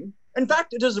name. In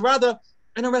fact, it is rather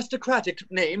an aristocratic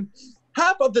name.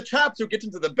 Half of the chaps who get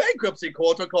into the bankruptcy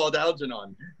court are called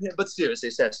Algernon. Yeah, but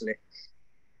seriously, Cecily,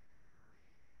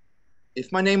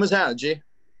 if my name was Algie,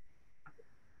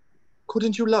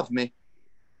 couldn't you love me?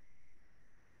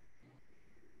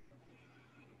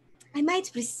 I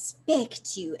might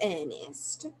respect you,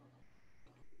 Ernest.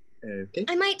 Okay.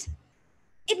 I might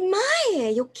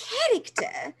admire your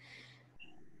character,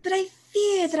 but I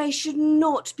fear that I should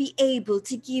not be able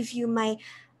to give you my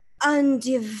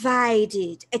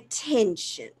undivided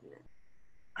attention.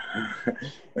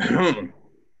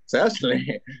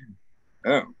 Certainly.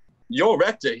 Oh, your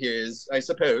rector here is, I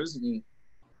suppose,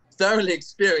 thoroughly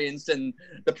experienced in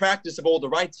the practice of all the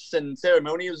rites and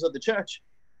ceremonials of the church.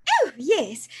 Oh,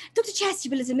 yes. Dr.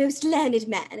 Chasuble is a most learned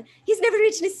man. He's never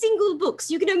written a single book,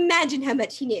 so you can imagine how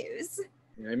much he knows.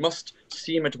 I must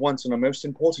see him at once on a most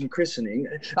important christening.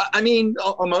 I mean,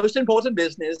 a most important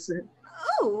business.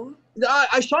 Oh.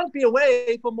 I shan't be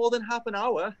away for more than half an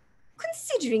hour.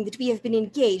 Considering that we have been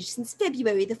engaged since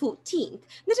February the 14th,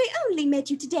 that I only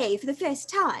met you today for the first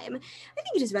time, I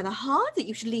think it is rather hard that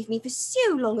you should leave me for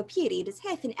so long a period as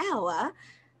half an hour.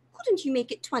 Couldn't you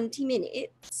make it 20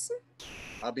 minutes?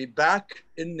 I'll be back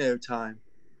in no time.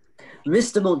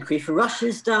 Mr. Moncrief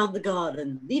rushes down the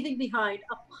garden, leaving behind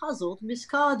a puzzled Miss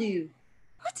Cardew.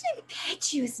 What an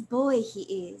impetuous boy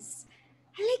he is.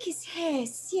 I like his hair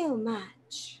so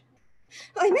much.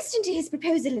 Oh, I must enter his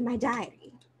proposal in my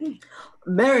diary.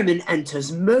 Merriman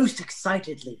enters most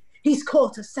excitedly. He's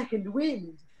caught a second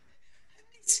wind.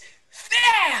 Miss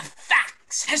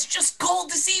Fairfax has just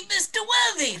called to see Mr.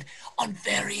 Worthing on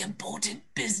very important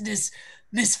business,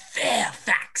 Miss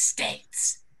Fairfax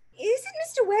states. Is it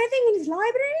Mr. Worthing in his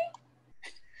library?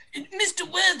 Mr.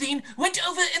 Worthing went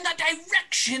over in the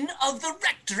direction of the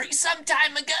rectory some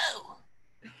time ago.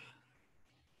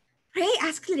 Pray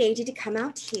ask the lady to come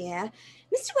out here.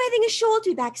 Mr. Worthing is sure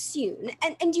to be back soon,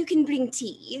 and you can bring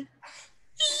tea.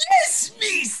 Yes,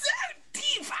 miss!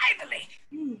 Tea, finally!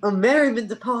 Merriman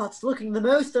departs looking the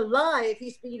most alive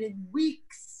he's been in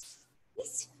weeks.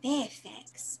 Miss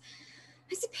Fairfax.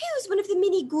 I suppose one of the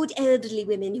many good elderly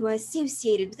women who are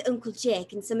associated with Uncle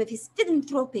Jack in some of his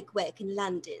philanthropic work in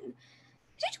London.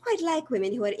 I don't quite like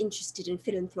women who are interested in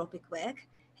philanthropic work.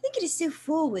 I think it is so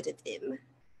forward of them.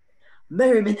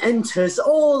 Merriman enters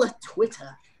all a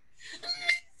twitter.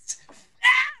 Miss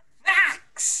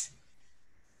Fairfax!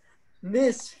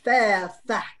 Miss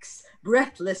Fairfax,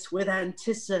 breathless with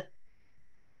anticipation,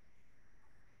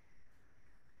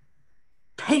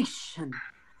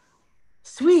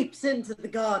 sweeps into the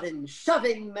garden,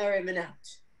 shoving Merriman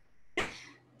out.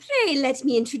 Pray let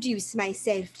me introduce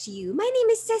myself to you. My name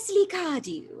is Cecily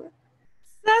Cardew.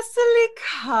 Cecily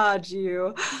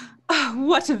Cardew. Oh,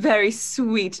 what a very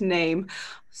sweet name.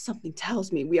 Something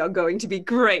tells me we are going to be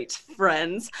great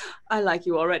friends. I like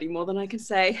you already more than I can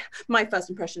say. My first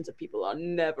impressions of people are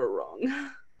never wrong.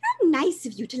 How nice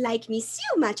of you to like me so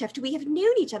much after we have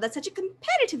known each other such a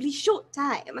comparatively short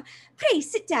time. Pray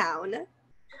sit down.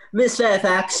 Miss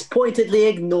Fairfax pointedly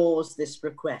ignores this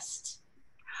request.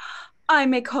 I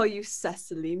may call you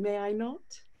Cecily, may I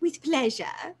not? With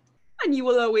pleasure. And you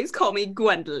will always call me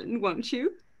Gwendolen, won't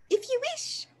you? If you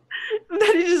wish.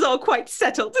 Then it is all quite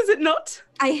settled, is it not?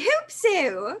 I hope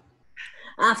so.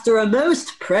 After a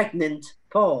most pregnant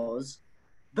pause,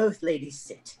 both ladies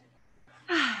sit.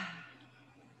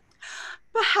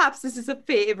 Perhaps this is a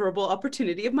favourable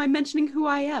opportunity of my mentioning who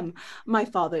I am. My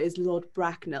father is Lord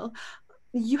Bracknell.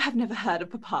 You have never heard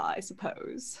of Papa, I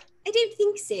suppose. I don't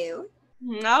think so.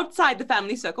 Outside the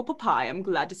family circle, Papa, I am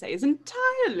glad to say, is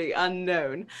entirely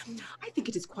unknown. I think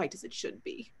it is quite as it should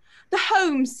be. The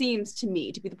home seems to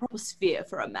me to be the proper sphere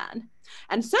for a man.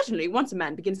 And certainly once a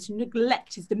man begins to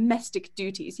neglect his domestic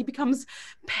duties, he becomes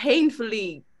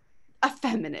painfully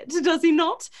effeminate, does he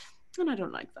not? And I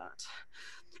don't like that.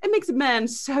 It makes a man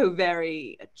so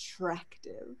very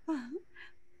attractive.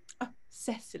 Oh,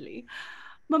 Cecily.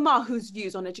 Mamma, whose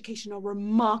views on education are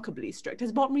remarkably strict,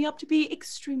 has brought me up to be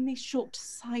extremely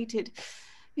short-sighted.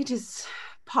 It is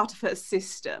part of her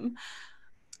system.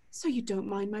 So you don't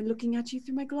mind my looking at you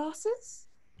through my glasses?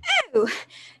 Oh,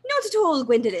 not at all,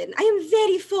 Gwendolen. I am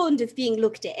very fond of being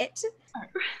looked at. Oh.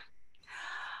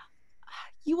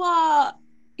 You are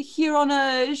here on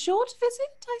a short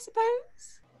visit, I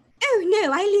suppose? Oh,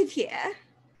 no, I live here.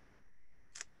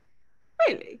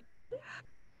 Really?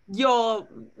 Your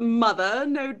mother,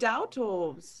 no doubt,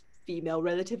 or female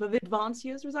relative of advanced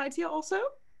years resides here also?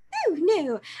 Oh,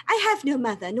 no, I have no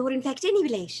mother, nor in fact any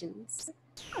relations.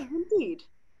 Oh, indeed.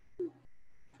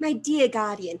 My dear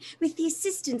guardian, with the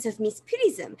assistance of Miss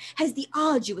Prism, has the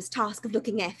arduous task of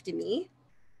looking after me.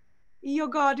 Your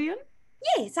guardian?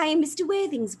 Yes, I am Mr.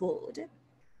 Worthing's ward.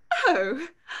 Oh,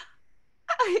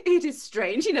 it is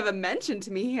strange. He never mentioned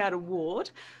to me he had a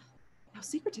ward. How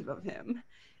secretive of him.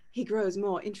 He grows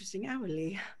more interesting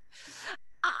hourly.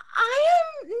 I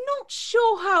am not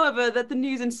sure, however, that the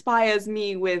news inspires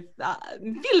me with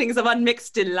feelings of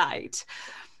unmixed delight.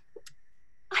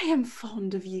 I am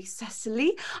fond of you,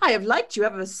 Cecily. I have liked you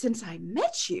ever since I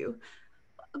met you.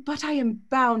 But I am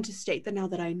bound to state that now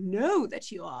that I know that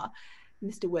you are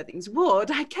Mr. Worthing's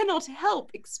ward, I cannot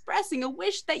help expressing a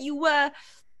wish that you were,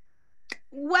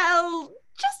 well,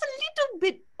 just a little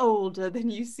bit older than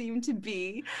you seem to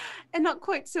be, and not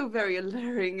quite so very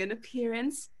alluring in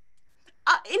appearance.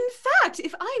 In fact,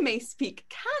 if I may speak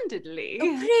candidly...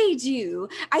 Oh, pray do.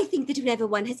 I think that whenever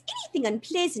one has anything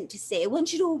unpleasant to say, one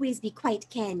should always be quite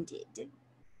candid.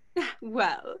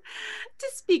 Well, to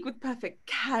speak with perfect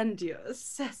candor,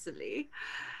 Cecily,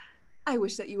 I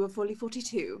wish that you were fully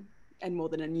 42, and more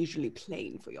than unusually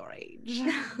plain for your age.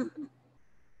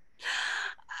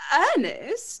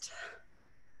 Ernest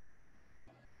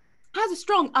has a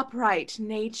strong, upright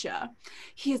nature.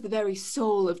 He is the very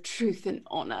soul of truth and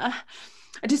honor.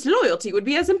 Disloyalty would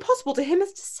be as impossible to him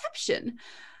as deception.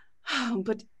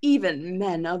 But even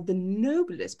men of the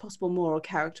noblest possible moral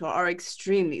character are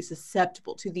extremely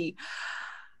susceptible to the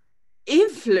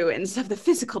influence of the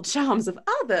physical charms of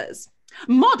others.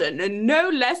 Modern and no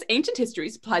less ancient history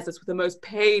supplies us with the most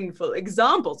painful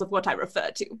examples of what I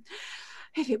refer to.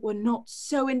 If it were not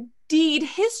so, indeed,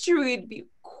 history would be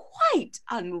quite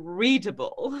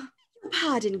unreadable.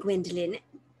 Pardon, Gwendolen.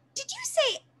 Did you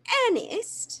say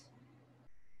Ernest?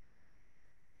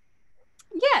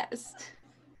 Yes.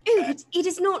 Oh, but it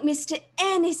is not Mr.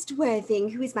 Ernest Worthing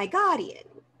who is my guardian.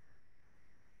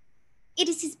 It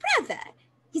is his brother,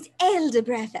 his elder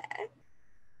brother.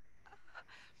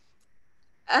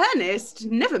 Ernest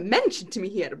never mentioned to me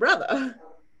he had a brother.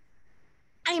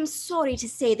 I am sorry to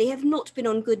say they have not been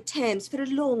on good terms for a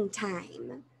long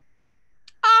time.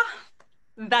 Ah,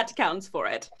 that counts for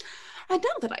it. And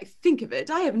now that I think of it,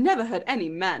 I have never heard any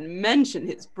man mention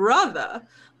his brother.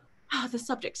 Ah, the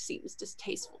subject seems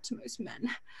distasteful to most men.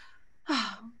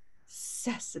 Ah,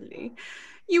 Cecily,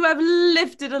 you have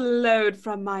lifted a load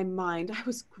from my mind. I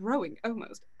was growing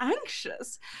almost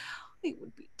anxious. It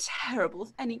would be terrible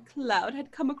if any cloud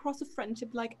had come across a friendship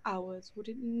like ours, would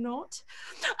it not?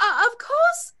 Of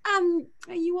course,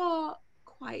 you are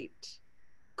quite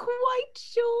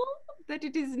sure that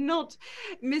it is not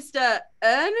Mr.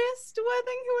 Ernest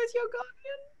Worthing who is your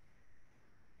guardian?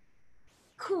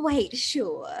 Quite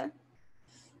sure.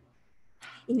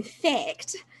 In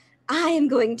fact, I am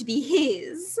going to be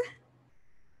his.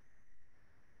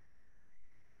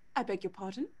 I beg your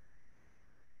pardon?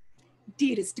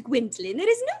 Dearest Gwendolen, there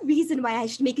is no reason why I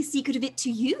should make a secret of it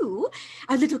to you.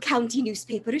 Our little county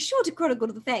newspaper is sure to chronicle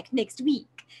the fact next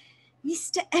week.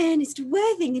 Mr. Ernest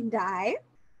Worthing and I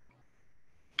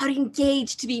are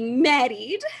engaged to be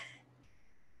married.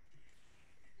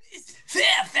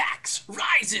 Fairfax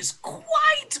rises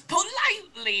quite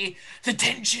politely, the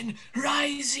tension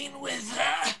rising with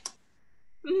her.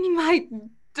 My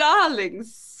darling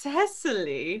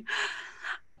Cecily,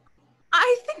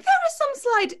 I think there is some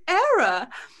slight error.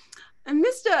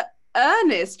 Mr.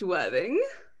 Ernest Worthing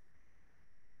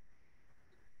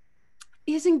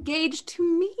is engaged to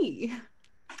me.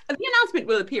 The announcement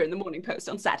will appear in the Morning Post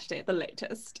on Saturday at the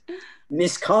latest.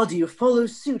 Miss Cardew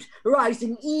follows suit,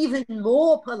 rising even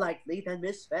more politely than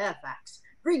Miss Fairfax,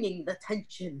 bringing the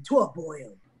tension to a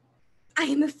boil. I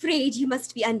am afraid you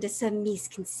must be under some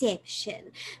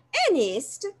misconception.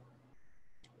 Ernest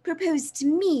proposed to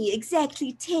me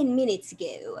exactly 10 minutes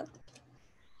ago.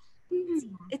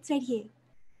 It's right here.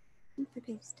 He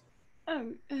proposed.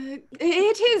 Oh,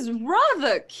 it is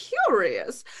rather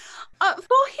curious,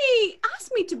 for he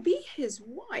asked me to be his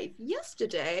wife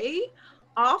yesterday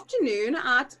afternoon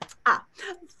at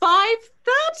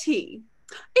 5:30.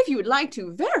 If you would like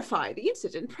to verify the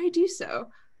incident, pray do so.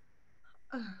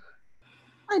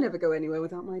 I never go anywhere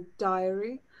without my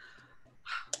diary.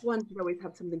 One should always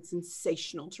have something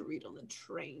sensational to read on the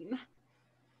train.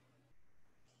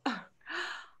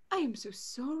 I am so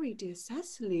sorry, dear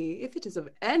Cecily, if it is of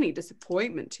any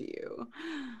disappointment to you.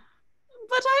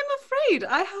 But I am afraid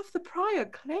I have the prior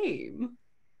claim.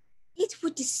 It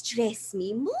would distress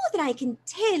me more than I can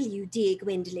tell you, dear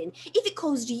Gwendolen, if it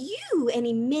caused you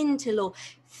any mental or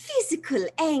physical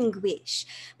anguish.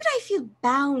 But I feel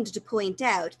bound to point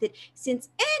out that since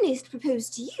Ernest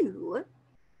proposed to you,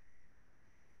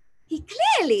 he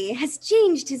clearly has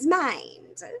changed his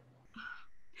mind.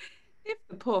 If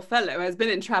the poor fellow has been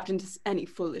entrapped into any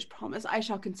foolish promise, I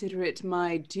shall consider it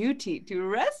my duty to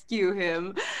rescue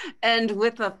him, and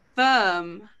with a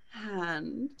firm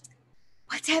hand.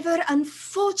 Whatever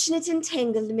unfortunate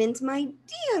entanglement my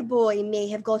dear boy may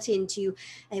have got into,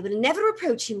 I will never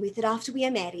reproach him with it after we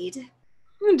are married.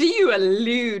 Do you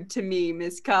allude to me,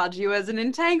 Miss Cardew, as an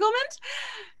entanglement?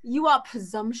 You are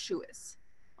presumptuous.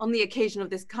 On the occasion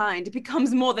of this kind, it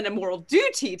becomes more than a moral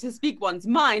duty to speak one's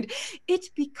mind.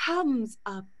 It becomes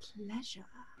a pleasure.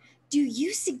 Do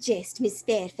you suggest, Miss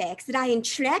Fairfax, that I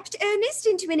entrapped Ernest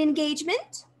into an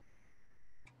engagement?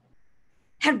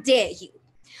 How dare you?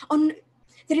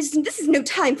 This is no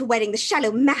time for wearing the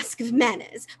shallow mask of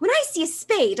manners. When I see a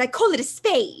spade, I call it a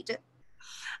spade.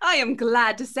 I am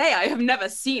glad to say I have never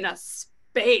seen a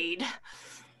spade.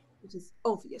 It is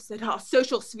obvious that our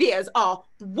social spheres are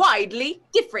widely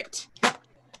different.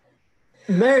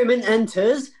 Merriman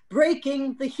enters,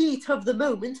 breaking the heat of the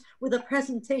moment with a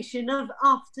presentation of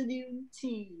afternoon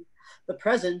tea. The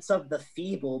presence of the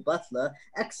feeble butler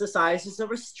exercises a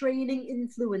restraining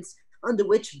influence under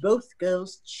which both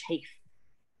girls chafe.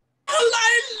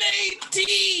 I lay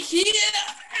tea here,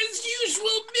 as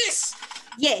usual, miss.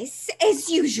 Yes, as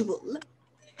usual.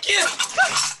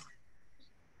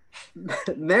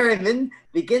 Merriman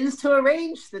begins to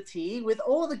arrange the tea with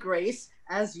all the grace,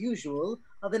 as usual,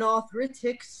 of an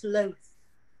arthritic sloth.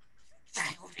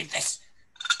 I will read this.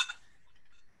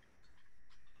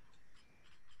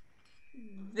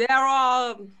 There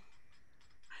are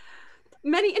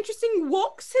many interesting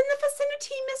walks in the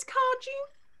vicinity, Miss Cardew.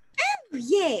 Oh,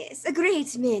 yes, a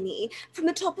great many. From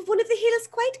the top of one of the hills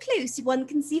quite close, one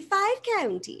can see 5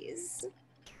 counties.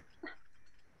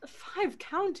 5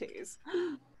 counties?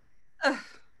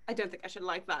 I don't think I should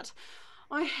like that.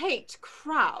 I hate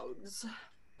crowds.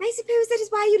 I suppose that is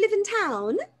why you live in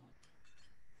town?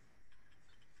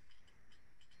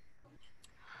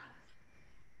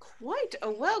 Quite a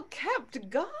well-kept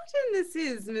garden this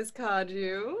is, Miss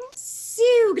Cardew.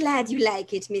 So glad you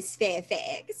like it, Miss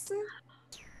Fairfax.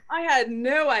 I had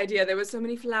no idea there were so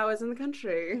many flowers in the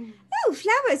country. Oh,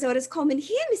 flowers are as common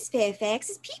here, Miss Fairfax,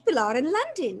 as people are in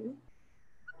London.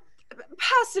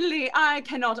 Personally, I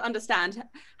cannot understand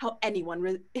how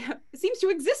anyone seems to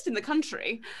exist in the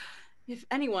country. If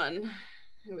anyone,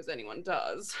 who as anyone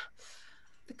does,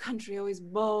 the country always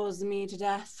bores me to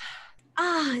death.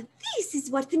 Ah, this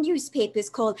is what the newspapers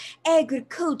call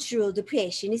agricultural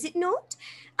depression, is it not?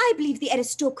 I believe the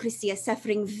aristocracy are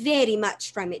suffering very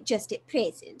much from it just at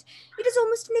present. It is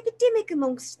almost an epidemic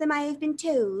amongst them, I have been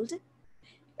told.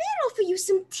 May I offer you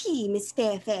some tea, Miss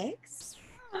Fairfax?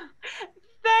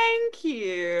 Thank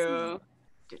you.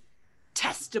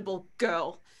 Detestable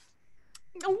girl.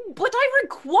 Oh, but I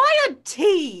require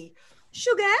tea.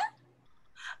 Sugar?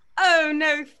 Oh,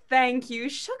 no, thank you.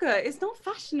 Sugar is not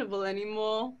fashionable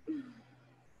anymore.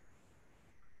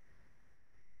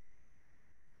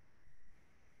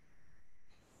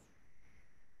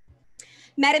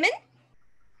 Merriman?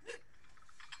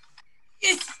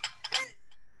 Yes.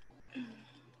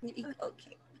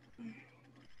 Okay.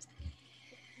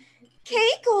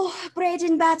 Cake or bread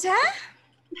and butter?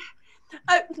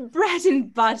 Bread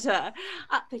and butter.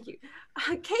 Thank you.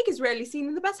 Cake is rarely seen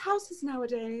in the best houses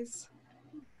nowadays.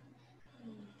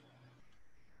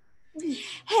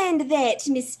 Hand that,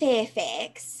 Miss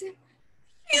Fairfax.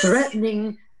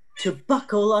 Threatening to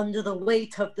buckle under the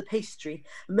weight of the pastry,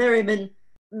 Merriman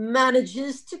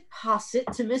manages to pass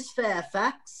it to Miss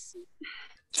Fairfax.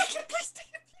 Take it, please.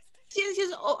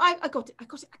 Yes. Oh, I got it.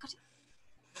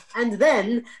 And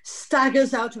then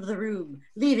staggers out of the room,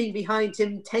 leaving behind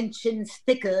him tensions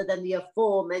thicker than the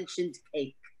aforementioned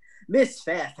cake. Miss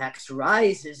Fairfax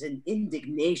rises in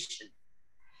indignation.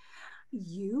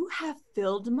 You have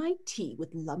filled my tea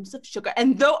with lumps of sugar,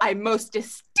 and though I most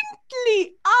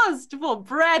distinctly asked for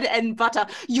bread and butter,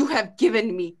 you have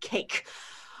given me cake.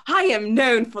 I am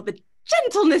known for the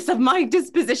gentleness of my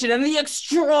disposition and the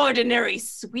extraordinary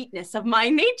sweetness of my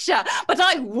nature, but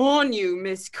I warn you,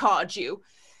 Miss Cardew,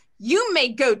 you may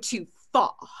go too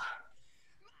far.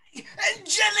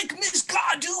 Angelic Miss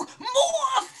Cardew,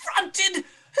 more affronted,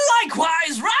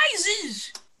 likewise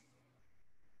rises.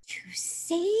 To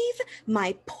save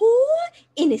my poor,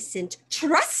 innocent,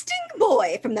 trusting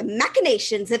boy from the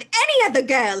machinations of any other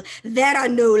girl, there are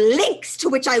no lengths to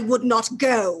which I would not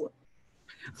go.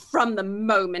 From the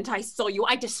moment I saw you,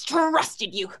 I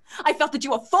distrusted you. I felt that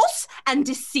you were false and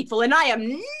deceitful, and I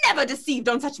am never deceived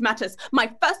on such matters. My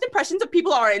first impressions of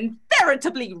people are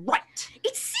invariably right.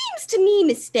 It seems to me,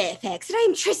 Miss Fairfax, that I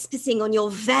am trespassing on your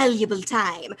valuable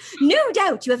time. No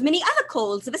doubt you have many other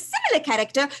calls of a similar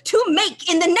character to make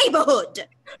in the neighborhood.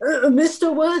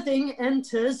 Mr. Worthing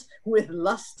enters with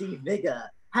lusty vigor,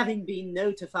 having been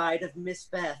notified of Miss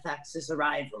Fairfax's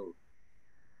arrival.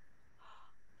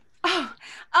 Oh,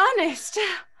 Ernest!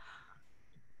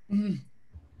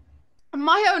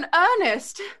 My own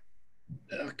Ernest!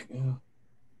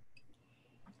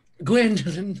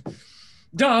 Gwendolen,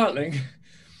 darling.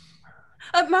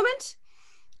 A moment.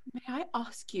 May I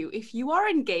ask you if you are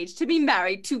engaged to be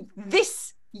married to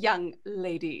this young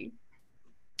lady?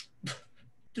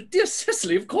 Dear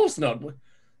Cecily, of course not.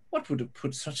 What would have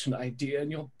put such an idea in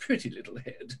your pretty little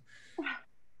head?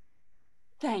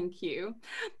 Thank you.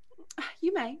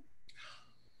 You may.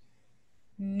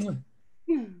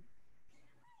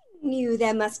 knew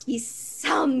there must be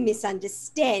some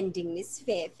misunderstanding, Miss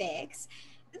Fairfax.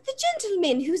 The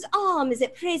gentleman whose arm is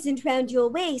at present round your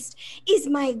waist is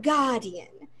my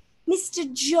guardian,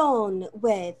 Mr. John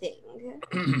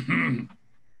Worthing.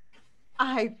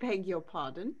 I beg your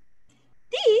pardon?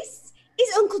 This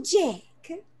is Uncle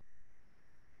Jack.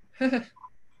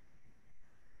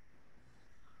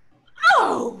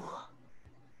 Oh!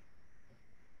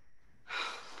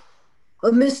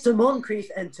 Mr. Moncrief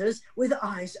enters with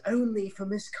eyes only for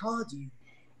Miss Cardew.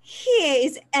 Here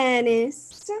is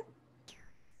Ernest.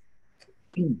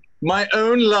 My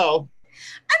own love.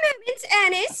 A moment,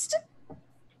 Ernest.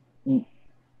 May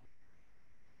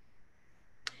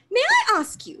I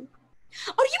ask you,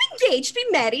 are you engaged to be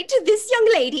married to this young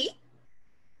lady?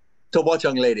 To what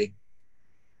young lady?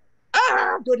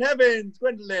 Ah, good heavens,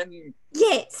 Gwendolen.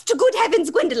 Yes, to good heavens,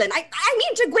 Gwendolen. I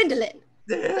mean to Gwendolen.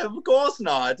 Of course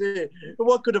not.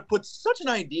 What could have put such an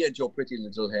idea into your pretty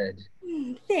little head?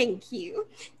 Thank you.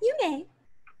 You may.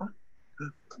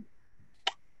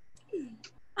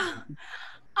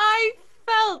 I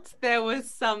felt there was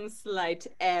some slight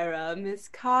error, Miss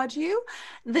Cardew.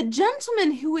 The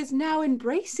gentleman who is now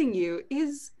embracing you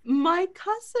is my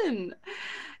cousin,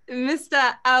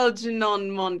 Mr.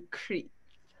 Algernon Moncrief.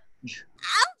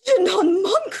 Algernon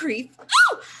Moncrief?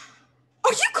 Oh!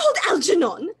 Are you called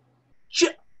Algernon?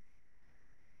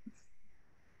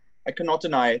 I cannot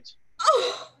deny it.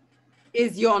 Oh!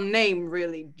 Is your name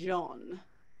really John?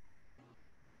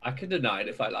 I can deny it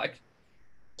if I like.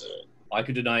 I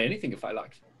could deny anything if I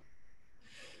liked.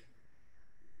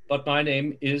 But my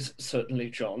name is certainly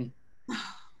John.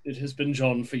 It has been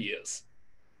John for years.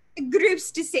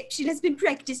 Gross deception has been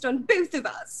practiced on both of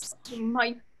us.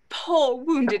 My poor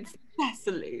wounded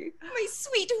Cecily. My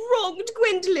sweet wronged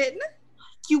Gwendolen.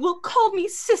 You will call me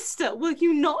sister, will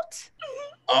you not?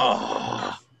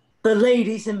 The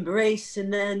ladies embrace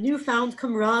in their newfound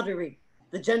camaraderie.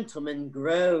 The gentlemen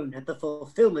groan at the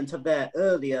fulfillment of their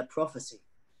earlier prophecy.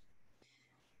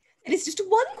 There is just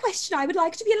one question I would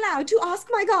like to be allowed to ask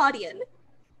my guardian.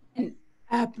 An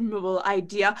admirable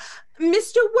idea.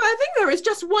 Mr. Worthing, there is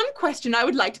just one question I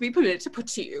would like to be permitted to put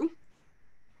to you.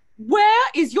 Where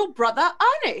is your brother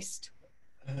Ernest?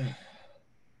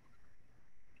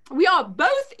 We are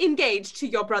both engaged to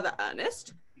your brother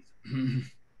Ernest.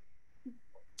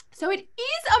 So it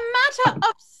is a matter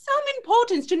of some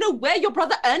importance to know where your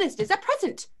brother Ernest is at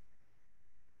present.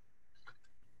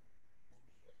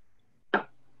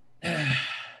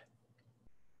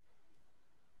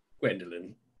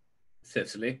 Gwendolen,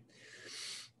 Cecily,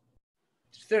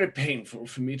 it's very painful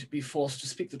for me to be forced to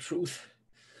speak the truth.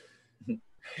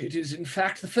 It is, in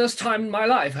fact, the first time in my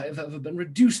life I have ever been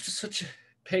reduced to such a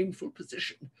painful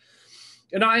position,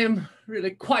 and I am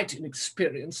really quite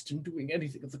inexperienced in doing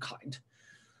anything of the kind.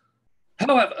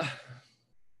 However,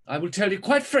 I will tell you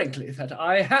quite frankly that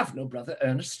I have no brother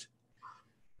Ernest.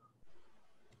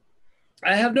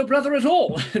 I have no brother at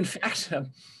all. In fact,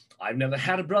 I've never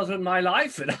had a brother in my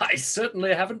life, and I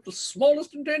certainly haven't the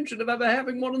smallest intention of ever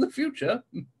having one in the future.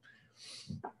 No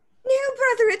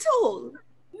brother at all?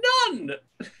 None!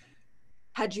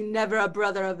 Had you never a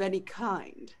brother of any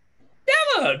kind?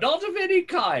 Never! Not of any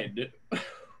kind.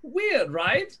 Weird,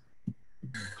 right?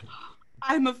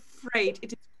 I'm afraid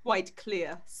it is quite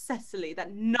clear, Cecily,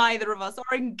 that neither of us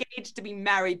are engaged to be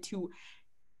married to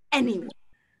anyone.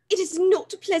 It is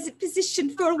not a pleasant position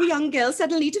for a young girl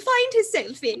suddenly to find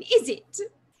herself in, is it?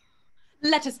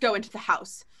 Let us go into the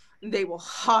house. They will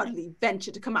hardly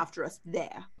venture to come after us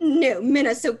there. No, men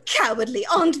are so cowardly,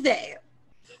 aren't they?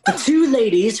 The two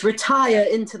ladies retire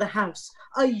into the house,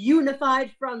 a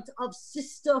unified front of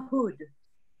sisterhood.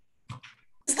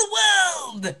 It's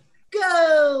the world!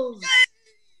 Girls!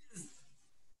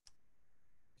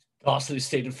 Ghastly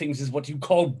state of things is what you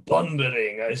call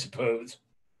bunburying, I suppose.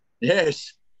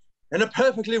 Yes, and a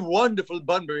perfectly wonderful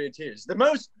Bunbury it is. The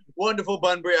most wonderful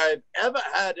Bunbury I've ever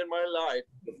had in my life.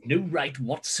 No right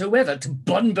whatsoever to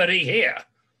Bunbury here.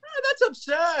 That's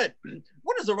absurd.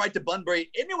 One has a right to Bunbury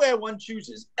anywhere one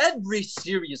chooses. Every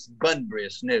serious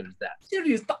Bunburyist knows that.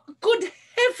 Serious? But good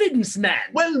heavens, man!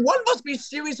 Well, one must be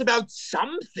serious about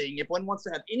something if one wants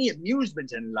to have any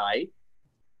amusement in life.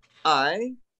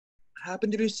 I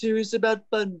happen to be serious about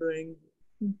Bunburying.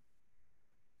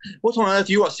 What on earth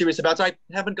you are serious about, I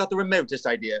haven't got the remotest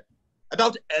idea.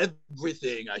 About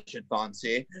everything, I should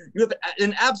fancy. You have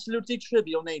an absolutely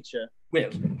trivial nature.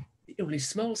 Well, the only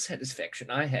small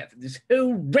satisfaction I have in this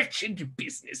whole wretched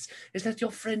business is that your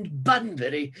friend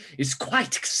Bunbury is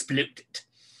quite exploded.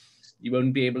 You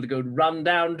won't be able to go run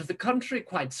down to the country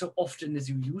quite so often as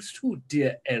you used to,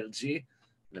 dear Algie.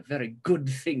 And a very good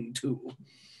thing, too.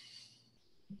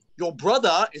 Your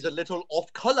brother is a little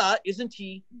off color, isn't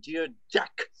he, dear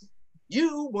Jack?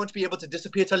 You won't be able to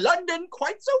disappear to London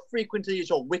quite so frequently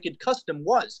as your wicked custom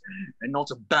was, and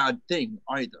not a bad thing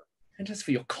either. And as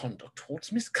for your conduct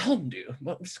towards Miss Cardew,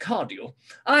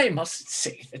 I must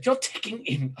say that you're taking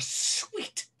in a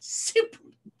sweet, simple,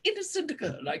 innocent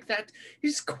girl like that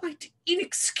is quite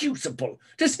inexcusable,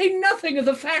 to say nothing of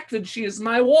the fact that she is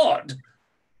my ward.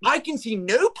 I can see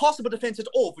no possible defense at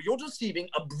all for your deceiving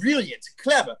a brilliant,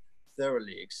 clever,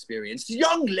 thoroughly experienced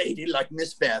young lady like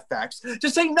Miss Fairfax, to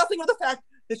say nothing of the fact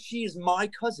that she is my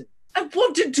cousin. I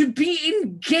wanted to be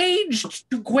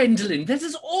engaged to Gwendolen, that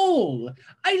is all.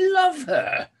 I love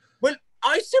her. Well,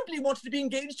 I simply wanted to be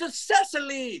engaged to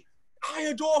Cecily. I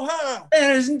adore her.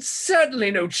 There isn't certainly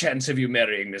no chance of you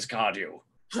marrying Miss Cardew.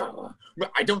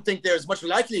 I don't think there's much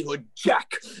likelihood,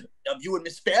 Jack, of you and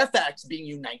Miss Fairfax being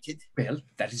united. Well,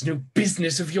 that is no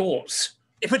business of yours.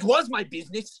 If it was my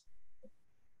business,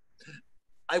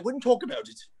 I wouldn't talk about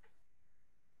it.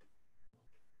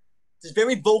 It's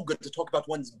very vulgar to talk about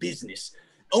one's business.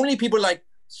 Only people like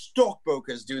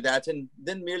stockbrokers do that, and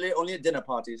then merely only at dinner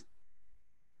parties.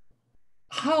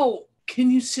 How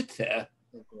can you sit there,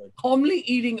 calmly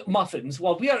eating muffins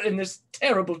while we are in this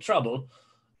terrible trouble?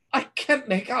 I can't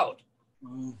make out.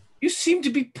 You seem to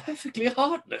be perfectly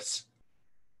heartless.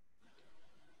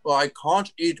 Well, I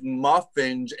can't eat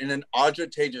muffins in an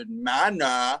agitated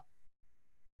manner.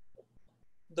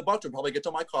 The butter probably gets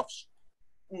on my cuffs.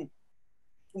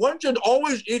 One should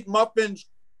always eat muffins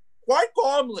quite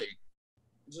calmly.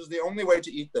 This is the only way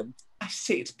to eat them. I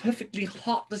say it's perfectly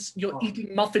heartless you're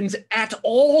eating muffins at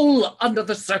all under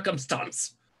the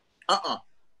circumstance.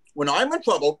 When I'm in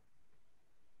trouble,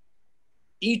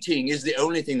 eating is the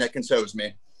only thing that consoles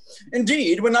me.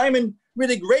 Indeed, when I'm in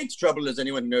really great trouble, as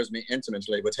anyone who knows me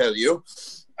intimately will tell you,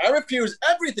 I refuse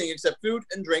everything except food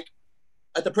and drink.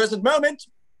 At the present moment,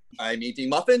 I'm eating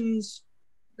muffins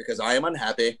because I am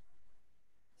unhappy.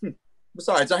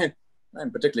 Besides,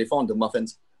 I'm particularly fond of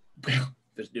muffins. Well,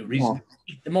 there's no reason to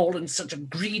eat them all in such a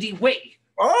greedy way.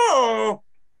 Oh!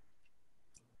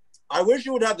 I wish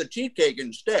you would have the tea cake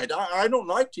instead. I don't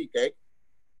like tea cake.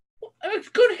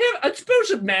 Good heaven, I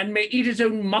suppose a man may eat his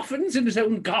own muffins in his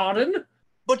own garden.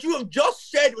 But you have just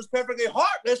said it was perfectly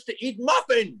heartless to eat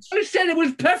muffins. I said it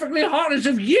was perfectly heartless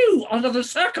of you under the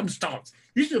circumstance.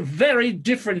 This is a very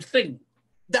different thing.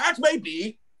 That may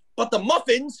be, but the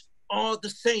muffins are the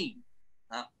same.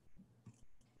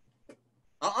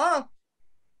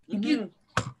 Algie,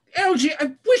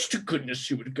 I wish to goodness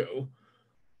you would go.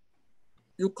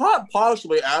 You can't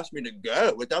possibly ask me to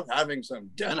go without having some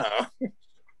dinner.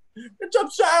 It's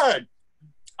absurd.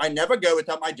 I never go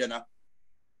without my dinner.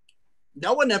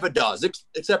 No one ever does,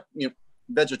 except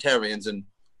vegetarians and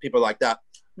people like that.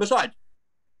 Besides,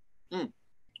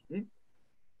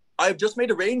 I've just made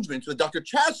arrangements with Dr.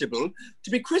 Chasuble to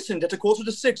be christened at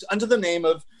 5:45 under the name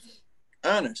of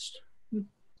Ernest.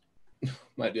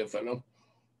 My dear fellow,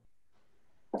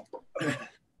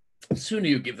 the sooner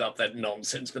you give up that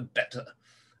nonsense, the better.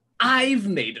 I've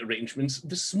made arrangements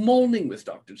this morning with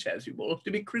Dr. Chasuble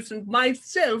to be christened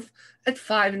myself at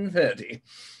 5:30.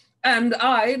 And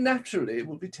I, naturally,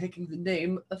 will be taking the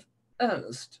name of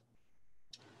Ernest.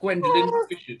 Gwendolen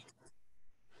wished.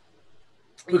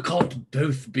 We can't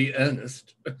both be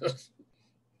Ernest. That's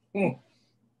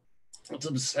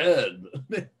absurd.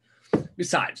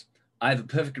 Besides, I have a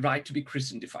perfect right to be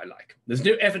christened if I like. There's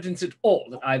no evidence at all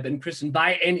that I've been christened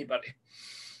by anybody.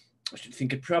 I should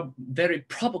think it very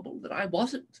probable that I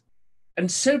wasn't. And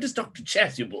so does Dr.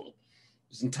 Chasuble.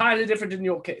 It's entirely different in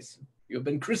your case. You've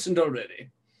been christened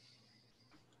already.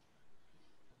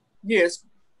 Yes.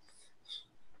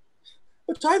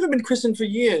 But I haven't been christened for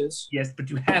years. Yes, but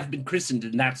you have been christened,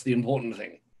 and that's the important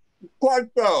thing.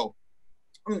 Quite so.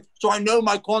 So I know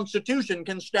my constitution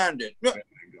can stand it. Oh, my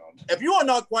God. If you are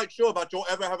not quite sure about your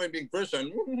ever having been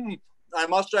christened, I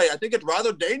must say, I think it's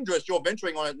rather dangerous you're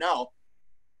venturing on it now.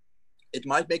 It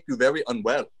might make you very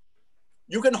unwell.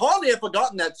 You can hardly have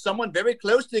forgotten that someone very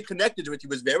closely connected with you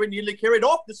was very nearly carried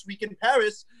off this week in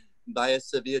Paris by a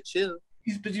severe chill.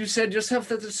 Yes, but you said yourself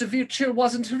that the severe chill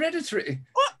wasn't hereditary.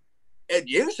 What? It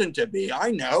used to be,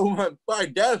 I know, but I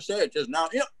dare say it is now.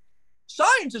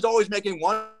 Science is always making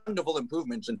wonderful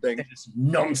improvements in things. That is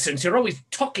nonsense. You're always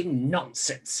talking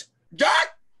nonsense.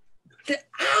 Jack!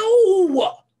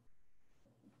 Ow!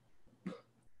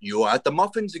 You are at the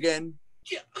muffins again.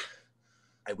 Yeah.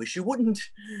 I wish you wouldn't.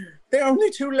 There are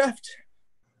only 2 left.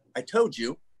 I told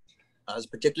you, I was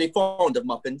particularly fond of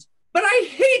muffins. But I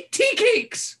hate tea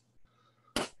cakes!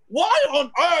 Why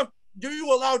on earth do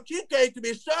you allow tea cake to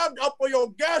be served up for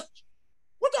your guests?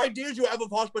 What idea do you have of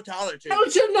hospitality?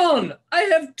 Algernon, I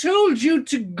have told you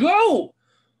to go.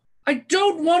 I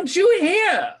don't want you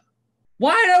here.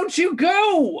 Why don't you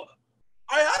go?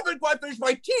 I haven't quite finished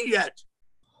my tea yet.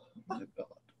 Oh, my God.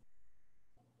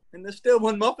 And there's still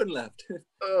one muffin left.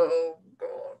 Oh, God.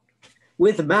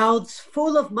 With mouths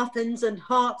full of muffins and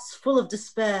hearts full of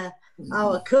despair,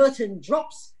 our curtain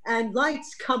drops and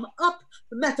lights come up,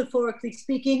 metaphorically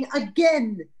speaking,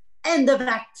 again. End of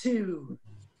Act 2.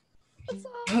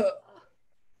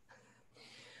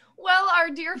 Well, our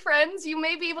dear friends, you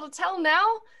may be able to tell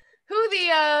now who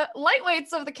the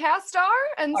lightweights of the cast are,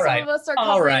 and some of us are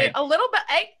covering it a little bit.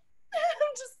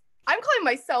 I'm calling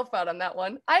myself out on that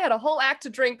one. I had a whole act to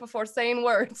drink before saying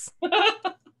words.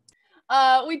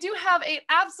 We do have an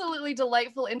absolutely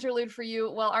delightful interlude for you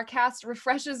while our cast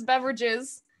refreshes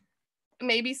beverages,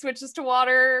 maybe switches to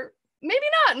water, maybe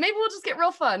not. Maybe we'll just get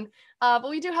real fun. But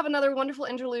we do have another wonderful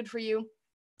interlude for you.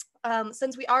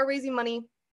 Since we are raising money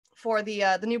for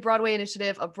the new Broadway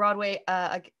initiative of Broadway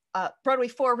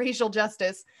for Racial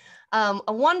Justice,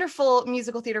 a wonderful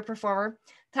musical theater performer,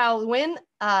 Tao Nguyen,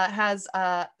 has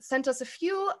sent us a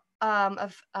few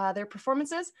of their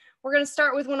performances. We're going to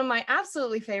start with one of my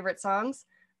absolutely favorite songs,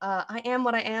 I Am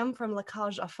What I Am from La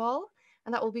Cage aux Folles,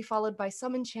 and that will be followed by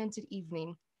Some Enchanted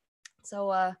Evening.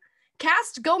 So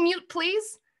cast, go mute,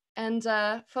 please. And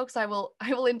folks, I will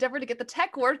endeavor to get the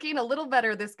tech working a little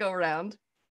better this go round.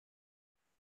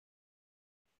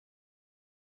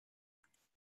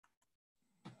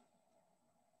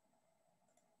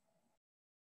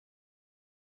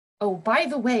 Oh, by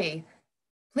the way,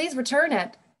 please return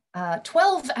at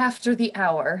 12 after the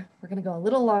hour. We're going to go a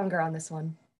little longer on this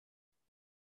one.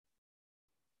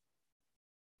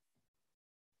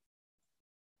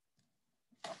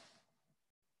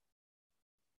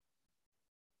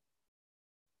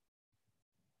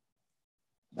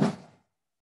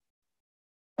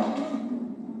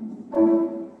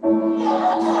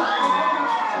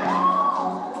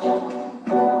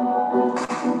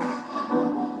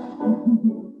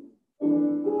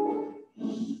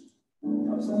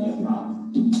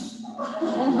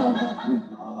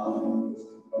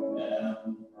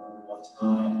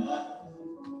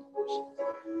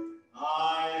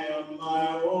 I am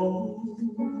my own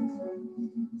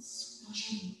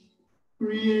special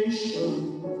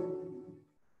creation,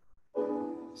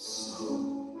 so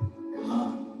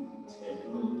come take a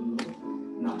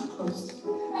look, not close,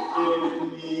 give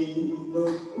me the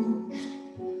push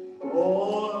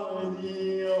or the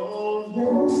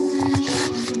ovation.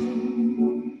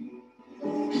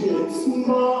 It's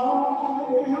my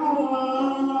world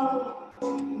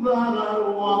that I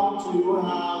want to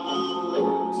have a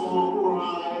little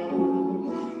pride.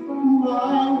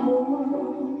 My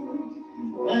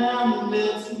world, and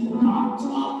it's not a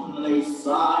place I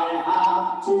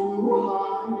have to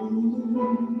hide.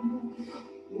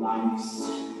 Life's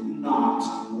not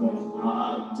worth a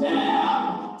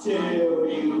damn till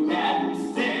you can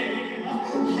say,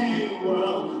 hey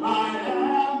world, I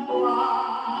am what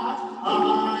I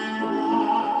am.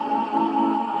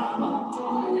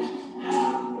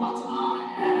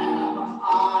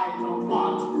 I don't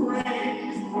want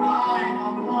praise, I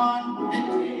don't want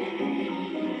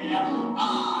pity. I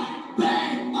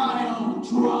bang my own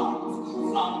drums,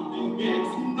 something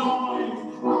gets noise,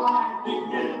 I think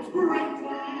it's pretty.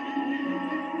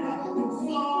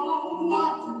 So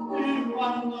what if I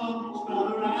love each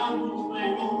other and we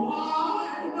think,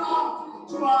 why not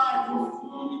try to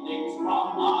see things from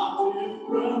a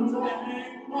different angle?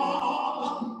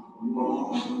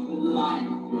 More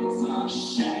life is a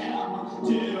sham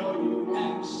till you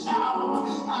can shout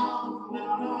out that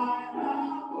I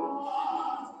am what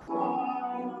I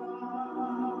am.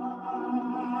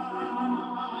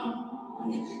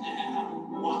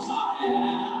 What I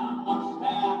am,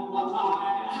 and what I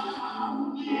am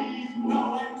needs no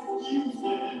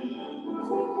excuses.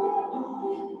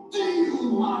 Do you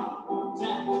like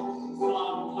death?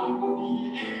 Sometimes the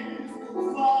is,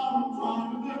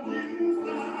 sometimes the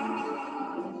future.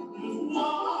 There's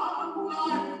one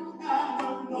life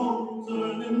and no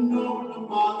turning, no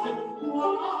deposit.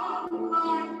 One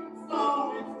life, so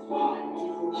it's time to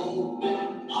open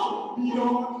up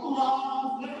your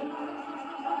closet.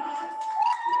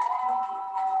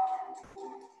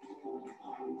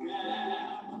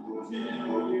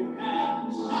 Till you can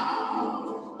shout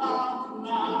out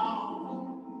loud.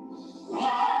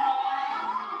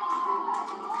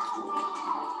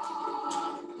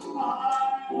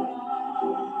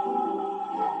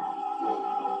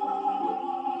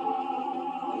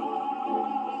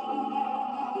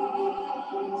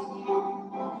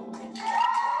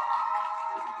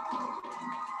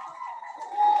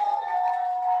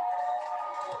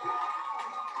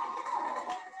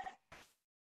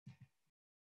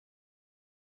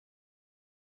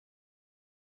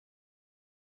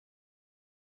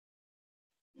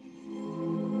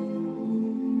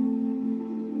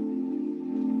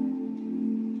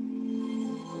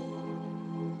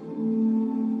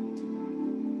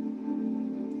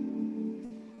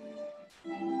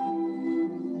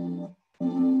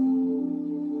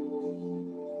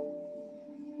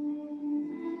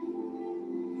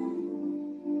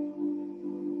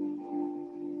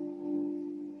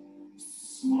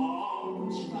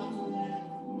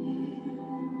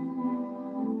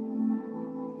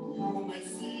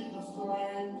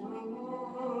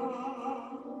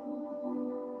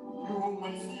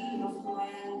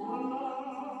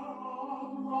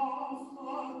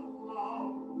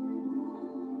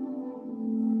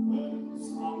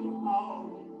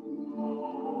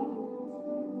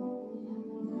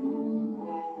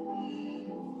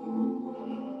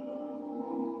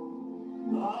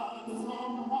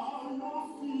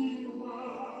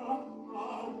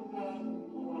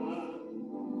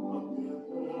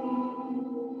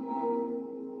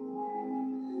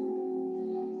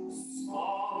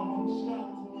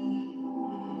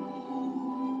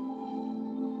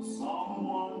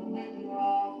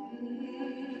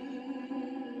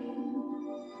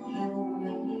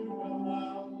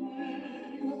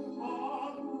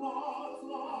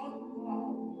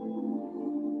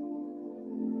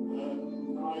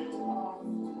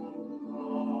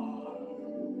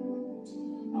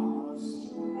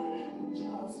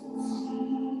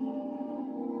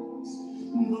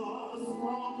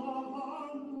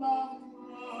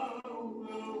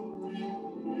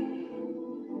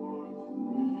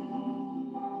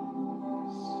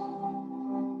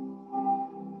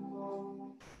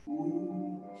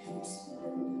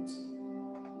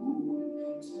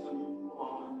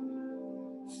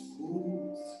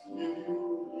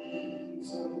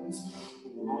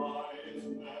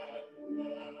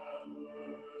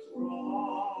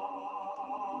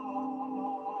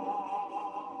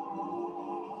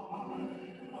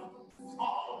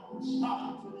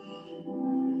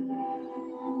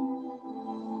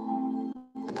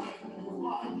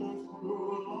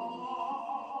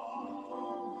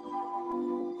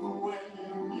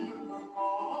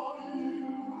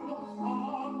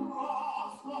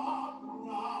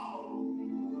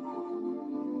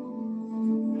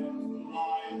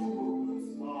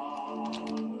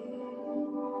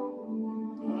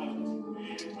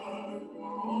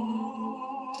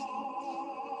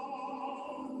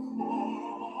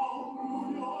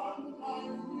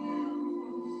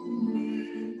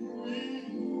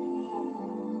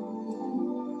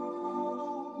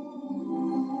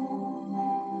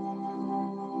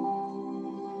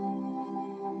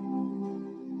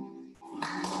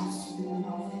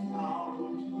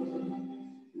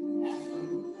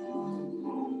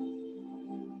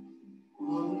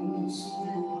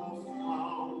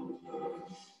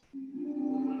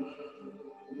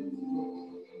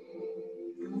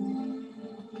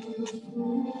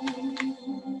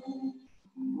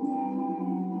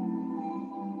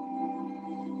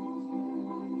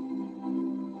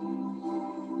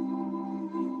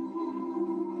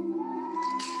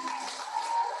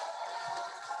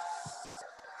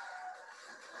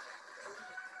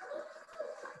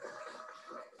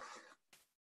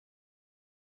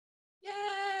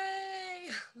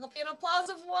 I'll be an applause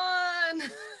of 1.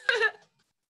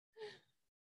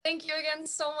 Thank you again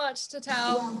so much to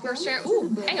Tao for sharing. Ooh,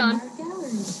 hang on.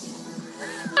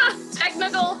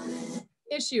 Technical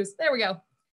issues. There we go.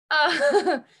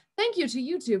 Thank you to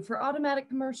YouTube for automatic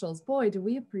commercials. Boy, do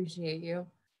we appreciate you.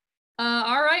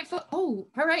 All right. All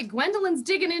right. Gwendolen's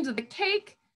digging into the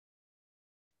cake.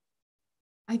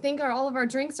 I think all of our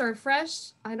drinks are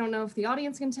fresh. I don't know if the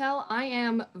audience can tell. I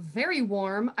am very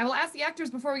warm. I will ask the actors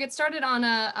before we get started on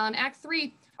Act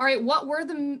 3. All right, what were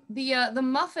the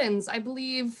muffins? I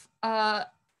believe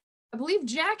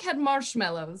Jack had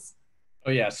marshmallows.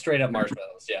 Oh yeah, straight up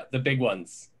marshmallows. Yeah, the big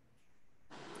ones.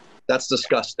 That's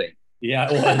disgusting. Yeah,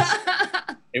 it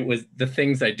was. It was the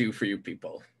things I do for you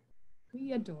people.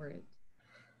 We adore it.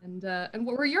 And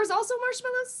what were yours also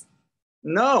marshmallows?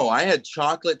 No, I had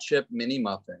chocolate chip mini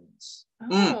muffins.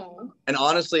 Oh. And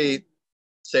honestly,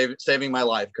 saving my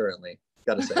life currently.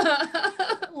 Gotta say.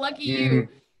 Lucky you.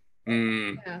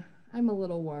 Yeah, I'm a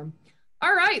little warm.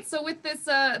 All right, so with this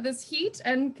this heat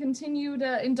and continued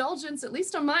indulgence, at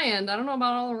least on my end, I don't know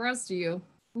about all the rest of you.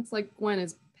 Looks like Gwen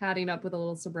is padding up with a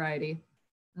little sobriety.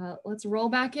 Let's roll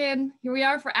back in. Here we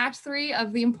are for Act 3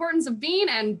 of The Importance of Being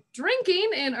and Drinking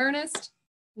in Earnest.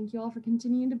 Thank you all for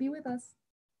continuing to be with us.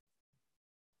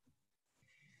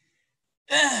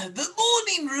 The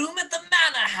morning room at the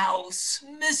manor house.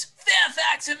 Miss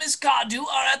Fairfax and Miss Cardew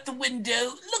are at the window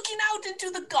looking out into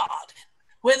the garden,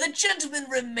 where the gentlemen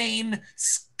remain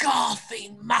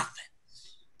scarfing muffins.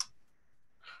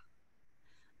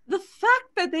 The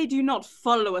fact that they do not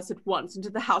follow us at once into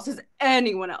the house as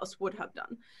anyone else would have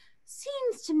done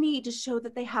seems to me to show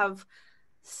that they have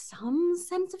some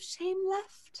sense of shame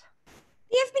left.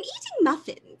 They have been eating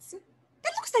muffins.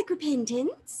 That looks like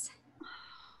repentance.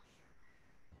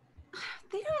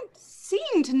 They don't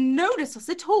seem to notice us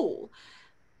at all.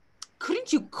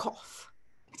 Couldn't you cough?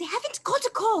 But I haven't got a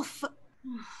cough.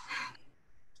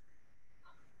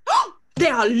 They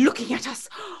are looking at us.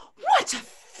 What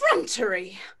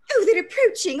effrontery. Oh, they're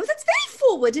approaching. Oh, that's very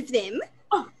forward of them.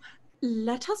 Oh,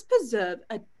 let us preserve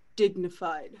a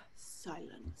dignified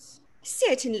silence.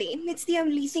 Certainly. It's the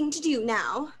only thing to do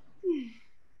now.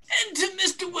 Enter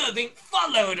Mr. Worthing,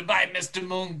 followed by Mr.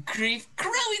 Moncrief,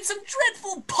 crowing some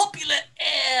dreadful popular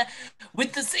air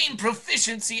with the same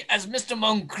proficiency as Mr.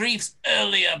 Moncrief's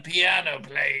earlier piano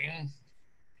playing.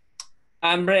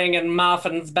 I'm bringing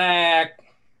muffins back.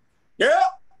 Yeah.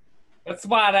 That's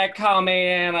why they call me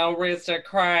an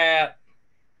aristocrat.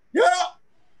 Yeah.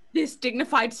 This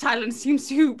dignified silence seems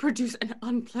to produce an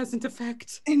unpleasant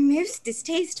effect. A most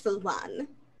distasteful one.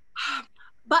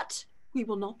 But we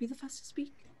will not be the first to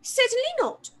speak. Certainly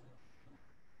not.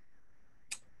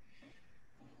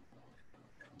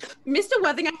 Mr.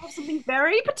 Worthing, I have something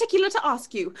very particular to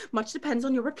ask you. Much depends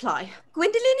on your reply.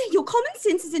 Gwendolen, your common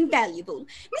sense is invaluable.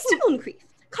 Mr. Moncrief,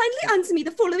 kindly answer me the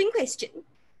following question.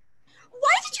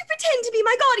 Why did you pretend to be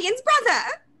my guardian's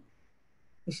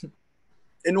brother?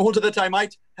 In order that I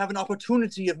might have an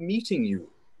opportunity of meeting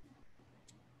you.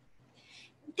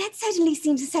 That certainly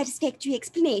seems a satisfactory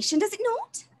explanation, does it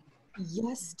not?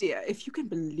 Yes, dear, if you can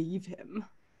believe him.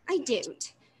 I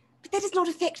don't. But that does not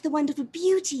affect the wonderful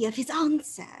beauty of his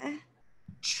answer.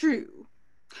 True.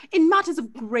 In matters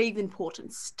of grave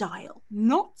importance, style,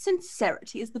 not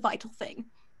sincerity, is the vital thing.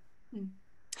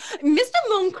 Mr.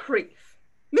 Moncrief,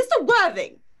 Mr.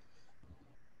 Worthing,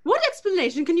 what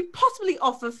explanation can you possibly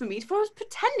offer for me for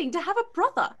pretending to have a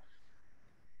brother?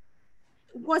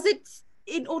 Was it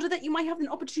in order that you might have an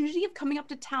opportunity of coming up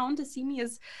to town to see me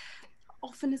as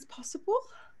often as possible?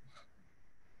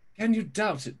 Can you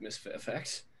doubt it, Miss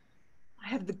Fairfax? I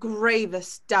have the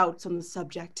gravest doubts on the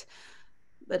subject,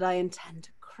 but I intend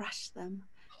to crush them.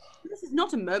 This is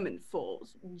not a moment for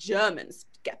German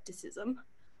skepticism.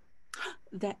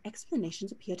 Their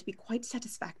explanations appear to be quite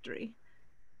satisfactory,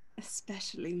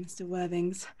 especially Mr.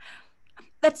 Worthing's.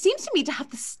 That seems to me to have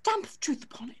the stamp of truth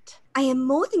upon it. I am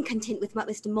more than content with what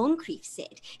Mr. Moncrief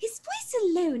said. His voice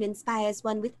alone inspires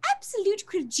one with absolute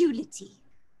credulity.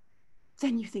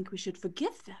 Then you think we should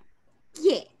forgive them?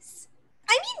 Yes.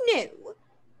 I mean, no.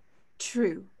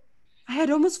 True. I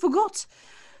had almost forgot.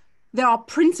 There are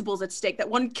principles at stake that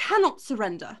one cannot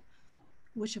surrender.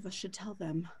 Which of us should tell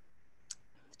them?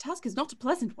 The task is not a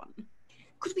pleasant one.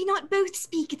 Could we not both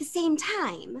speak at the same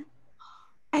time?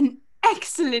 An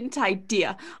excellent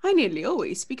idea. I nearly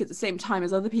always speak at the same time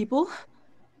as other people.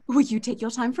 Will you take your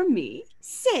time from me?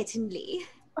 Certainly.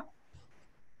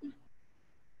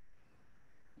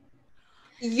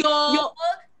 Your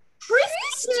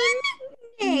Christian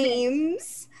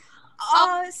names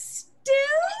are still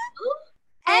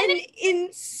an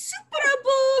insuperable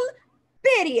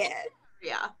barrier.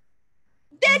 Yeah.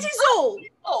 That is all.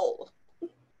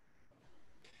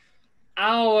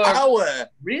 Our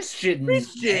Christian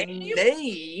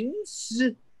names.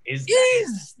 Is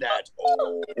that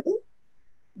all?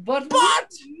 But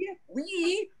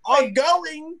we are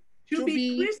going to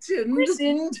be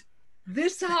christened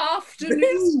this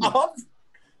afternoon.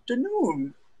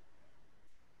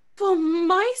 For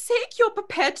my sake, you're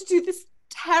prepared to do this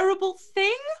terrible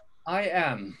thing? I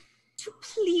am. To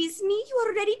please me, you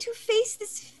are ready to face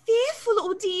this fearful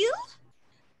ordeal?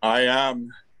 I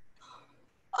am.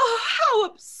 Oh, how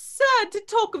absurd to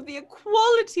talk of the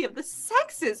equality of the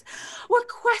sexes. Where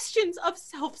questions of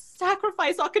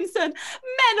self-sacrifice are concerned,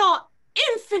 men are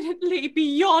infinitely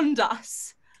beyond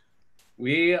us.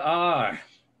 We are.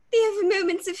 They have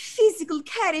moments of physical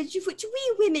courage of which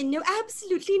we women know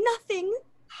absolutely nothing.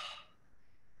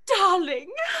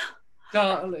 Darling.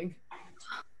 Darling.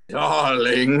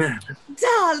 Darling.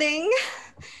 Darling.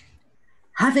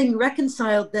 Having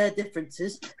reconciled their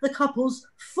differences, the couples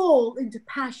fall into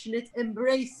passionate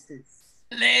embraces.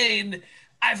 Lane,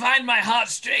 I find my heart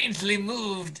strangely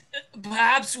moved.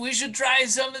 Perhaps we should try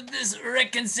some of this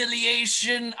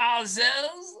reconciliation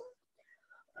ourselves?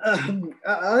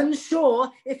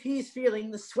 Unsure if he's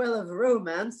feeling the swell of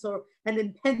romance or an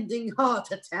impending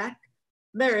heart attack,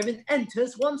 Merriman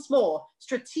enters once more,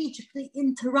 strategically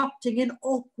interrupting an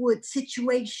awkward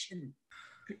situation.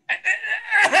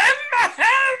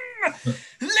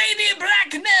 Lady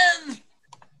Bracknell!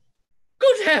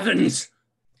 Good heavens!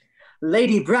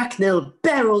 Lady Bracknell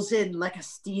barrels in like a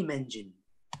steam engine.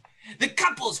 The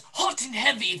couples, hot and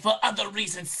heavy for other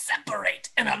reasons, separate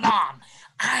in alarm.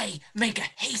 I make a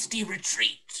hasty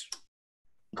retreat.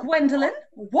 Gwendolen,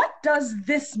 what does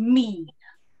this mean?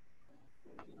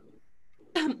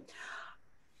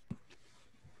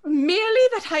 Merely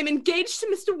that I'm engaged to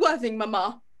Mr. Worthing,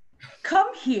 Mamma.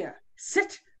 Come here.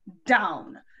 Sit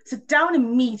down. Sit down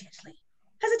immediately.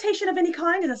 Hesitation of any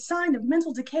kind is a sign of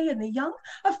mental decay in the young,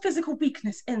 of physical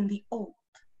weakness in the old.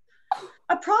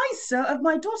 Apprised, sir, of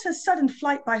my daughter's sudden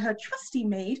flight by her trusty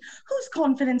maid, whose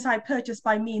confidence I purchased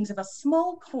by means of a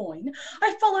small coin,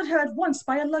 I followed her at once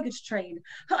by a luggage train.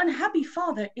 Her unhappy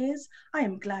father is, I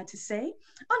am glad to say,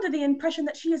 under the impression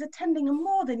that she is attending a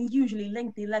more than usually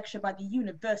lengthy lecture by the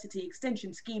University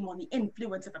Extension Scheme on the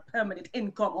influence of a permanent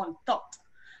income on thought.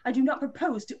 I do not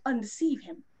propose to undeceive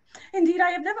him. Indeed,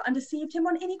 I have never undeceived him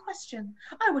on any question.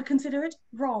 I would consider it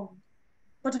wrong.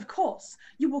 But of course,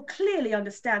 you will clearly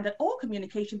understand that all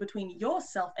communication between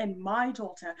yourself and my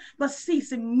daughter must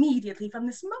cease immediately from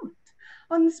this moment.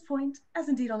 On this point, as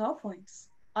indeed on all points,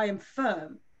 I am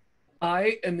firm.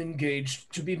 I am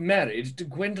engaged to be married to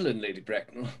Gwendolen, Lady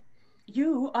Bracknell.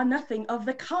 You are nothing of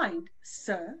the kind,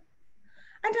 sir.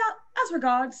 And as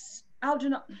regards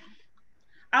Algernon...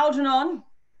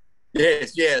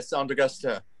 Yes, Aunt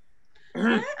Augusta. May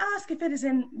I ask if it is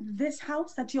in this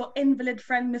house that your invalid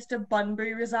friend Mr.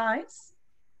 Bunbury resides?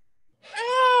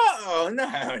 Oh,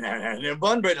 no.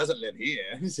 Bunbury doesn't live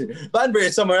here. Bunbury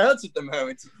is somewhere else at the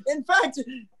moment. In fact,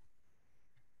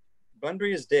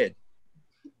 Bunbury is dead.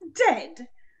 Dead?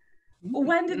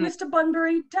 When did Mr.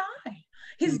 Bunbury die?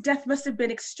 His death must have been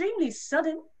extremely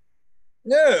sudden.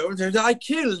 No, I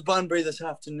killed Bunbury this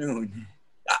afternoon.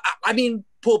 I mean,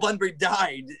 poor Bunbury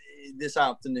died this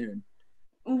afternoon.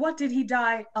 What did he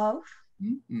die of?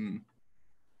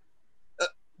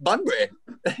 Bunbury?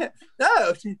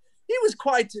 No, he was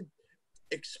quite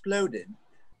exploded.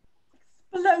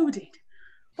 Exploded?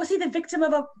 Was he the victim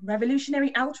of a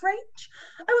revolutionary outrage?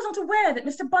 I was not aware that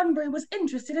Mr. Bunbury was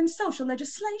interested in social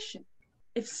legislation.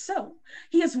 If so,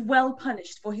 he is well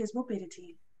punished for his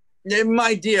morbidity.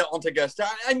 My dear Aunt Augusta,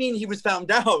 I mean, he was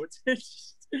found out.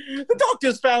 The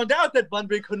doctors found out that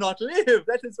Bunbury could not live.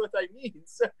 That is what I mean.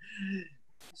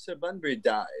 So Bunbury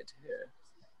died. Yeah.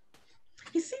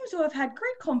 He seems to have had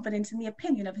great confidence in the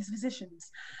opinion of his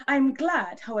physicians. I am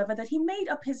glad, however, that he made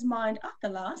up his mind at the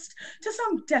last to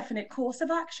some definite course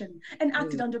of action and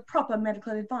acted under proper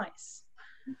medical advice.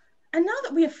 And now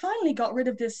that we have finally got rid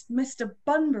of this Mr.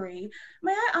 Bunbury,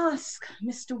 may I ask,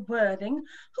 Mr. Worthing,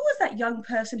 who is that young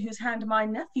person whose hand my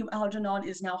nephew Algernon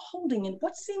is now holding in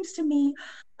what seems to me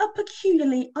a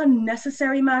peculiarly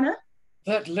unnecessary manner?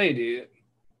 That lady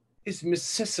is Miss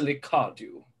Cecily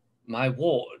Cardew, my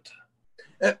ward.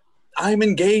 I'm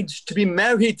engaged to be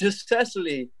married to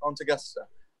Cecily, Aunt Augusta.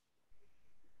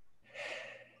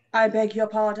 I beg your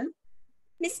pardon?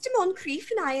 Mr. Moncrief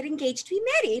and I are engaged to be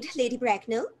married, Lady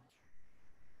Bracknell.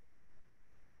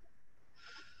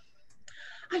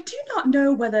 I do not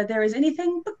know whether there is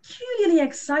anything peculiarly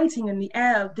exciting in the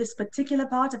air of this particular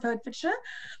part of Hertfordshire,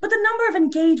 but the number of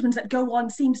engagements that go on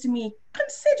seems to me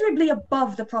considerably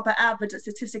above the proper average that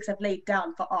statistics have laid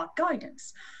down for our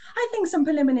guidance. I think some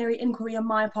preliminary inquiry on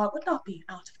my part would not be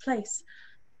out of place.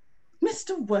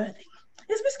 Mr. Worthing,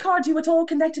 is Miss Cardew at all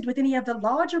connected with any of the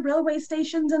larger railway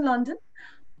stations in London?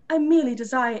 I merely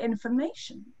desire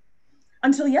information.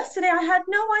 Until yesterday, I had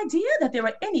no idea that there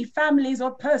were any families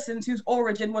or persons whose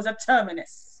origin was a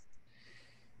terminus.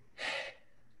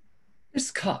 Miss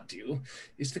Cardew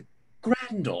is the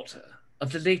granddaughter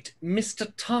of the late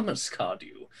Mr. Thomas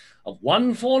Cardew of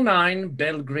 149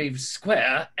 Belgrave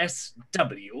Square,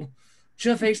 SW,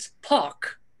 Gervase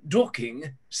Park,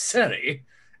 Dorking, Surrey,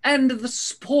 and the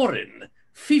Sporran,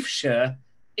 Fiefshire,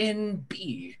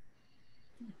 NB.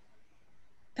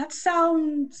 That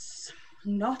sounds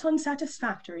not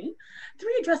unsatisfactory.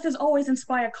 3 addresses always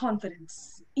inspire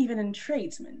confidence, even in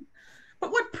tradesmen.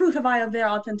 But what proof have I of their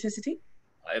authenticity?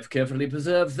 I have carefully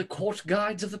preserved the court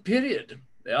guides of the period.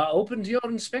 They are open to your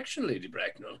inspection, Lady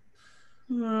Bracknell.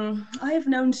 I have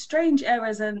known strange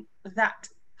errors in that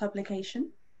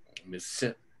publication. Miss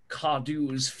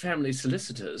Cardew's family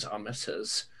solicitors are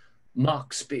Messrs.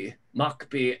 Marksby,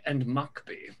 and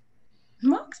Markby.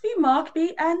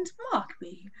 Markby, and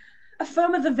Markby. A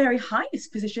firm of the very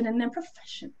highest position in their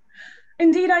profession.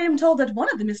 Indeed, I am told that one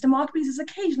of the Mr. Markbys is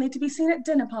occasionally to be seen at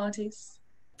dinner parties.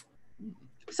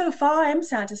 So far, I am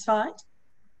satisfied.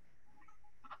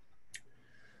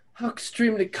 How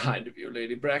extremely kind of you,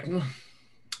 Lady Bracknell.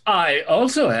 I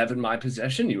also have in my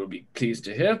possession, you will be pleased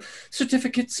to hear,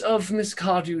 certificates of Miss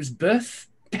Cardew's birth,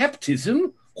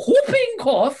 baptism, whooping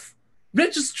cough,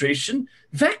 registration,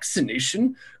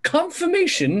 vaccination,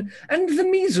 confirmation, and the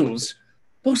measles,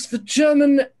 both the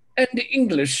German and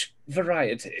English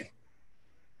variety.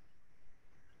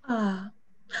 A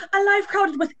life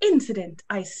crowded with incident,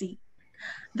 I see.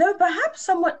 Though perhaps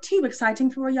somewhat too exciting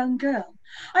for a young girl.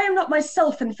 I am not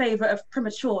myself in favor of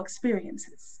premature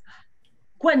experiences.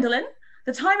 Gwendolen,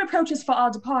 the time approaches for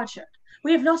our departure.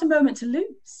 We have not a moment to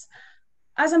lose.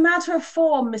 As a matter of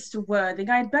form, Mr. Worthing,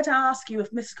 I had better ask you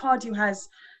if Miss Cardew has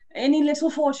any little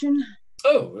fortune.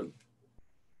 Oh,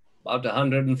 about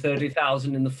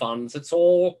 130,000 in the funds, that's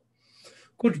all.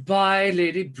 Goodbye,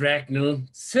 Lady Bracknell.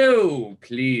 So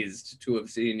pleased to have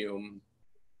seen you.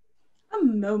 A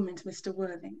moment, Mr.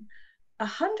 Worthing.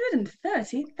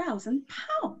 130,000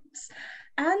 pounds,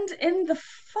 and in the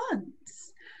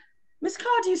funds. Miss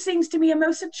Cardew seems to me a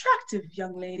most attractive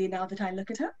young lady now that I look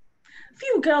at her.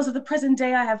 Few girls of the present day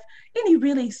have any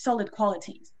really solid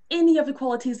qualities, any of the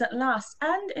qualities that last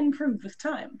and improve with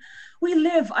time. We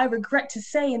live, I regret to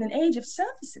say, in an age of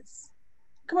surfaces.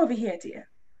 Come over here, dear.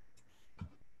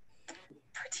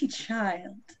 Pretty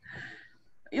child.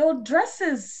 Your dress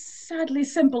is sadly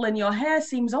simple, and your hair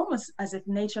seems almost as if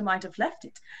nature might have left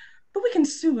it. But we can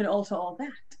soon alter all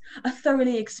that. A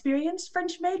thoroughly experienced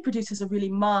French maid produces a really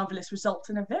marvelous result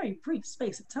in a very brief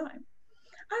space of time.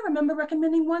 I remember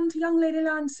recommending one to young Lady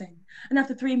Lansing, and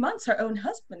after 3 months her own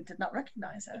husband did not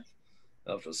recognize her.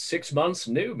 After 6 months,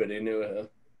 nobody knew her.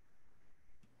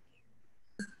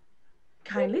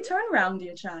 Kindly turn round,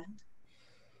 dear child.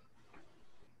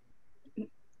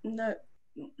 No,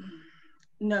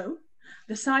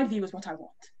 the side view is what I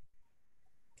want.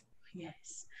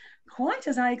 Yes, quite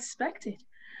as I expected.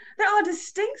 There are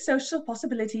distinct social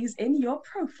possibilities in your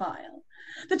profile.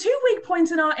 The 2 weak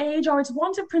points in our age are its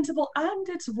want of principle and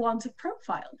its want of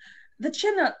profile. The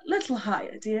chin a little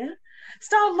higher, dear.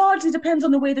 Style largely depends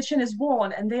on the way the chin is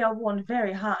worn, and they are worn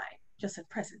very high, just at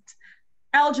present.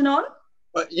 Algernon?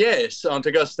 Yes, Aunt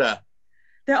Augusta.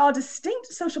 There are distinct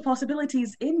social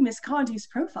possibilities in Miss Cardew's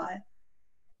profile.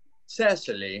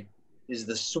 Cecily is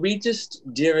the sweetest,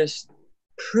 dearest,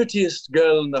 prettiest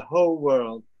girl in the whole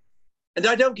world. And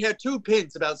I don't care 2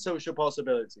 pence about social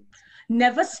possibilities.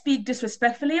 Never speak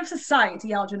disrespectfully of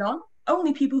society, Algernon.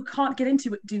 Only people who can't get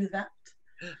into it do that.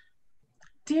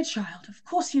 Dear child, of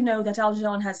course you know that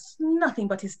Algernon has nothing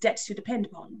but his debts to depend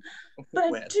upon.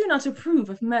 But I do not approve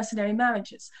of mercenary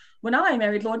marriages. When I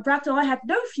married Lord Bracknell, I had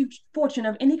no fortune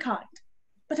of any kind.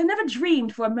 But I never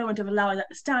dreamed for a moment of allowing that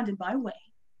to stand in my way.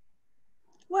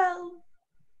 Well,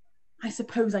 I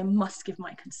suppose I must give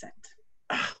my consent.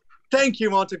 Thank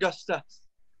you, Aunt Augusta.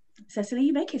 Cecily,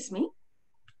 you may kiss me.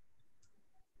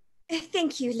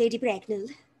 Thank you, Lady Bracknell.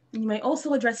 You may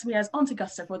also address me as Aunt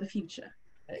Augusta for the future.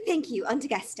 Thank you, Aunt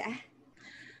Augusta.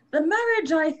 The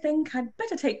marriage, I think, had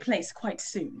better take place quite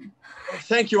soon.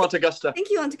 Thank you, Aunt Augusta. Thank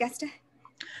you, Aunt Augusta.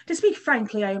 To speak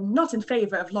frankly, I am not in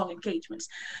favor of long engagements.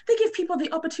 They give people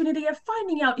the opportunity of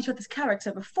finding out each other's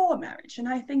character before marriage, and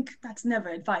I think that's never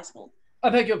advisable. I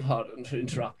beg your pardon for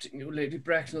interrupting you, Lady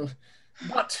Bracknell,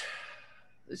 but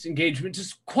this engagement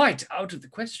is quite out of the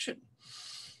question.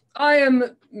 I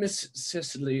am Miss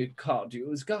Cecily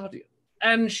Cardew's guardian,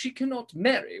 and she cannot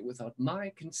marry without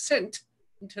my consent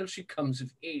until she comes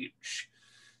of age.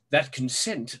 That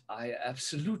consent I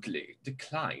absolutely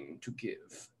decline to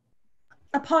give.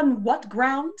 Upon what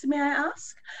ground, may I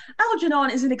ask?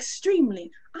 Algernon is an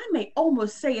extremely, I may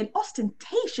almost say an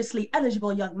ostentatiously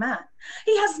eligible young man.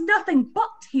 He has nothing but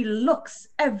he looks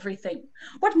everything.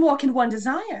 What more can one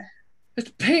desire?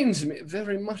 It pains me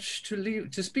very much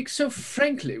to speak so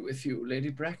frankly with you, Lady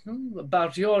Bracknell,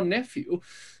 about your nephew,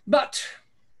 but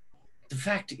the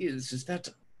fact is that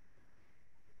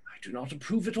I do not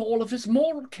approve at all of his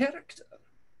moral character.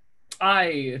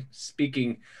 I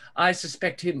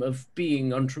suspect him of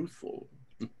being untruthful.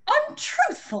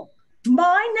 Untruthful?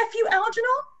 My nephew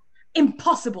Algernon?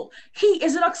 Impossible. He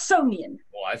is an Oxonian.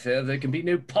 Oh, I fear there can be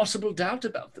no possible doubt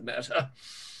about the matter.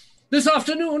 This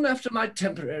afternoon, after my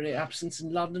temporary absence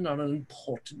in London on an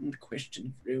important question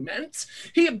of romance,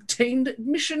 he obtained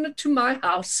admission to my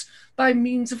house by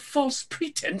means of false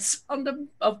pretense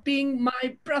of being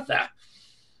my brother.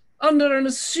 Under an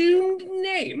assumed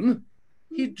name,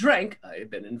 he drank, I have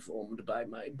been informed by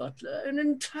my butler, an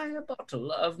entire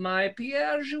bottle of my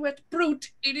Pierre Jouet Brut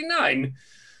 89,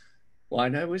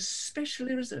 wine I was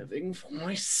specially reserving for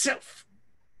myself.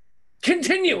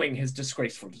 Continuing his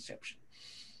disgraceful deception,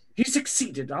 he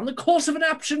succeeded on the course of an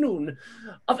afternoon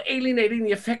of alienating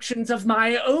the affections of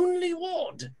my only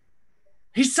ward.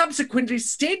 He subsequently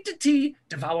stayed to tea,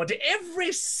 devoured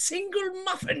every single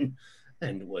muffin,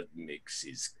 and what makes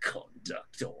his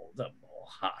conduct all the more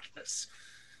heartless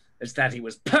is that he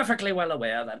was perfectly well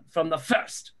aware that from the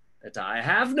first that I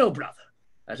have no brother,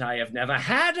 that I have never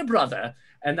had a brother,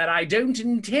 and that I don't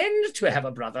intend to have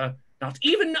a brother, not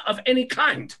even of any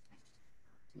kind.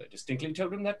 I distinctly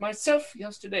told him that myself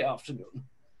yesterday afternoon.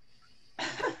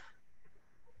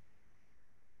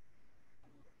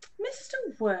 Mr.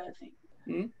 Worthing,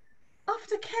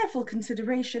 after careful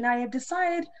consideration, I have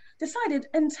decided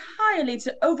entirely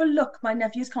to overlook my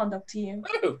nephew's conduct to you.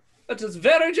 Oh, that is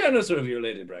very generous of you,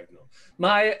 Lady Bracknell.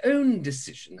 My own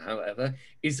decision, however,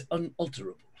 is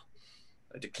unalterable.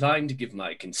 I decline to give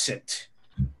my consent.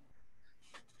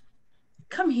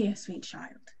 Come here, sweet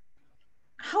child.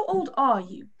 How old are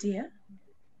you, dear?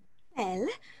 Well,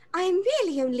 I'm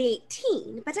really only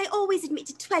 18, but I always admit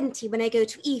to 20 when I go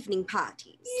to evening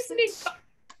parties.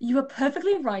 You are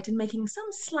perfectly right in making some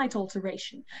slight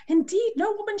alteration. Indeed,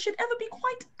 no woman should ever be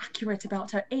quite accurate about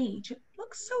her age. It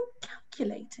looks so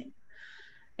calculating.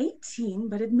 18,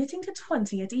 but admitting to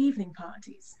 20 at evening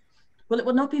parties. Well, it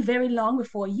will not be very long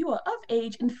before you are of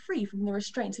age and free from the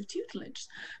restraints of tutelage.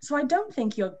 So I don't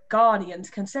think your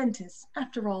guardian's consent is,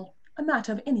 after all, a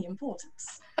matter of any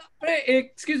importance.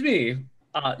 Excuse me,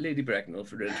 Lady Bracknell,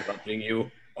 for interrupting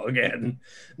you again.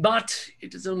 But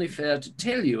it is only fair to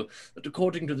tell you that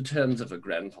according to the terms of her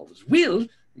grandfather's will,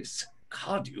 Miss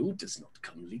Cardew does not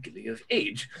come legally of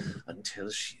age until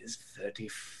she is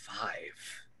 35.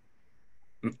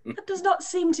 That does not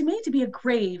seem to me to be a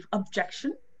grave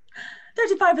objection.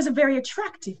 35 is a very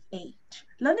attractive age.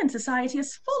 London society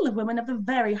is full of women of the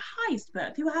very highest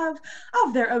birth who have,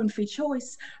 of their own free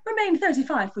choice, remained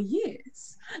 35 for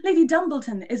years. Lady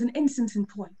Dumbleton is an instance in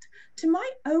point. To my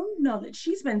own knowledge,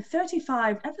 she's been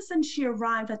 35 ever since she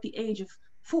arrived at the age of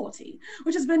 40,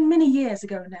 which has been many years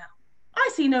ago now. I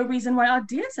see no reason why our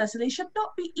dear Cecily should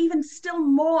not be even still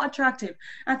more attractive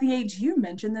at the age you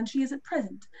mentioned than she is at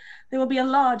present. There will be a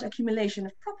large accumulation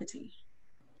of property.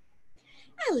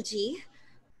 Algie,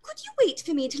 could you wait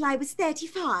for me till I was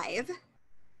 35?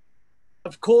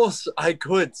 Of course I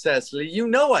could, Cecily. You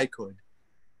know I could.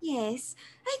 Yes,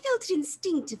 I felt it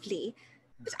instinctively,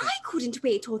 but I couldn't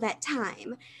wait all that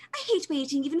time. I hate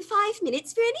waiting even 5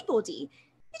 minutes for anybody.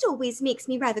 It always makes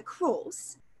me rather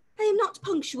cross. I am not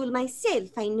punctual myself,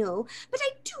 I know, but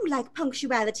I do like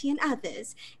punctuality in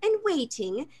others, and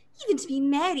waiting, even to be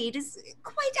married, is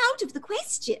quite out of the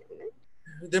question.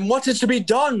 Then what is to be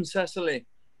done, Cecily?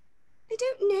 I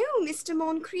don't know, Mr.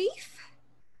 Moncrief.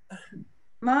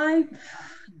 My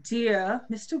dear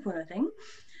Mr. Worthing,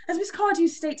 as Miss Cardew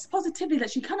states positively that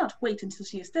she cannot wait until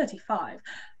she is 35,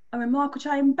 a remark which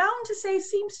I am bound to say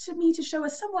seems to me to show a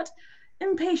somewhat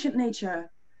impatient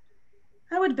nature.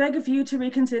 I would beg of you to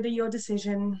reconsider your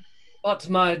decision. But,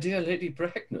 my dear Lady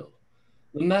Bracknell,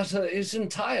 the matter is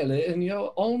entirely in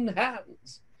your own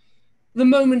hands. The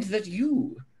moment that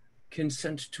you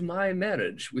consent to my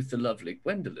marriage with the lovely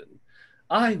Gwendolen,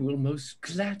 I will most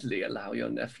gladly allow your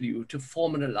nephew to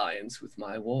form an alliance with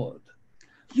my ward.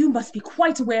 You must be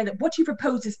quite aware that what you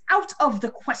propose is out of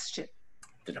the question.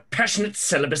 Then a passionate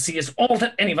celibacy is all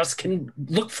that any of us can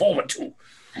look forward to.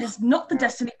 That is not the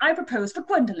destiny I propose for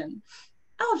Gwendolen.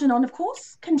 Algernon, of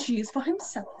course, can choose for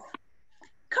himself.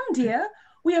 Come, dear,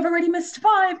 we have already missed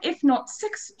 5, if not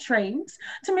 6 trains.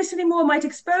 To miss any more might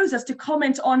expose us to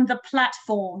comment on the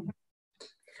platform.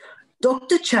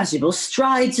 Dr. Chasuble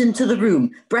strides into the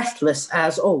room, breathless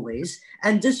as always,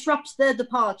 and disrupts their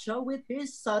departure with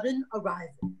his sudden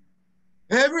arrival.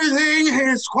 Everything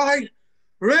is quite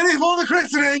ready for the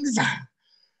christenings.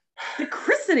 The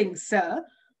christenings, sir?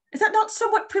 Is that not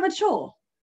somewhat premature?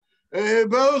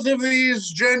 Both of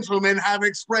these gentlemen have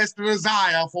expressed a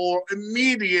desire for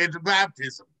immediate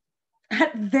baptism.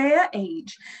 At their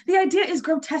age, the idea is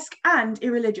grotesque and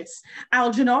irreligious.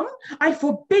 Algernon, I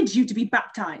forbid you to be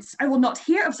baptized. I will not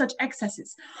hear of such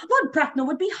excesses. Lord Bracknell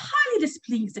would be highly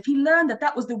displeased if he learned that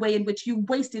that was the way in which you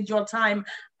wasted your time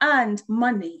and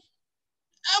money.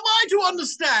 Am I to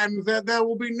understand that there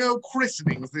will be no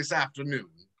christenings this afternoon?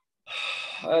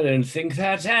 I don't think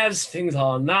that, as things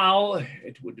are now,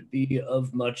 it would be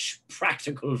of much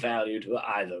practical value to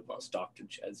either of us, Dr.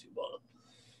 Chasuble.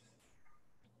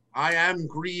 I am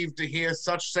grieved to hear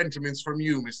such sentiments from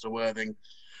you, Mr. Worthing.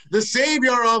 The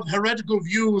savior of heretical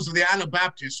views of the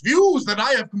Anabaptists, views that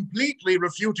I have completely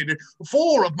refuted in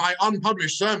 4 of my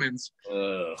unpublished sermons.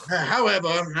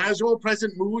 However, as your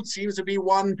present mood seems to be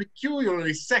one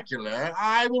peculiarly secular,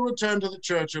 I will return to the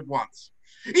church at once.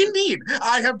 Indeed,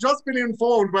 I have just been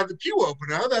informed by the pew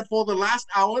opener that for the last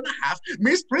hour and a half,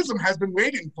 Miss Prism has been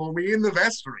waiting for me in the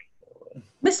vestry.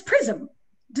 Miss Prism?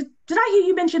 Did I hear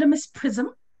you mention a Miss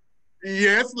Prism?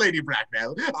 Yes, Lady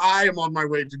Bracknell. I am on my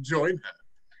way to join her.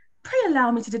 Pray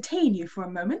allow me to detain you for a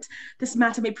moment. This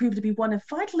matter may prove to be one of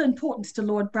vital importance to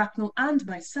Lord Bracknell and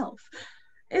myself.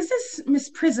 Is this Miss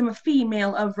Prism a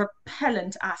female of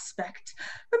repellent aspect,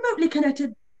 remotely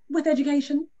connected with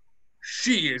education?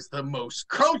 She is the most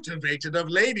cultivated of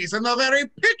ladies and the very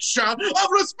picture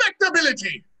of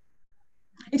respectability.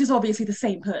 It is obviously the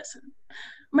same person.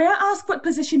 May I ask what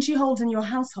position she holds in your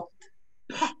household?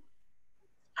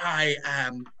 I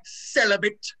am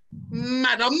celibate,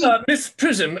 madam. Miss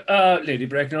Prism, Lady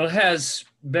Bracknell, has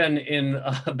been in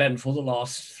been for the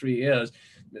last 3 years.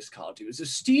 Miss Cardew is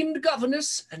esteemed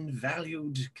governess and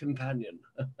valued companion.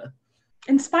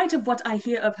 In spite of what I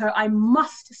hear of her, I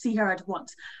must see her at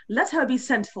once. Let her be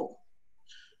sent for.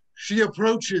 She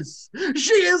approaches.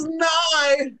 She is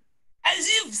nigh. As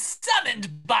if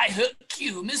summoned by her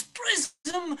cue, Miss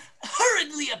Prism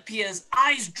hurriedly appears,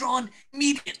 eyes drawn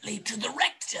immediately to the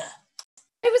rector.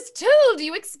 I was told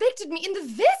you expected me in the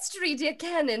vestry, dear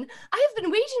Canon. I have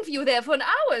been waiting for you there for 1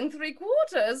 hour and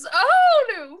 3/4. Oh,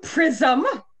 no. Prism?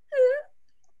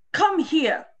 Come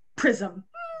here, Prism.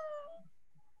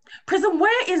 Prism,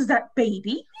 where is that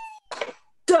baby?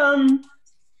 Done.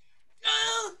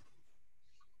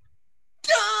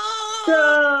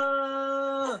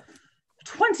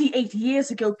 28 years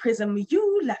ago, Prism,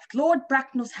 you left Lord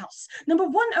Bracknell's house, number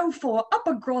 104,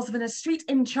 Upper Grosvenor Street,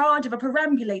 in charge of a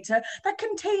perambulator that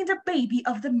contained a baby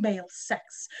of the male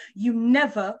sex. You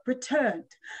never returned.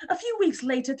 A few weeks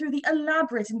later, through the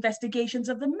elaborate investigations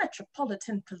of the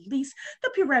Metropolitan Police,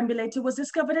 the perambulator was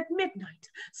discovered at midnight,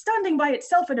 standing by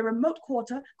itself in a remote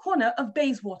corner of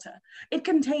Bayswater. It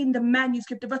contained the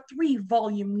manuscript of a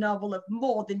 3-volume novel of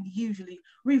more than usually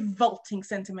revolting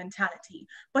sentimentality,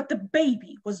 but the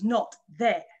baby was not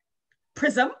there.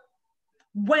 Prism,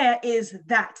 where is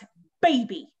that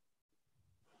baby?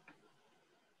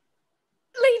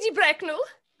 Lady Bracknell,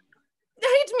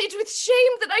 I admit with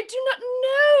shame that I do not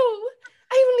know.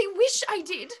 I only wish I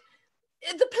did.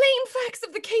 The plain facts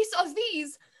of the case are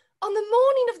these. On the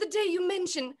morning of the day you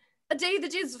mention, a day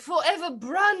that is forever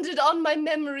branded on my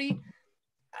memory,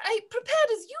 I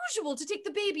prepared as usual to take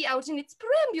the baby out in its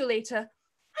perambulator.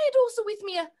 I had also with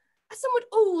me a somewhat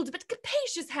old but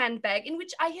capacious handbag in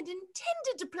which I had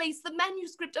intended to place the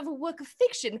manuscript of a work of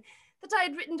fiction that I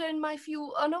had written during my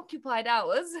few unoccupied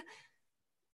hours.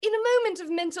 In a moment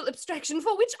of mental abstraction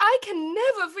for which I can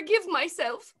never forgive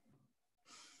myself,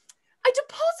 I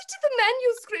deposited the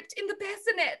manuscript in the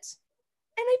bassinet,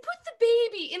 and I put the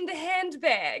baby in the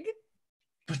handbag.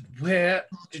 But where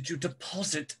did you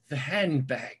deposit the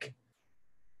handbag?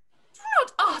 Do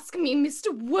not ask me,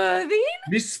 Mr. Worthing.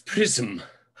 Miss Prism,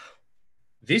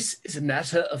 this is a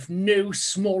matter of no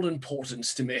small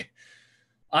importance to me.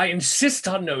 I insist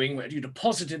on knowing where you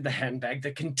deposited the handbag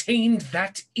that contained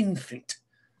that infant.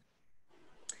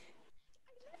 I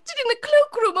left it in the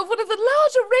cloakroom of one of the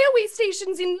larger railway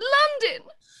stations in London.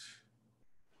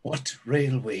 What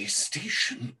railway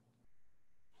station?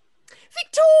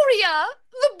 Victoria!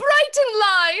 The Brighton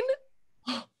line!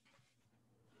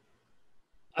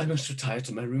 I must retire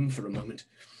to my room for a moment.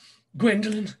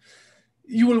 Gwendolen,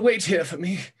 you will wait here for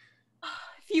me.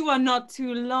 If you are not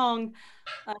too long,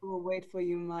 I will wait for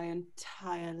you my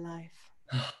entire life.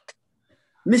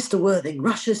 Mr. Worthing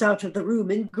rushes out of the room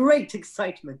in great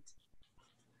excitement.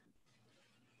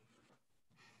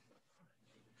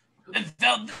 I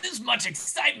felt this much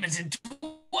excitement in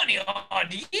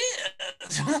 20-odd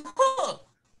years.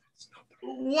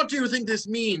 What do you think this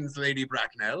means, Lady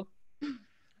Bracknell?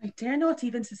 I dare not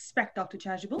even suspect, Dr.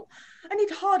 Chasuble. I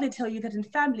need hardly tell you that in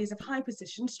families of high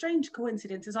position, strange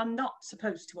coincidences are not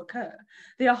supposed to occur.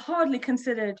 They are hardly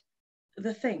considered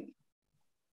the thing.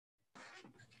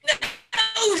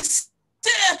 No,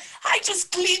 sir, I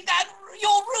just cleaned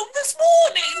your room this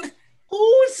morning.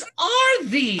 Whose are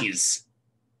these?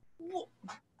 Oh,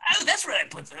 that's where I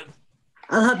put them.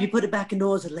 I'll have you put it back in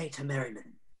order later,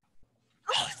 Merriman.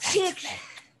 Jack.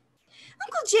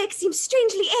 Uncle Jack seems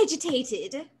strangely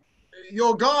agitated.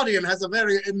 Your guardian has a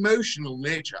very emotional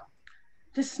nature.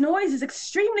 This noise is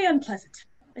extremely unpleasant.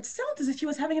 It sounds as if he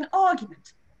was having an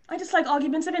argument. I dislike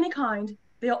arguments of any kind.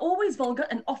 They are always vulgar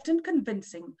and often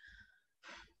convincing.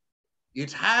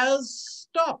 It has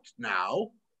stopped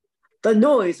now. The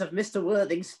noise of Mr.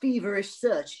 Worthing's feverish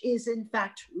search is in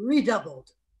fact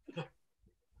redoubled.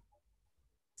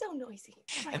 So noisy.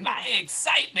 And my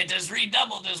excitement is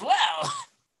redoubled as well.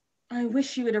 I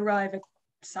wish you would arrive at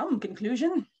some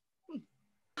conclusion.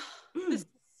 The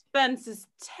suspense is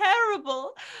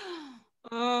terrible.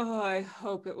 Oh, I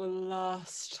hope it will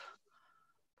last.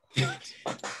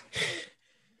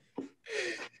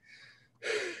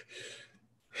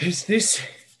 Is this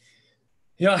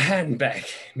your handbag,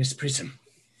 Miss Prism?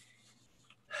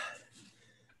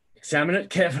 Examine it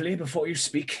carefully before you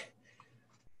speak.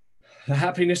 The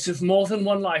happiness of more than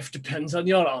one life depends on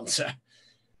your answer.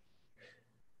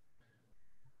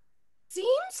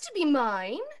 Seems to be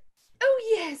mine. Oh,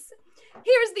 yes.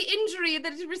 Here is the injury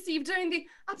that it received during the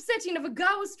upsetting of a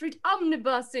Gower Street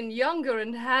omnibus in younger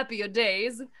and happier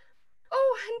days.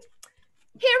 Oh, and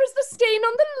here is the stain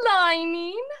on the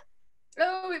lining.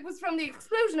 Oh, it was from the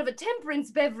explosion of a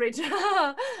temperance beverage.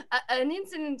 An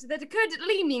incident that occurred at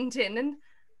Leamington. And,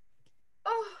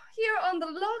 oh, here on the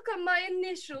lock are my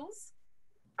initials.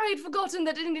 I had forgotten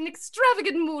that in an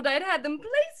extravagant mood I had had them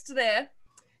placed there.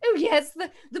 Oh, yes,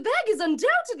 the bag is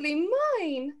undoubtedly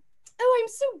mine. Oh, I'm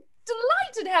so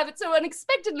delighted to have it so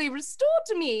unexpectedly restored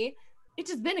to me. It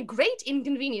has been a great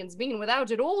inconvenience being without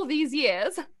it all these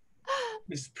years.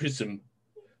 Miss Prism,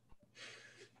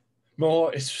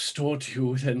 more is restored to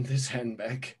you than this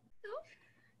handbag.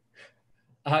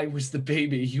 I was the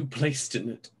baby you placed in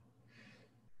it.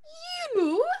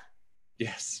 You?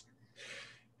 Yes.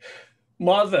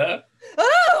 Mother.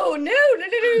 Oh, no.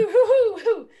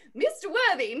 Mr.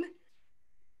 Worthing,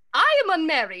 I am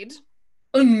unmarried.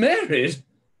 Unmarried?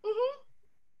 Mm-hmm.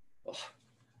 Oh,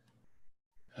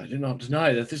 I do not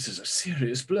deny that this is a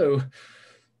serious blow.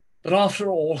 But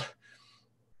after all,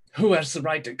 who has the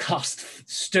right to cast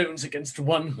stones against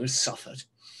one who has suffered?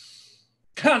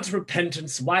 Can't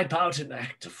repentance wipe out an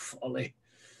act of folly?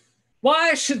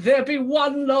 Why should there be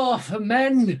one law for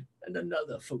men and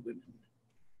another for women?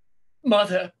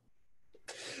 Mother,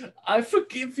 I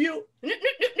forgive you.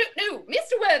 No,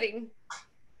 Mr. Worthing.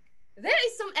 There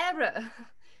is some error.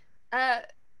 There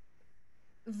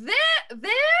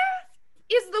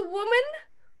is the woman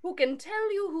who can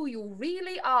tell you who you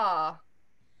really are.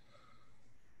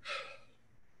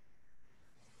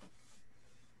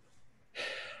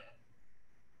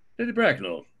 Lady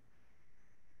Bracknell,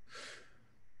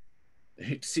 I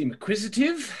hate to seem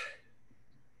acquisitive.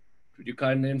 Could you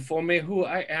kindly inform me who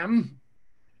I am?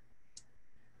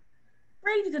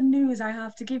 Really, the news I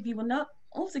have to give you will not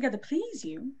altogether please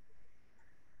you.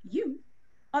 You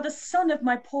are the son of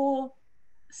my poor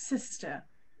sister,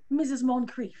 Mrs.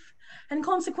 Moncrief, and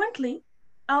consequently,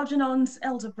 Algernon's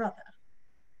elder brother.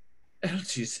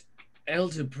 Elgie's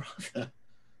elder brother?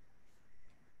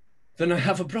 Then I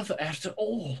have a brother after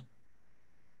all.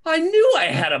 I knew I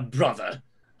had a brother.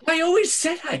 I always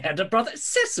said I had a brother.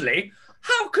 Cecily,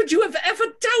 how could you have ever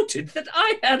doubted that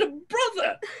I had a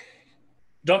brother?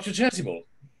 Dr. Chasuble,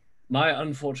 my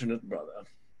unfortunate brother.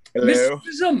 Hello. Miss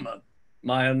Prism,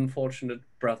 my unfortunate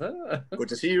brother. Good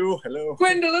to see you. Hello.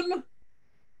 Gwendolen,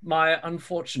 my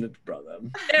unfortunate brother.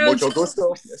 Mucho gusto.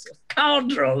 Yes, sir.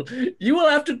 Scoundrel, you will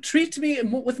have to treat me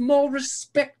with more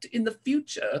respect in the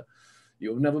future.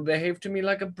 You have never behaved to me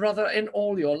like a brother in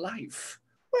all your life.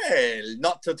 Well,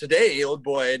 not till today, old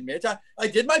boy, I admit. I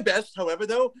did my best, however,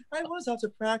 though I was out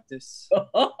of practice.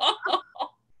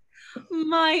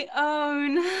 My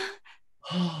own.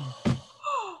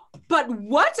 But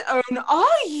what own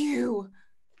are you?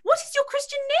 What is your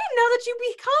Christian name now that you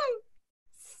become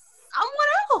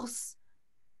someone else?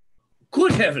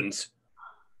 Good heavens!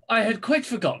 I had quite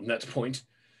forgotten that point.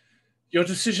 Your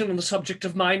decision on the subject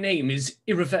of my name is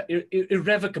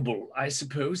irrevocable, I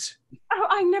suppose. Oh,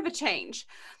 I never change,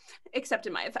 except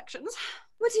in my affections.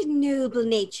 What a noble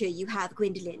nature you have,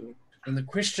 Gwendolen. And the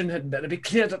question had better be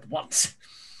cleared at once.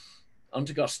 Aunt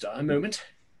Augusta, a moment.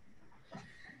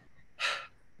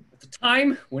 At the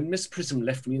time when Miss Prism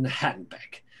left me in the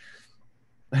handbag,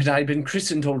 had I been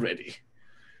christened already?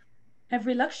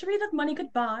 Every luxury that money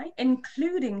could buy,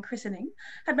 including christening,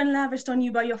 had been lavished on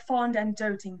you by your fond and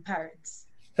doting parents.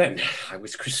 Then I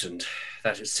was christened.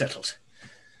 That is settled.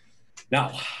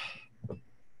 Now,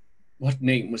 what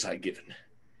name was I given?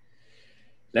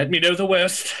 Let me know the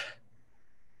worst.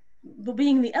 Well,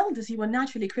 being the eldest, you were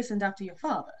naturally christened after your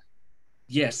father.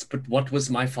 Yes, but what was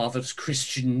my father's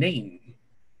Christian name?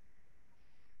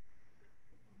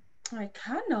 I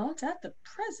cannot, at the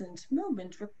present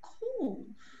moment, recall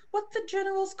what the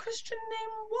general's Christian name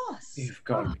was. You've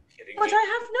got to be kidding But me.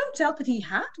 I have no doubt that he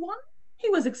had one. He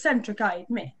was eccentric, I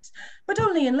admit, but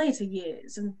only in later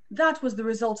years, and that was the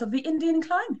result of the Indian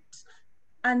climate,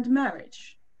 and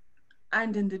marriage,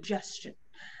 and indigestion,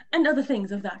 and other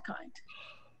things of that kind.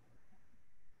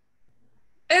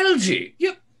 Algie,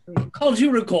 can't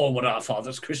you recall what our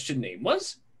father's Christian name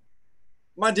was?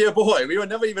 My dear boy, we were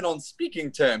never even on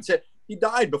speaking terms. He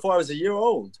died before I was a year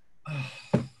old.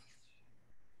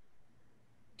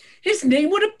 His name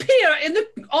would appear in the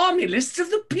army lists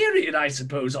of the period, I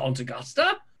suppose, Aunt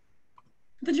Augusta.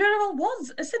 The general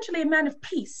was essentially a man of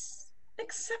peace,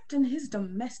 except in his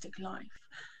domestic life.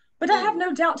 But I have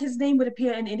no doubt his name would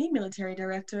appear in any military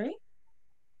directory.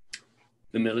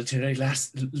 The military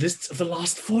lists of the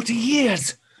last 40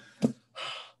 years.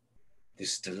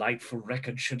 This delightful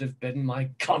record should have been my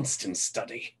constant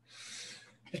study.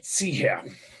 Let's see here.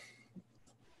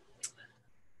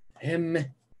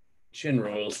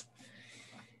 Generals.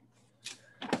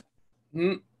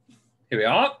 Here we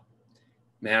are.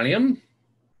 Mallium,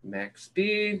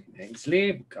 Maxby,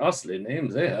 Maxley, costly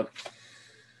names there.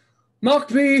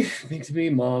 Markby,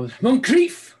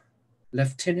 Moncrief,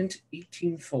 Lieutenant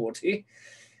 1840,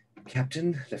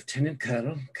 Captain, Lieutenant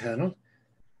Colonel,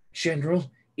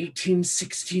 General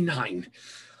 1869.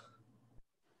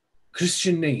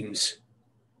 Christian names,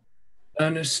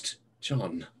 Ernest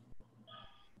John.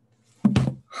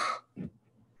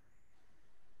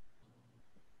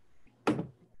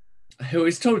 I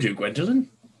always told you, Gwendolen,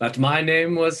 that my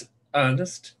name was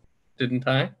Ernest, didn't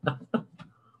I?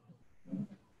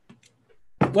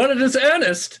 Well, it is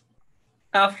Ernest,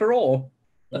 after all.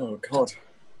 Oh, God.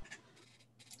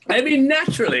 I mean,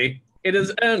 naturally, it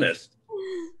is Ernest.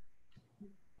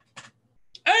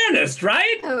 Ernest,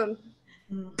 right?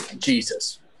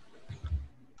 Jesus.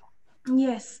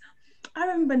 Yes, I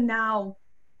remember now.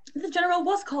 The general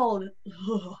was called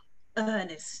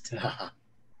Ernest.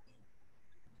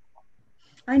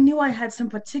 I knew I had some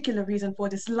particular reason for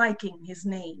disliking his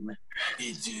name.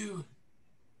 Me too.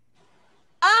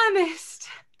 Ernest!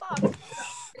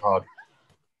 God.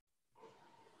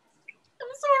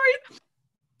 I'm sorry.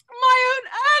 My own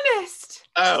Ernest!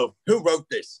 Oh, who wrote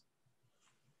this?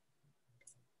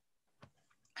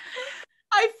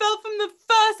 I felt from the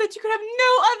first that you could have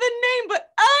no other name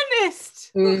but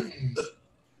Ernest!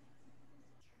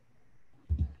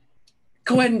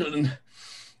 Gwendolen,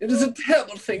 it is a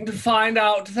terrible thing to find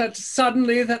out that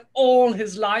suddenly that all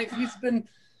his life he's been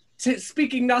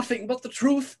speaking nothing but the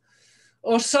truth,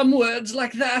 or some words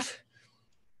like that.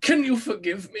 Can you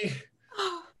forgive me?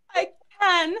 Oh, I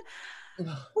can.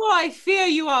 Oh, I fear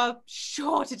you are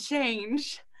sure to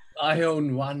change. I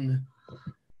own one.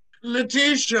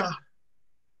 Letitia!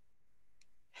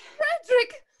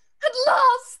 Frederick, at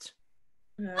last!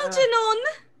 Algernon!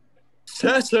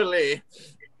 Certainly,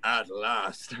 at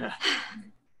last.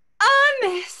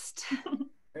 Ernest!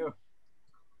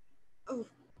 Oh,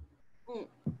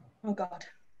 God.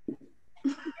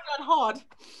 Not hard.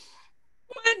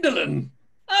 Gwendolen!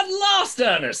 At last,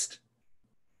 Ernest!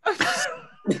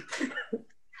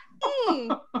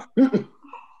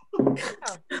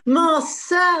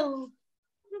 Marcel!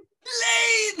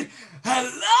 Blaine! At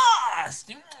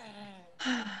last!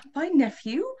 My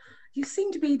nephew, you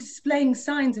seem to be displaying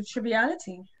signs of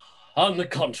triviality. On the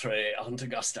contrary, Aunt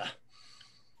Augusta,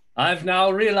 I've now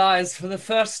realized for the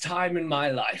first time in my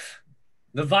life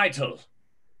the vital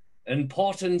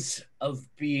importance of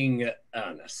being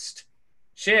earnest.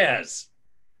 Cheers.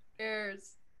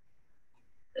 Cheers.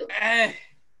 I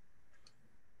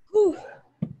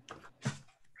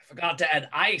forgot to add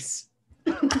ice.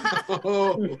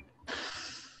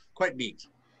 Quite neat.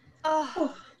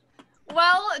 Oh,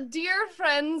 Well, dear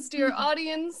friends, dear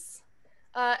audience,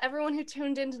 everyone who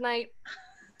tuned in tonight,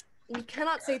 we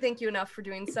cannot say thank you enough for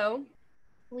doing so.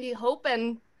 We hope,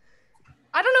 and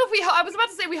I don't know if I was about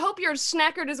to say we hope you're as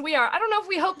snackered as we are. I don't know if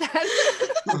we hope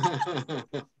that.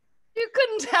 You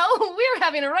couldn't tell. We're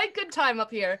having a right good time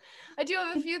up here. I do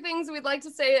have a few things we'd like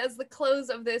to say as the close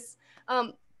of this.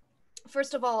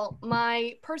 First of all,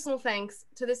 my personal thanks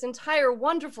to this entire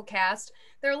wonderful cast.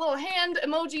 There are little hand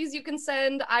emojis you can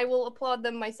send. I will applaud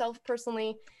them myself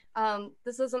personally.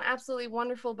 This is an absolutely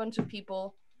wonderful bunch of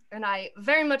people, and I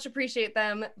very much appreciate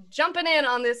them jumping in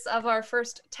on this of our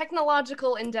first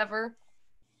technological endeavor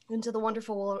into the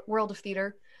wonderful world of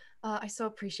theater. I so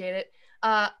appreciate it.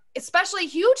 Especially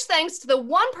huge thanks to the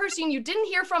one person you didn't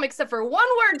hear from except for one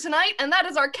word tonight, and that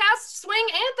is our cast swing,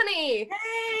 Anthony.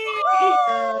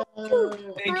 Thank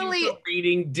you for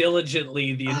reading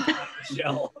diligently the entire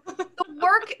show.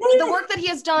 The work that he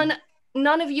has done,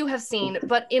 none of you have seen,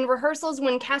 but in rehearsals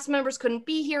when cast members couldn't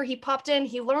be here, he popped in,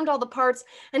 he learned all the parts,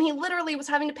 and he literally was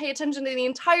having to pay attention to the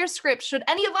entire script. Should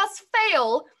any of us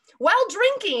fail while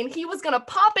drinking, he was gonna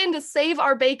pop in to save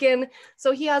our bacon.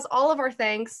 So he has all of our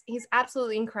thanks. He's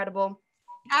absolutely incredible.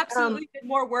 Absolutely did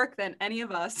more work than any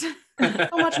of us.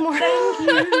 So much more.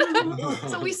 Thank you.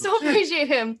 So we so appreciate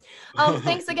him.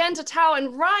 Thanks again to Tao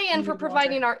and Ryan for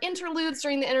providing our interludes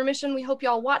during the intermission. We hope you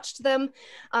all watched them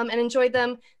and enjoyed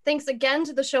them. Thanks again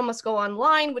to The Show Must Go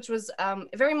Online, which was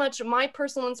very much my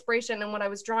personal inspiration and what I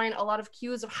was drawing a lot of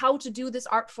cues of how to do this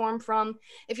art form from.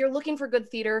 If you're looking for good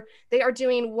theater, they are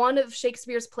doing one of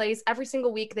Shakespeare's plays every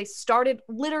single week. They started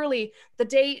literally the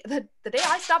day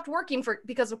I stopped working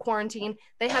because of quarantine.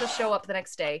 They had a show up the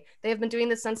next day. They have been doing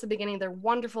this since the beginning. They're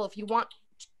wonderful. If you want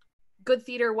good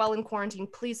theater while in quarantine,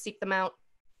 please seek them out.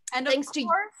 And of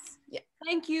course,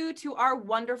 thank you to our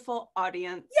wonderful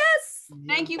audience. Yes!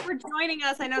 Thank you for joining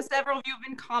us. I know several of you have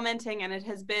been commenting, and it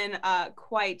has been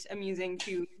quite amusing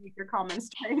to read your comments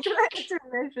during the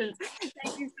intermissions.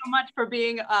 Thank you so much for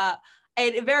being a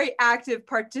very active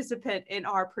participant in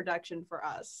our production for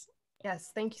us.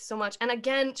 Yes, thank you so much. And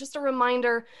again, just a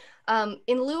reminder,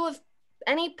 in lieu of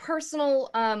any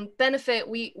personal benefit,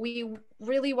 we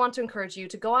really want to encourage you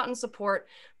to go out and support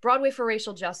Broadway for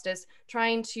Racial Justice,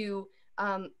 trying to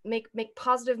make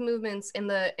positive movements in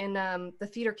the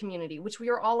theater community, which we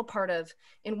are all a part of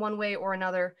in one way or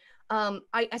another.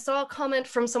 I saw a comment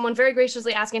from someone very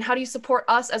graciously asking, how do you support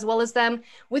us as well as them?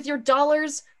 With your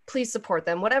dollars, please support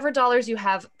them. Whatever dollars you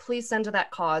have, please send to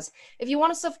that cause. If you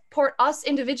want to support us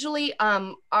individually,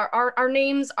 our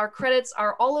names, our credits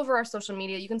are all over our social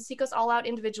media. You can seek us all out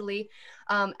individually.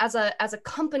 As a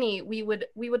company, we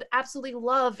would absolutely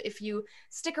love if you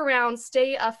stick around,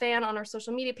 stay a fan on our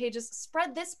social media pages,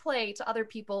 spread this play to other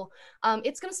people.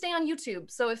 It's going to stay on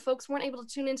YouTube. So if folks weren't able to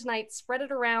tune in tonight, spread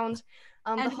it around.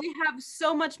 And we have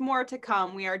so much more to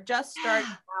come. We are just starting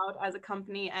out as a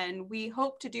company, and we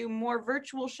hope to do more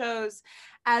virtual shows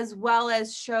as well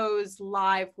as shows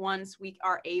live once we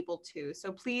are able to.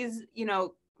 So please,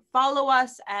 follow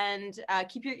us and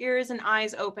keep your ears and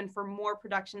eyes open for more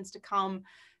productions to come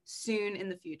soon in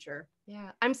the future.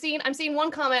 Yeah, I'm seeing one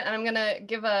comment, and I'm gonna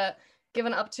give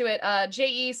an up to it.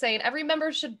 JE saying every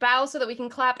member should bow so that we can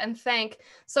clap and thank.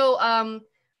 So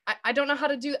I don't know how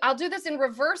to do. I'll do this in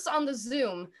reverse on the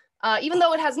Zoom, even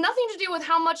though it has nothing to do with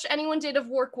how much anyone did of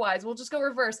work-wise. We'll just go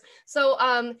reverse. So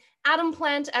Adam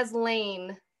Plant as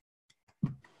Lane.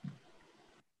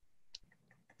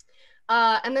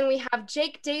 And then we have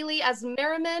Jake Daly as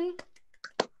Merriman.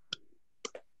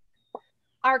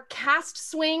 Our cast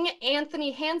swing,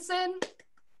 Anthony Hansen.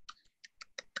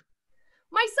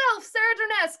 Myself, Sarah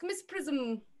Durnesque, Miss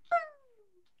Prism.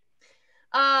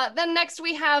 Then next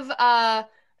we have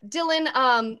Dylan,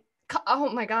 oh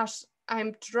my gosh,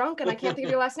 I'm drunk and I can't think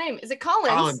of your last name. Is it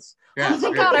Collins? Collins. Yeah, oh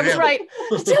thank God, I was right.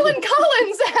 Dylan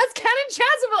Collins as Canon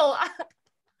Chasuble.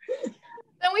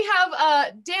 Then we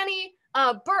have Dani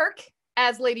Burke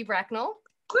as Lady Bracknell.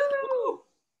 Woo!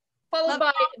 Followed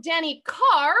by Dani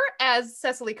Carr as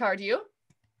Cecily Cardew.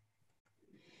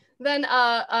 Then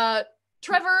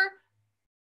Trevor.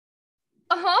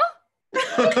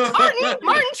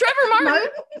 Trevor Martin.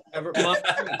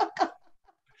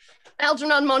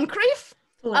 Algernon Moncrief.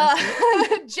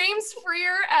 James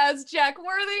Freer as Jack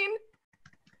Worthing.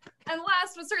 And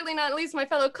last but certainly not least, my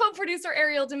fellow co-producer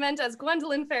Ariel de Ment as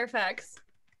Gwendolen Fairfax.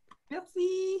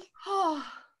 Merci. Oh,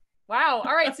 wow.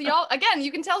 All right. So y'all, again,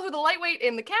 you can tell who the lightweight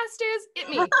in the cast is. It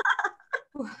me.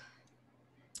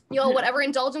 Y'all, whatever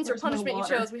indulgence or punishment you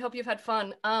chose, we hope you've had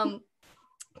fun.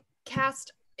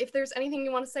 Cast, if there's anything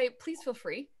you want to say, please feel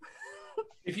free.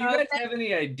 If you guys have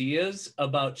any ideas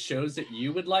about shows that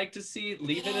you would like to see,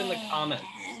 leave it in the comments.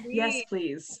 Yes,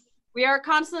 please. We are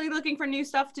constantly looking for new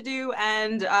stuff to do,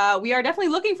 and we are definitely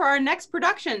looking for our next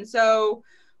production. So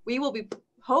we will be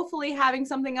hopefully having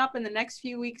something up in the next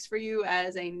few weeks for you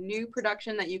as a new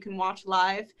production that you can watch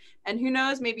live. And who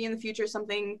knows, maybe in the future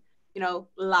something, you know,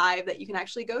 live that you can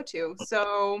actually go to.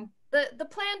 So the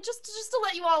plan, just to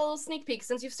let you all a little sneak peek,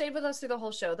 since you've stayed with us through the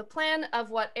whole show, the plan of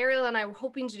what Ariel and I were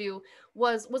hoping to do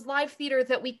was live theater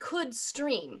that we could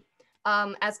stream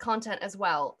as content as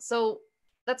well. So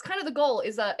that's kind of the goal,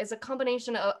 is a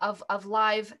combination of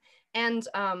live and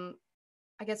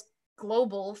I guess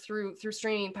global through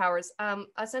streaming powers,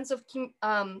 a sense of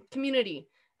community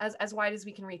as wide as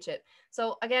we can reach it.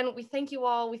 So again, we thank you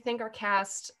all. We thank our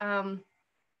cast.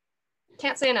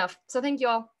 Can't say enough. So thank you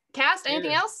all. Cast,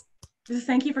 anything else?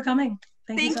 Thank you for coming.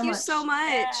 Thank you so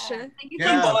much. Thank you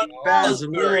Yeah, so much. Basil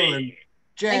and Thank you.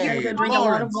 Jay, Go drink a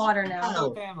lot of Lawrence. water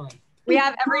now. We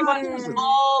have everyone from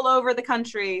all over the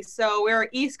country. So we're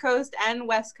East Coast and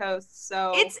West Coast.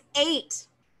 So It's 8.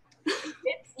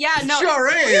 yeah, no.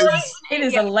 Sure is. It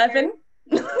is 11.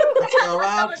 Go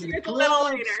out to the It's a little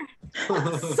club.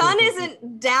 later. Sun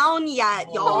isn't down yet,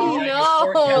 y'all.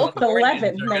 Oh It's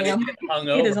 11, ma'am.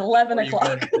 It is 11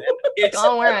 o'clock.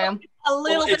 Don't worry, I am. A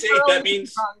little It's bit 8. early. That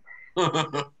means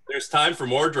there's time for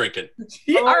more drinking.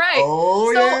 All right.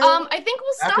 Oh, So yeah. I think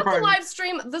we'll After stop the party. live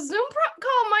stream. The Zoom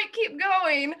call might keep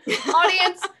going.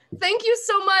 Audience, thank you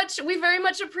so much. We very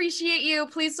much appreciate you.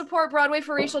 Please support Broadway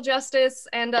for Racial Justice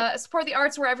and support the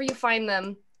arts wherever you find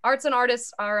them. Arts and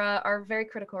artists are very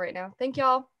critical right now. Thank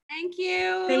y'all. Thank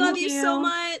you. Love you so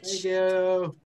much. Thank you.